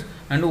standards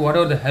and do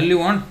whatever the hell you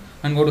want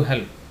and go to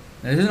hell.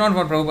 This is not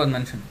what Prabhupada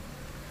mentioned.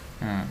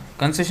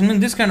 Concession means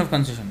this kind of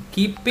concession,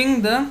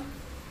 keeping the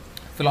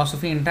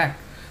philosophy intact,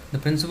 the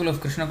principle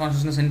of Krishna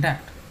consciousness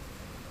intact.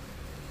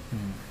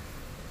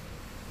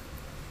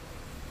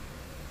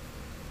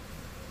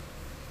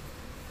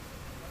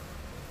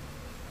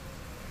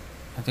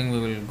 I think we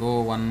will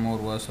go one more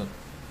verse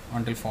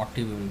until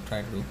 40 we will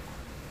try to do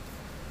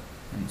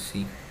and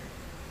see.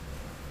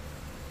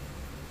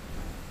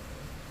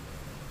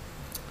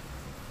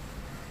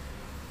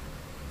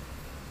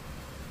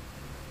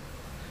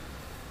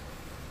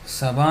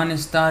 सबा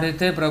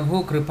निस्तारिते प्रभु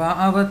कृपा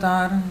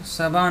अवतार,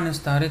 सबा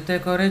निस्तारिते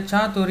करे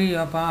चातुरी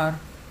अपार.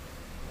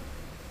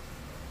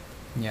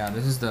 Yeah,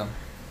 this is the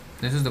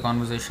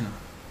conversation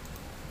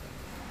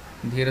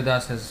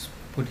Dhiradas has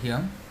put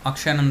here.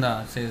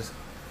 Akshayananda says,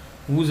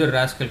 who is a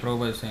rascal?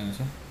 Prabhupada is saying, you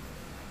see,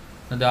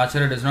 that the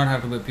Acharya does not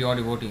have to be a pure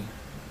devotee.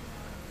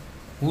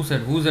 Who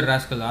said, who is a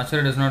rascal? The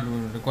Acharya does not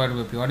require to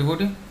be a pure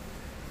devotee.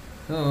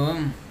 So,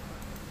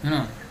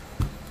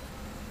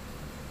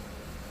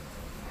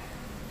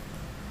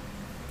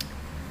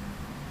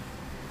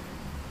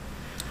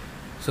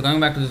 So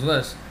coming back to this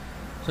verse,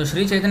 so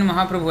Sri Chaitanya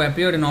Mahaprabhu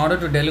appeared in order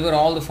to deliver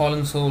all the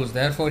fallen souls.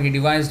 Therefore, he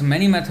devised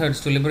many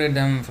methods to liberate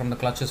them from the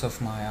clutches of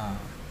Maya.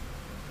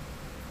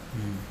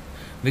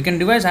 We can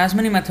devise as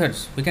many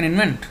methods, we can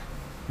invent,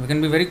 we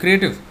can be very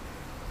creative,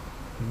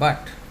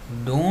 but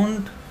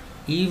don't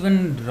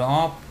even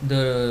drop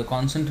the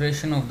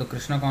concentration of the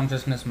Krishna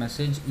consciousness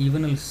message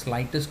even a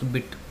slightest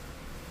bit.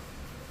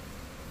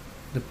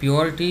 The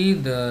purity,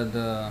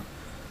 the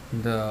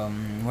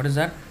what is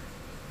that?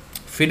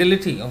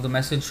 Fidelity of the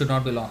message should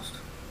not be lost.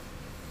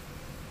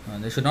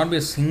 There should not be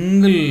a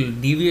single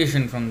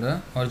deviation from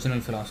the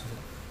original philosophy.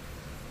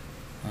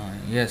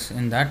 Yes,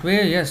 in that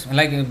way, yes.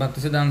 Like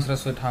Bhaktisiddhanta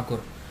Saraswati Thakur,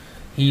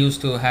 he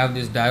used to have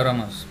these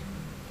dioramas,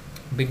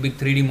 big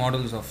 3D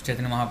models of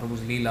Chaitanya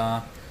Mahaprabhu's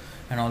Leela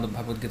and all the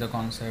Bhagavad Gita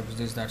concepts,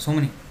 this, that, so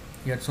many.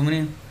 He had so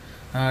many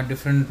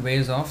different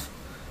ways of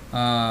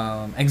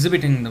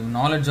exhibiting the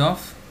knowledge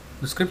of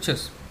the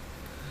scriptures.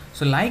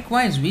 So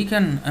likewise, we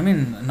can,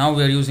 now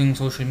we are using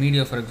social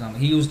media, for example.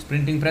 He used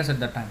printing press at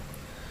that time.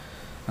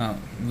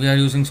 We are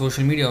using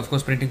social media. Of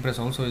course, printing press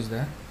also is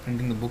there,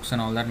 printing the books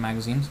and all that,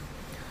 magazines.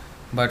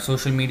 But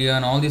social media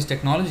and all these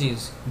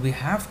technologies, we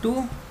have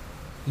to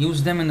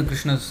use them in the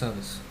Krishna's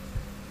service.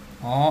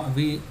 All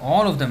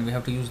of them, we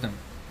have to use them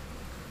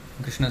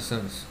in Krishna's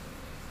service.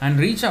 And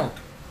reach out.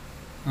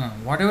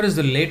 Whatever is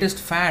the latest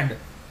fad,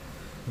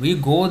 we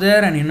go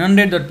there and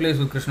inundate that place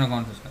with Krishna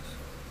consciousness.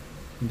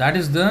 That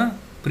is the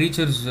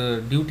preacher's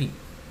duty.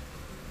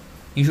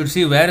 You should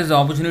see where is the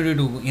opportunity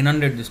to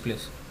inundate this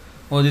place.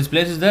 Oh, this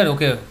place is there?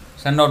 Okay,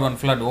 send out one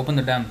flood, open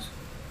the dams.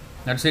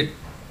 That's it.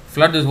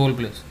 flood this whole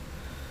place.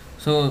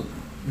 So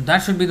that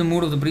should be the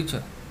mood of the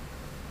preacher.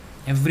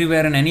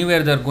 Everywhere and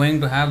anywhere they are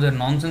going to have their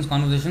nonsense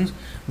conversations,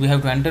 we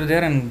have to enter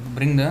there and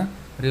bring the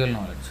real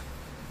knowledge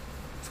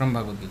from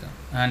Bhagavad Gita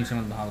and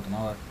Srimad Bhagavatam,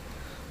 our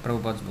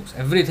Prabhupada's books.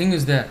 Everything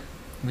is there.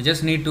 We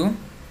just need to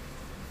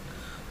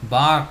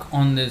bark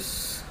on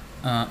this,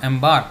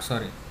 bark.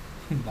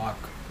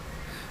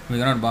 We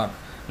cannot bark.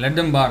 Let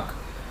them bark.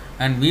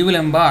 And we will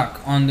embark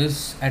on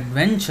this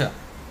adventure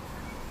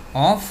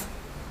of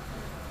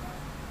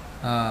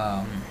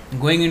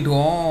going into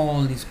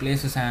all these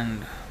places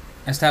and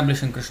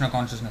establishing Krishna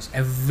consciousness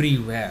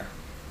everywhere.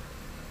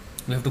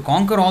 We have to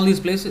conquer all these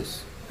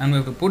places and we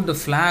have to put the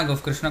flag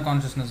of Krishna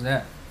consciousness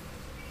there.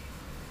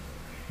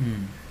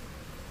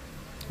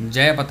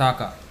 Jaya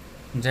Pataka.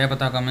 Jaya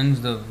Pataka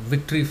means the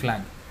victory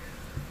flag.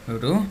 We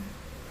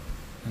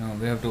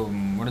have to,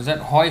 what is that?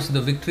 Hoist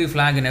the victory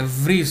flag in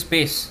every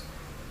space,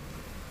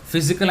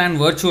 physical and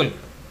virtual.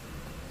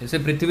 जैसे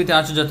पृथ्वी ते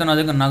आचु जतन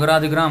अधिक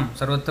नगराधिग्राम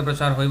सर्वत्र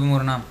प्रचार होय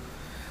मोर नाम.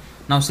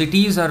 Now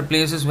cities are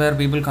places where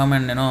people come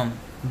and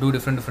do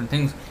different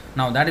things.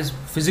 Now that is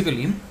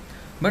physically,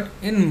 but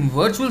in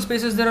virtual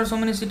spaces there are so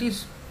many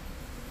cities.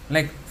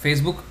 Like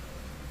Facebook,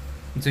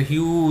 it's a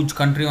huge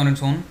country on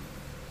its own,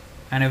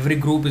 and every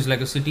group is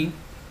like a city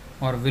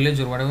or village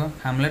or whatever,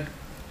 hamlet.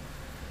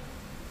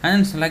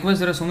 And likewise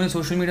there are so many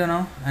social media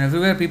now, and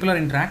everywhere people are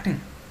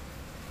interacting,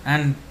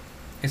 and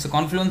it's a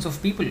confluence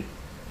of people,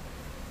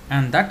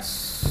 and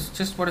that's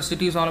just what a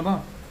city is all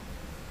about.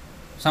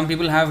 Some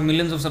people have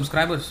millions of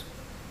subscribers.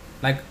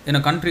 Like in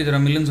a country there are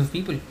millions of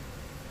people.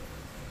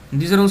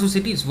 These are also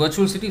cities,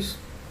 virtual cities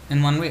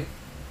in one way.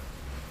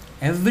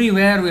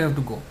 Everywhere we have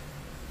to go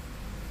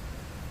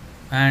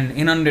and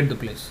inundate the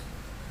place.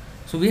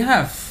 So we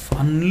have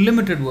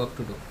unlimited work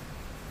to do.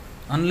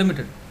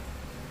 Unlimited.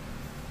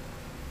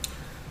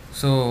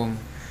 So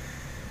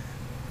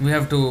we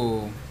have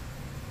to,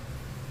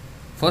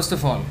 first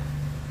of all,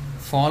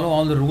 follow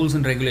all the rules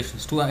and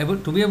regulations. To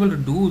be able to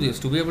do this,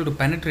 to be able to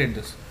penetrate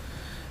this,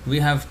 we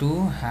have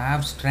to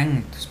have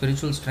strength,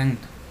 spiritual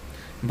strength.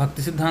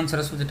 Bhaktisiddhanta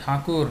Saraswati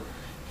Thakur,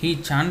 he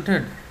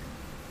chanted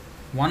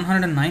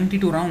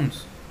 192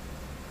 rounds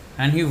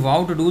and he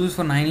vowed to do this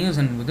for 9 years,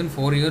 and within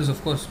 4 years,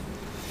 of course,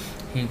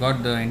 he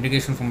got the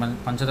indication from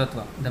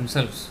Panchatattva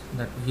themselves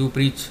that you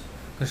preach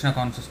Krishna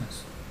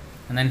consciousness,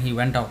 and then he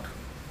went out.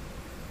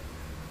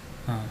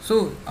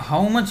 So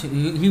how much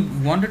he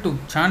wanted to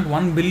chant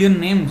 1 billion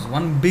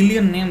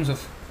names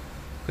of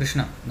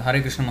Krishna, the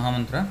Hare Krishna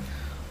Mahamantra,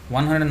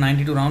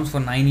 192 rounds for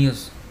 9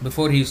 years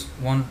before he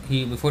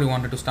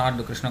wanted to start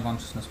the Krishna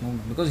consciousness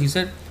movement, because he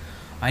said,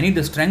 I need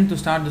the strength to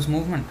start this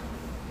movement.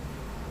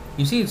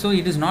 You see, so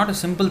it is not a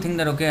simple thing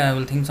that okay, I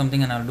will think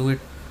something and I'll do it.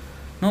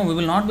 No, we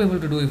will not be able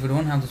to do it if we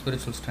don't have the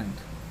spiritual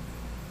strength.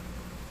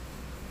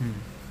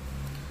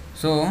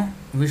 So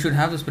we should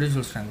have the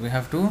spiritual strength. We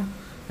have to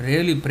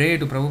really pray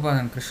to Prabhupada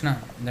and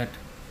Krishna that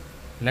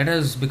let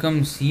us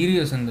become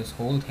serious in this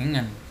whole thing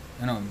and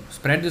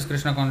spread this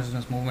Krishna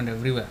consciousness movement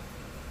everywhere.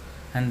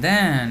 And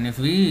then if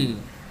we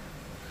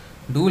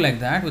do like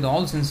that with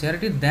all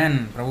sincerity,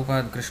 then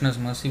Prabhupada, Krishna's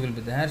mercy will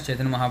be there,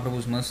 Chaitanya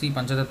Mahaprabhu's mercy,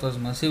 Panchatattva's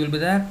mercy will be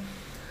there,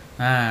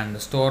 and the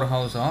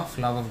storehouse of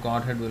love of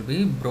Godhead will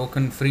be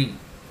broken free.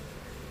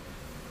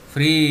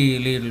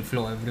 Freely it will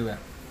flow everywhere.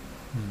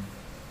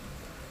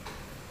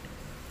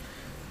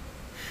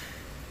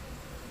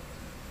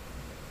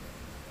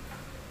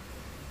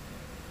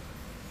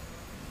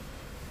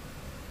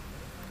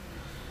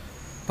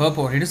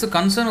 Purport. It is the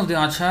concern of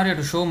the Acharya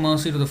to show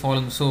mercy to the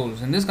fallen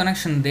souls. In this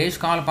connection, Desh,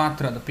 Kal,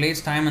 Patra, the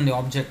place, time and the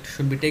object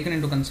should be taken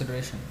into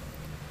consideration.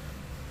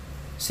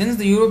 Since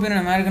the European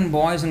and American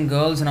boys and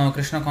girls in our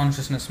Krishna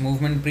consciousness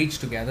movement preach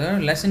together,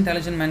 less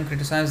intelligent men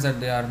criticize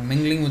that they are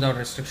mingling without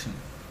restriction.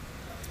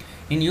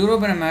 In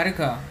Europe and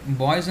America,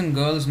 boys and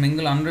girls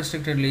mingle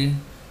unrestrictedly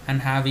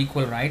and have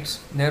equal rights.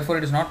 Therefore,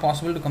 it is not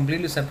possible to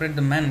completely separate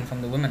the men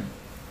from the women.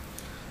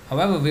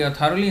 However, we are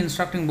thoroughly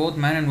instructing both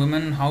men and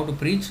women how to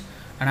preach,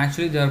 and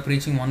actually they are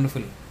preaching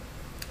wonderfully.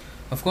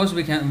 Of course,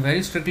 we can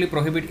very strictly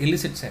prohibit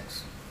illicit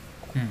sex.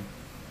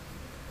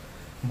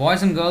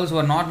 Boys and girls who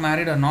are not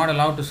married are not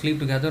allowed to sleep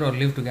together or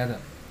live together,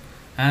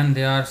 and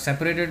they are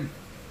separated,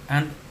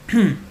 and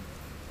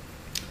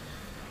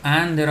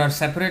and there are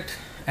separate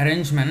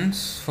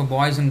arrangements for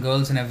boys and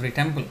girls in every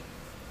temple.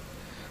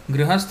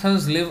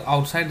 Grihasthas live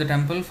outside the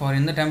temple, for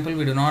in the temple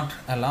we do not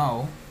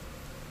allow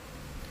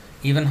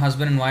even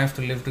husband and wife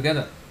to live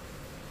together.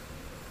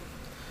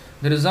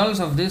 The results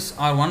of this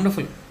are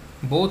wonderful.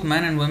 Both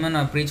men and women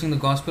are preaching the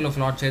gospel of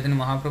Lord Chaitanya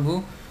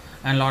Mahaprabhu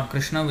and Lord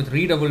Krishna with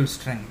redoubled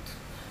strength.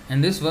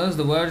 In this verse,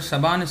 the words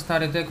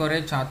Shabanistarite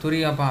Kore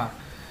Chaturi Apar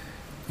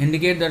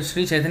indicate that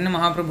Sri Chaitanya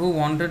Mahaprabhu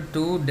wanted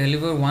to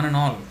deliver one and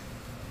all.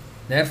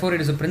 Therefore, it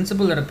is a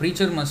principle that a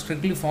preacher must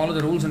strictly follow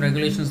the rules and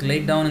regulations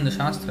laid down in the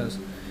Shastras,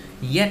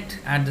 yet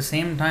at the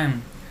same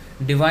time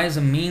devise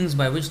a means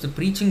by which the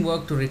preaching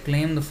work to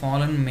reclaim the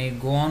fallen may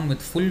go on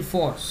with full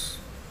force.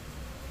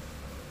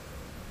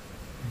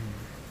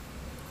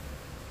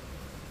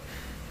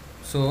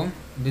 So,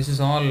 this is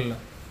all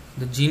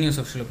the genius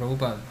of Srila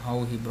Prabhupada,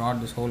 how he brought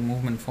this whole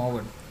movement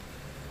forward.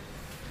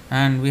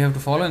 And we have to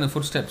follow in the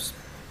footsteps.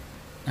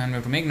 And we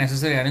have to make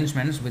necessary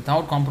arrangements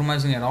without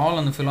compromising at all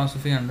on the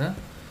philosophy and the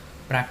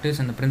practice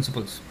and the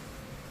principles.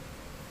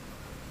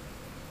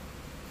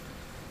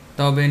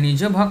 तबे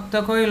निज भक्त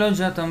कोइलो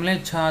जतम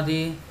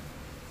लेच्छादि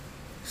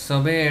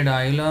सबे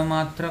dial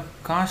मात्र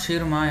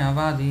Kashir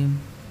मायावादी.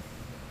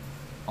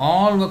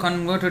 All were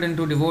converted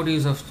into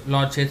devotees of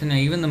Lord Chaitanya,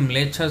 even the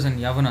Mlechas and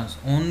Yavanas.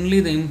 Only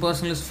the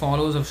impersonalist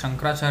followers of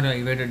Shankaracharya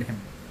evaded him.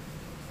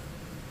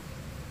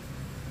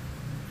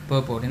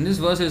 Purport. In this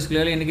verse it is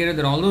clearly indicated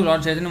that although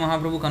Lord Chaitanya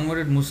Mahaprabhu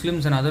converted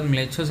Muslims and other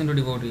Mlechas into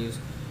devotees,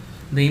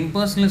 the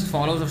impersonalist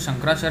followers of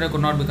Shankaracharya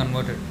could not be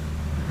converted.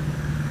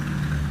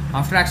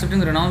 After accepting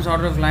the renounced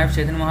order of life,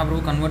 Chaitanya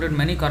Mahaprabhu converted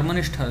many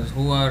karmanishthas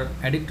who were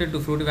addicted to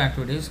fruitive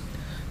activities,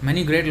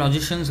 many great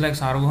logicians like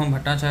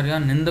Sarvabhauma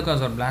Bhattacharya,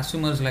 Nindakas or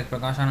blasphemers like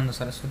Prakashananda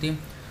Saraswati,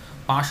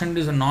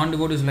 Pashandis and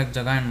non-devotees like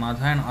Jagai and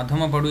Madha, and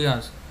Adhama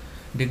Paduyas,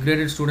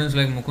 degraded students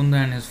like Mukunda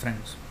and his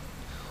friends.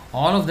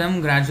 All of them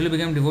gradually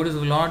became devotees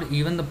of the Lord,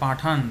 even the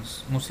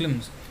Pathans,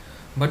 Muslims.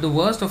 But the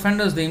worst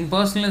offenders, the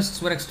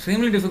impersonalists, were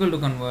extremely difficult to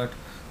convert,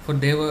 for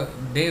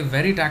they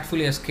very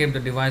tactfully escaped the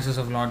devices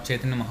of Lord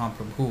Chaitanya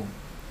Mahaprabhu.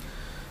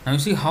 Now you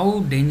see how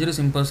dangerous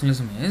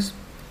impersonalism is,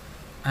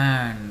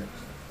 and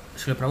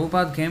Srila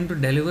Prabhupada came to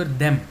deliver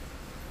them.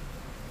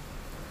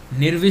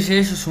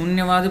 Nirvishesh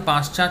Shunyavadi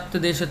Paschatya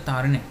Desha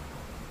Tarine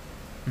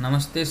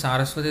Namaste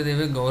Saraswati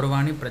Devi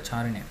Gauravani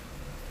Pracharine.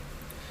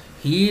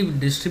 He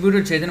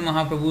distributed Chaitanya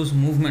Mahaprabhu's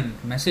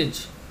movement,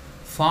 message,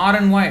 far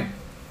and wide,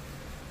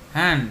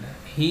 and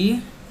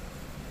he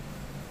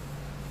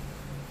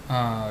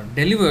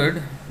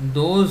delivered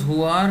those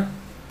who are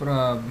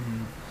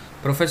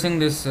professing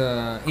this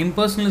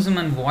impersonalism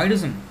and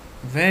voidism.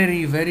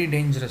 Very, very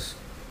dangerous.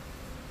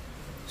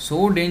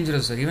 So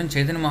dangerous that even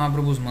Chaitanya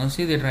Mahaprabhu's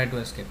mercy they tried to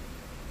escape.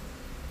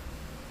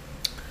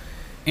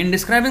 In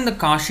describing the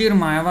Kashir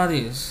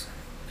Mayavadis,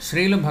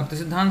 Srila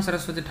Bhaktisiddhanta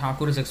Saraswati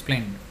Thakur is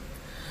explained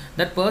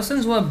that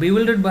persons who are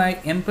bewildered by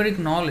empiric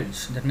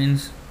knowledge, that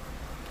means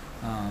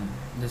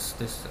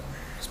this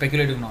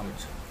speculative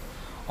knowledge,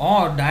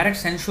 or direct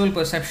sensual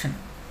perception,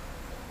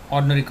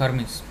 ordinary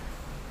karmis,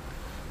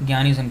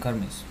 jnanis and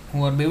karmis,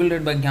 who are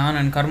bewildered by jnana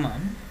and karma,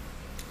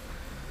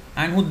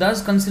 and who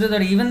thus consider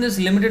that even this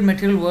limited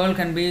material world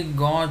can be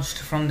gauged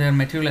from their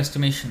material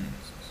estimations,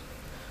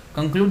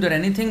 conclude that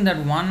anything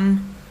that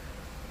one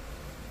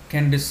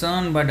can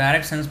discern by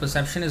direct sense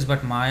perception is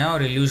but maya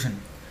or illusion.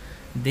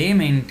 They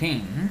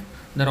maintain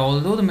that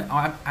although the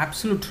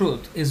absolute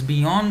truth is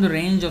beyond the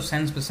range of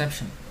sense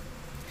perception,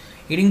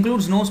 it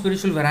includes no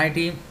spiritual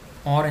variety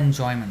or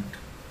enjoyment.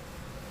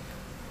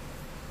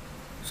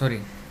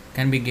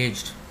 Can be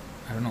gauged.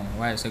 I don't know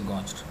why I said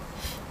gauged.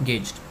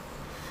 Gauged.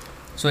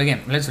 So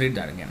again, let's read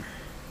that again.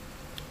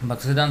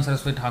 Bhaktisiddhanta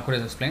Saraswati Thakur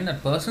has explained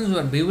that persons who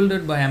are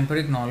bewildered by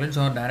empiric knowledge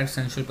or direct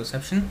sensual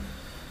perception,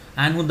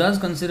 and who thus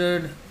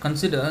consider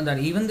that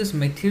even this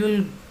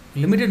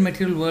limited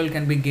material world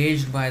can be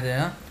gauged by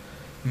their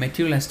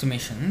material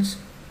estimations,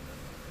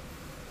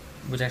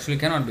 which actually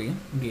cannot be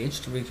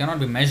gauged, we cannot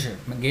be measured,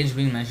 gauged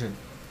being measured,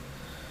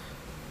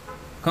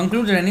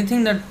 conclude that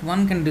anything that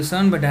one can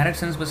discern by direct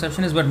sense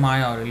perception is but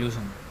maya or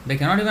illusion. They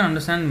cannot even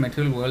understand the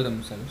material world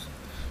themselves.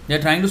 They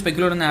are trying to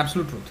speculate on the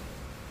absolute truth.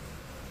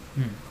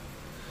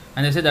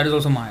 And they say that is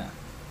also maya.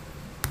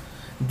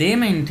 They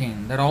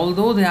maintain that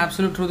although the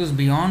absolute truth is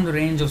beyond the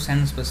range of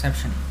sense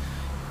perception,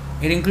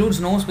 it includes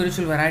no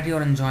spiritual variety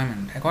or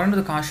enjoyment. According to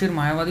the Kashir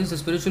Mayavadis, the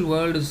spiritual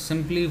world is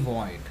simply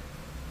void.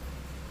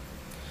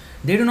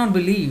 They do not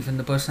believe in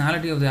the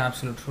personality of the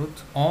absolute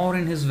truth or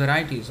in his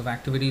varieties of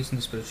activities in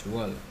the spiritual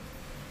world.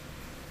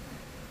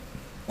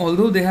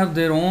 Although they have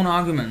their own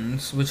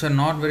arguments which are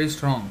not very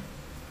strong,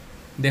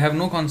 they have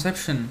no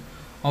conception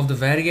of the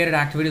variegated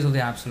activities of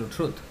the absolute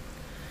truth.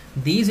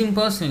 These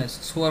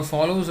impersonalists who are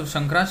followers of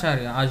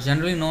Shankaracharya are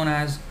generally known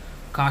as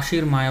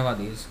Kashir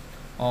Mayavadis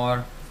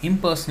or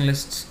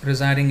impersonalists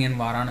residing in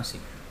Varanasi.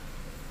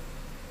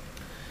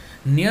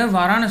 Near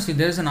Varanasi,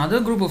 there is another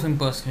group of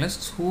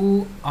impersonalists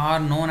who are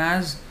known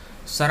as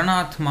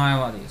Sarnath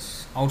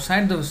Mayavadis.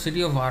 Outside the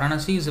city of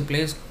Varanasi is a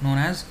place known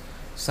as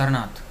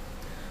Sarnath,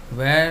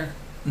 where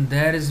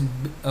there is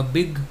a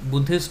big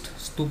Buddhist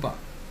stupa.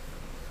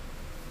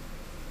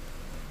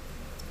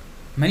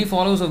 Many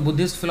followers of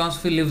Buddhist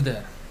philosophy live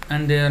there,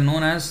 and they are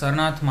known as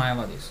Sarnath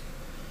Mayavadis.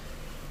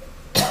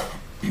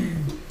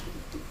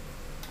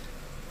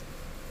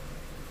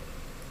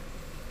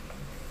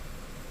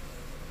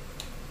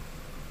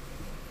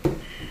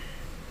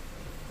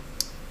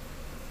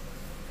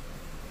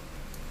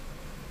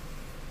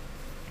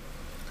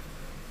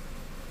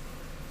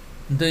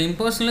 The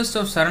impersonalists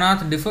of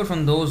Sarnath differ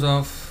from those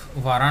of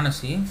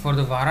Varanasi, for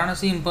the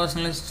Varanasi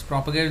impersonalists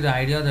propagated the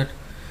idea that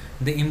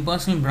the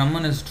impersonal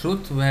Brahman is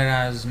truth,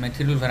 whereas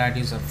material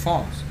varieties are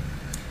false.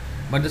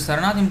 But the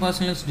Sarnath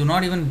impersonalists do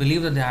not even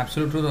believe that the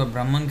absolute truth of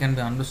Brahman can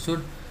be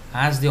understood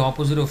as the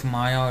opposite of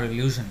Maya or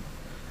illusion.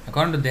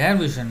 According to their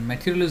vision,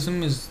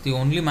 materialism is the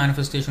only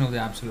manifestation of the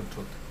absolute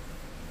truth.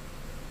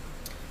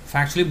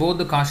 Factually, both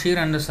the Kashir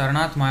and the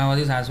Sarnath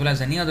Mayavadis, as well as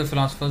any other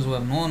philosophers who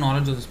have no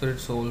knowledge of the spirit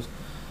souls,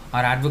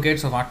 are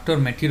advocates of utter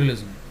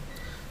materialism.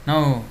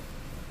 Now,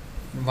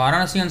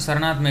 Varanasi and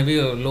Sarnath may be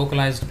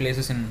localized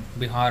places in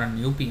Bihar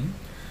and UP,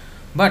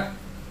 but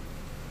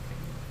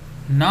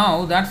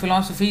now that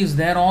philosophy is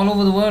there all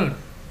over the world.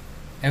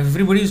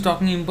 Everybody is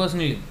talking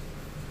impersonally.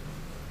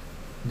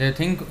 They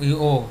think,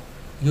 oh,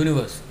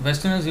 universe.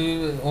 Westerners,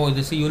 oh,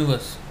 this is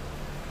universe.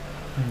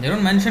 They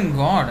don't mention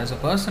God as a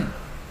person.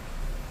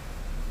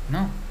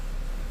 No.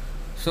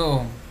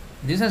 So,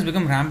 this has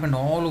become rampant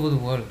all over the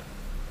world,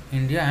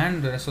 India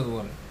and the rest of the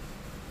world.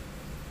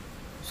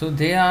 So,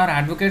 they are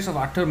advocates of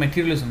utter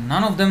materialism.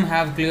 None of them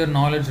have clear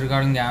knowledge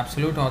regarding the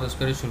absolute or the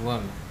spiritual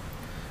world.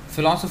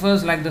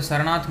 Philosophers like the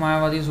Sarnath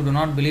Mayavadis, who do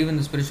not believe in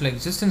the spiritual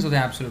existence of the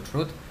absolute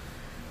truth,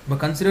 but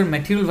consider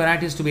material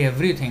varieties to be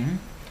everything,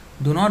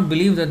 do not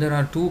believe that there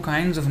are two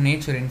kinds of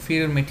nature,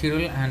 inferior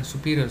material and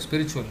superior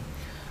spiritual,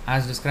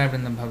 as described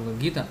in the Bhagavad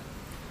Gita.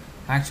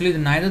 Actually,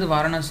 neither the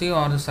Varanasi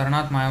or the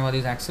Sarnath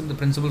Mayavadis accept the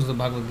principles of the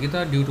Bhagavad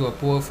Gita due to a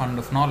poor fund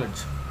of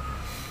knowledge.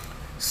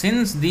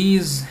 Since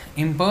these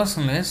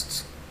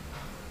impersonalists,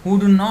 who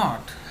do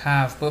not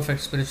have perfect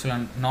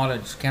spiritual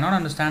knowledge, cannot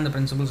understand the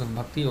principles of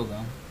Bhakti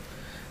Yoga,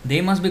 they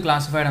must be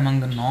classified among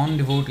the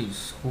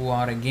non-devotees who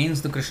are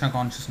against the Krishna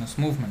consciousness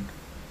movement.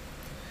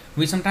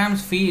 We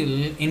sometimes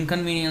feel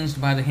inconvenienced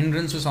by the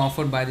hindrances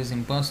offered by these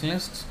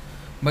impersonalists,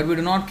 but we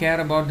do not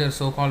care about their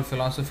so-called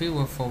philosophy,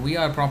 for we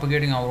are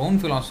propagating our own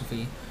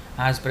philosophy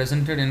as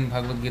presented in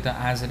Bhagavad Gita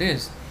as it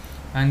is,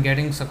 and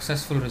getting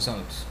successful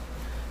results.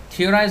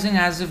 Theorizing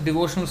as if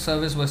devotional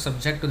service was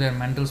subject to their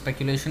mental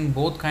speculation,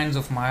 both kinds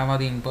of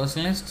Mayavadi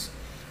impersonalists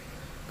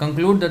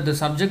conclude that the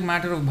subject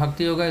matter of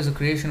Bhakti Yoga is a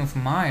creation of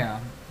Maya,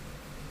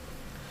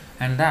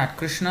 and that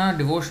Krishna,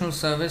 devotional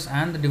service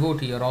and the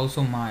devotee are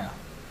also Maya.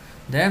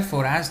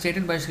 Therefore, as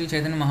stated by Sri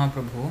Chaitanya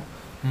Mahaprabhu,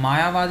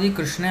 Mayavadi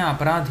Krishna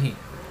Aparadhi,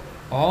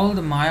 all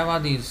the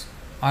Mayavadis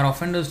are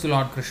offenders to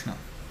Lord Krishna.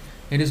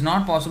 It is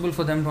not possible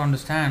for them to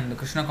understand the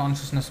Krishna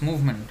consciousness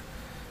movement.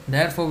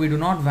 Therefore, we do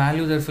not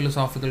value their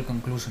philosophical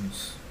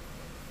conclusions.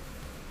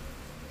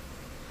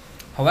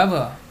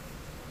 However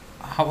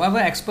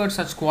expert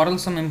such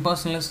quarrelsome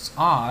impersonalists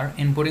are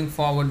in putting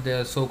forward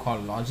their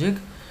so-called logic,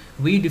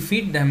 we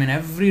defeat them in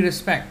every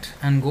respect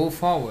and go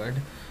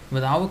forward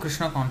with our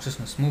Krishna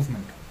consciousness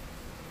movement.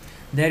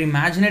 Their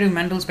imaginative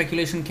mental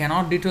speculation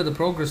cannot deter the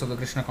progress of the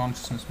Krishna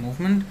consciousness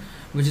movement,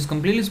 which is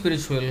completely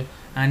spiritual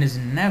and is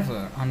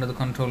never under the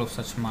control of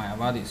such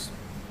Mayavadis.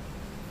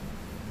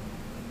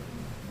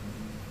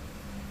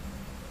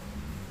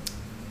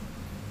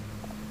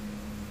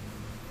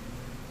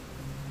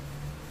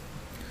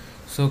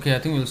 So, okay, I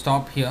think we'll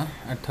stop here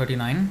at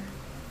 39.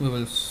 We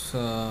will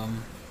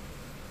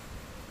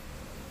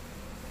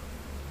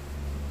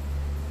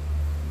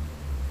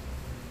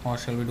or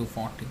shall we do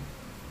 40?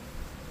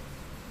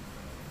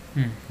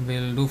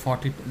 We'll do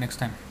 40 next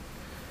time.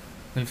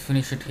 We'll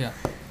finish it here.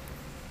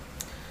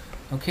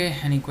 Okay,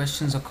 any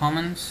questions or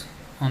comments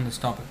on this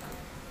topic?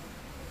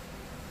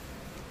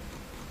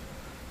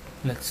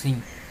 Let's see.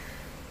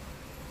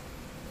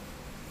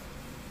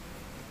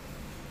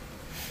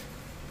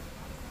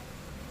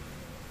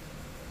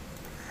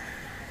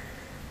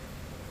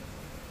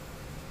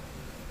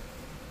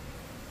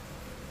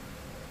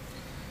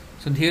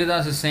 So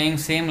Dhiradas is saying,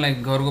 same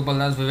like Gaur Gopal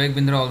Das, Vivek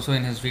Bindra also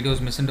in his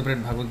videos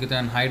misinterpret Bhagavad Gita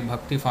and hide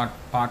Bhakti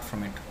part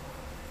from it.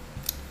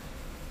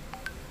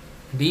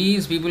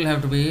 These people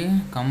have to be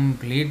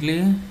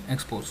completely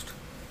exposed.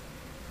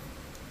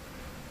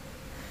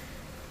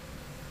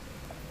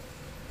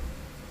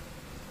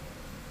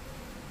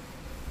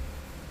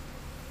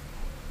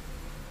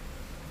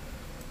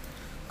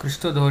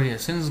 Krishna Dorya,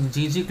 since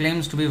Gigi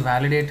claims to be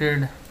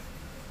validated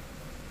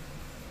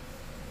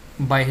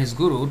by his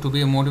guru to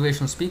be a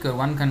motivational speaker,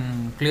 one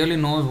can clearly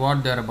knows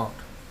what they are about.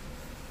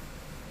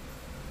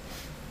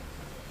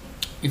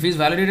 If he is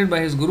validated by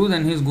his guru,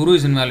 then his guru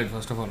is invalid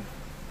first of all.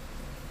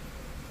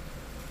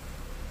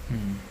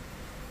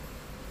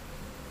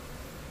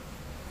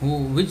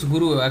 Which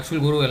guru, actual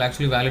guru, will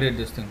actually validate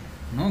this thing?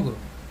 No guru.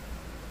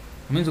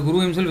 It means the guru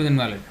himself is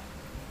invalid.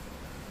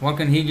 What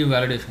can he give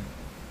validation?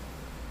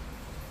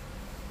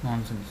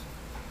 Nonsense.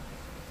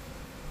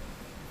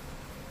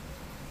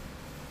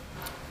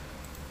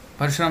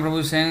 Parshuram Prabhu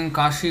is saying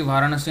Kashi,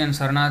 Varanasi and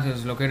Sarnath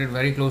is located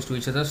very close to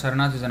each other.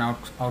 Sarnath is an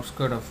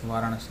outskirt of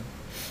Varanasi.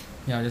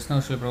 Yeah, just now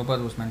Srila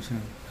Prabhupada was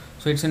mentioning.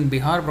 So it's in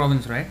Bihar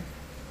province, right?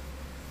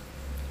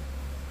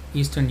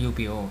 Eastern UP.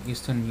 Oh,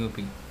 Eastern UP.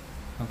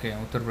 Okay,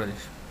 Uttar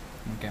Pradesh.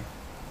 Okay.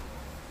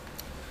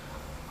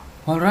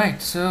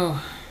 Alright, so.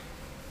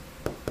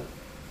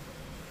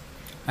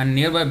 And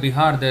nearby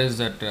Bihar there is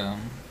that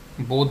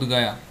Bodh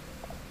Gaya.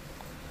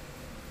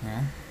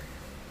 Yeah.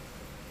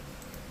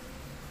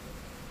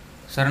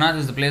 Sarnath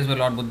is the place where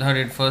Lord Buddha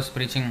did first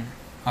preaching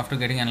after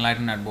getting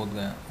enlightened at Bodh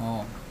Gaya.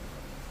 Oh.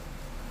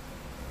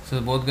 So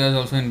the Bodh Gaya is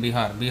also in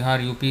Bihar.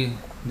 Bihar, UP,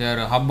 they are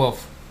a hub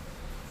of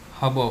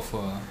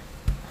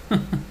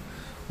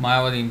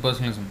Mayavadi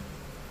impersonalism.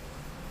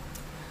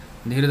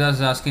 Dhiradas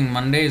is asking,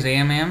 Monday is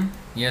AM?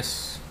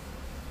 Yes.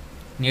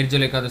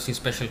 Nirjala Ekadasi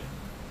special.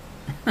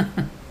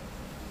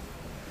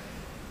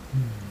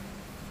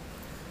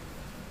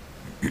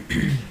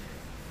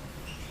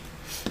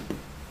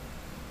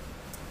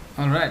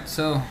 Alright,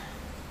 so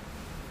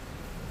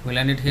we'll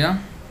end it here.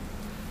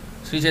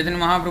 Sri Chaitanya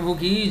Mahaprabhu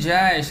ki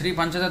jai, Sri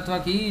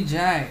Panchatattva ki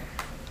jai,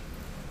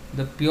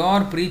 the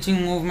pure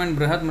preaching movement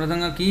Brihat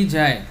Mridanga ki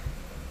jai.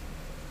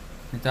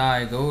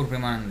 Nitai Gaur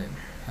Premanande.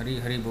 Hari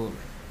Hari Bol.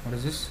 What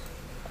is this?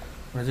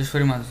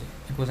 Rajeshwari Mataji.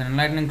 It was an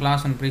enlightening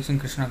class on preaching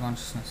Krishna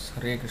consciousness.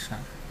 Hare Krishna.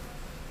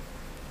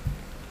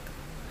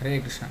 Hare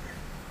Krishna.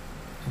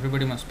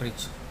 Everybody must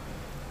preach.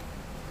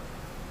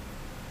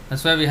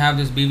 That's why we have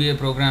this BBA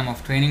program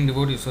of training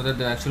devotees so that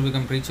they actually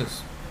become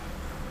preachers.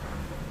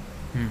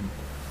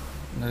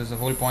 That is the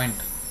whole point.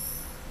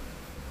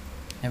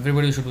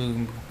 Everybody should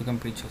become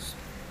preachers.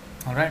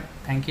 Alright,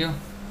 thank you.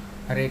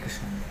 Hare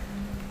Krishna.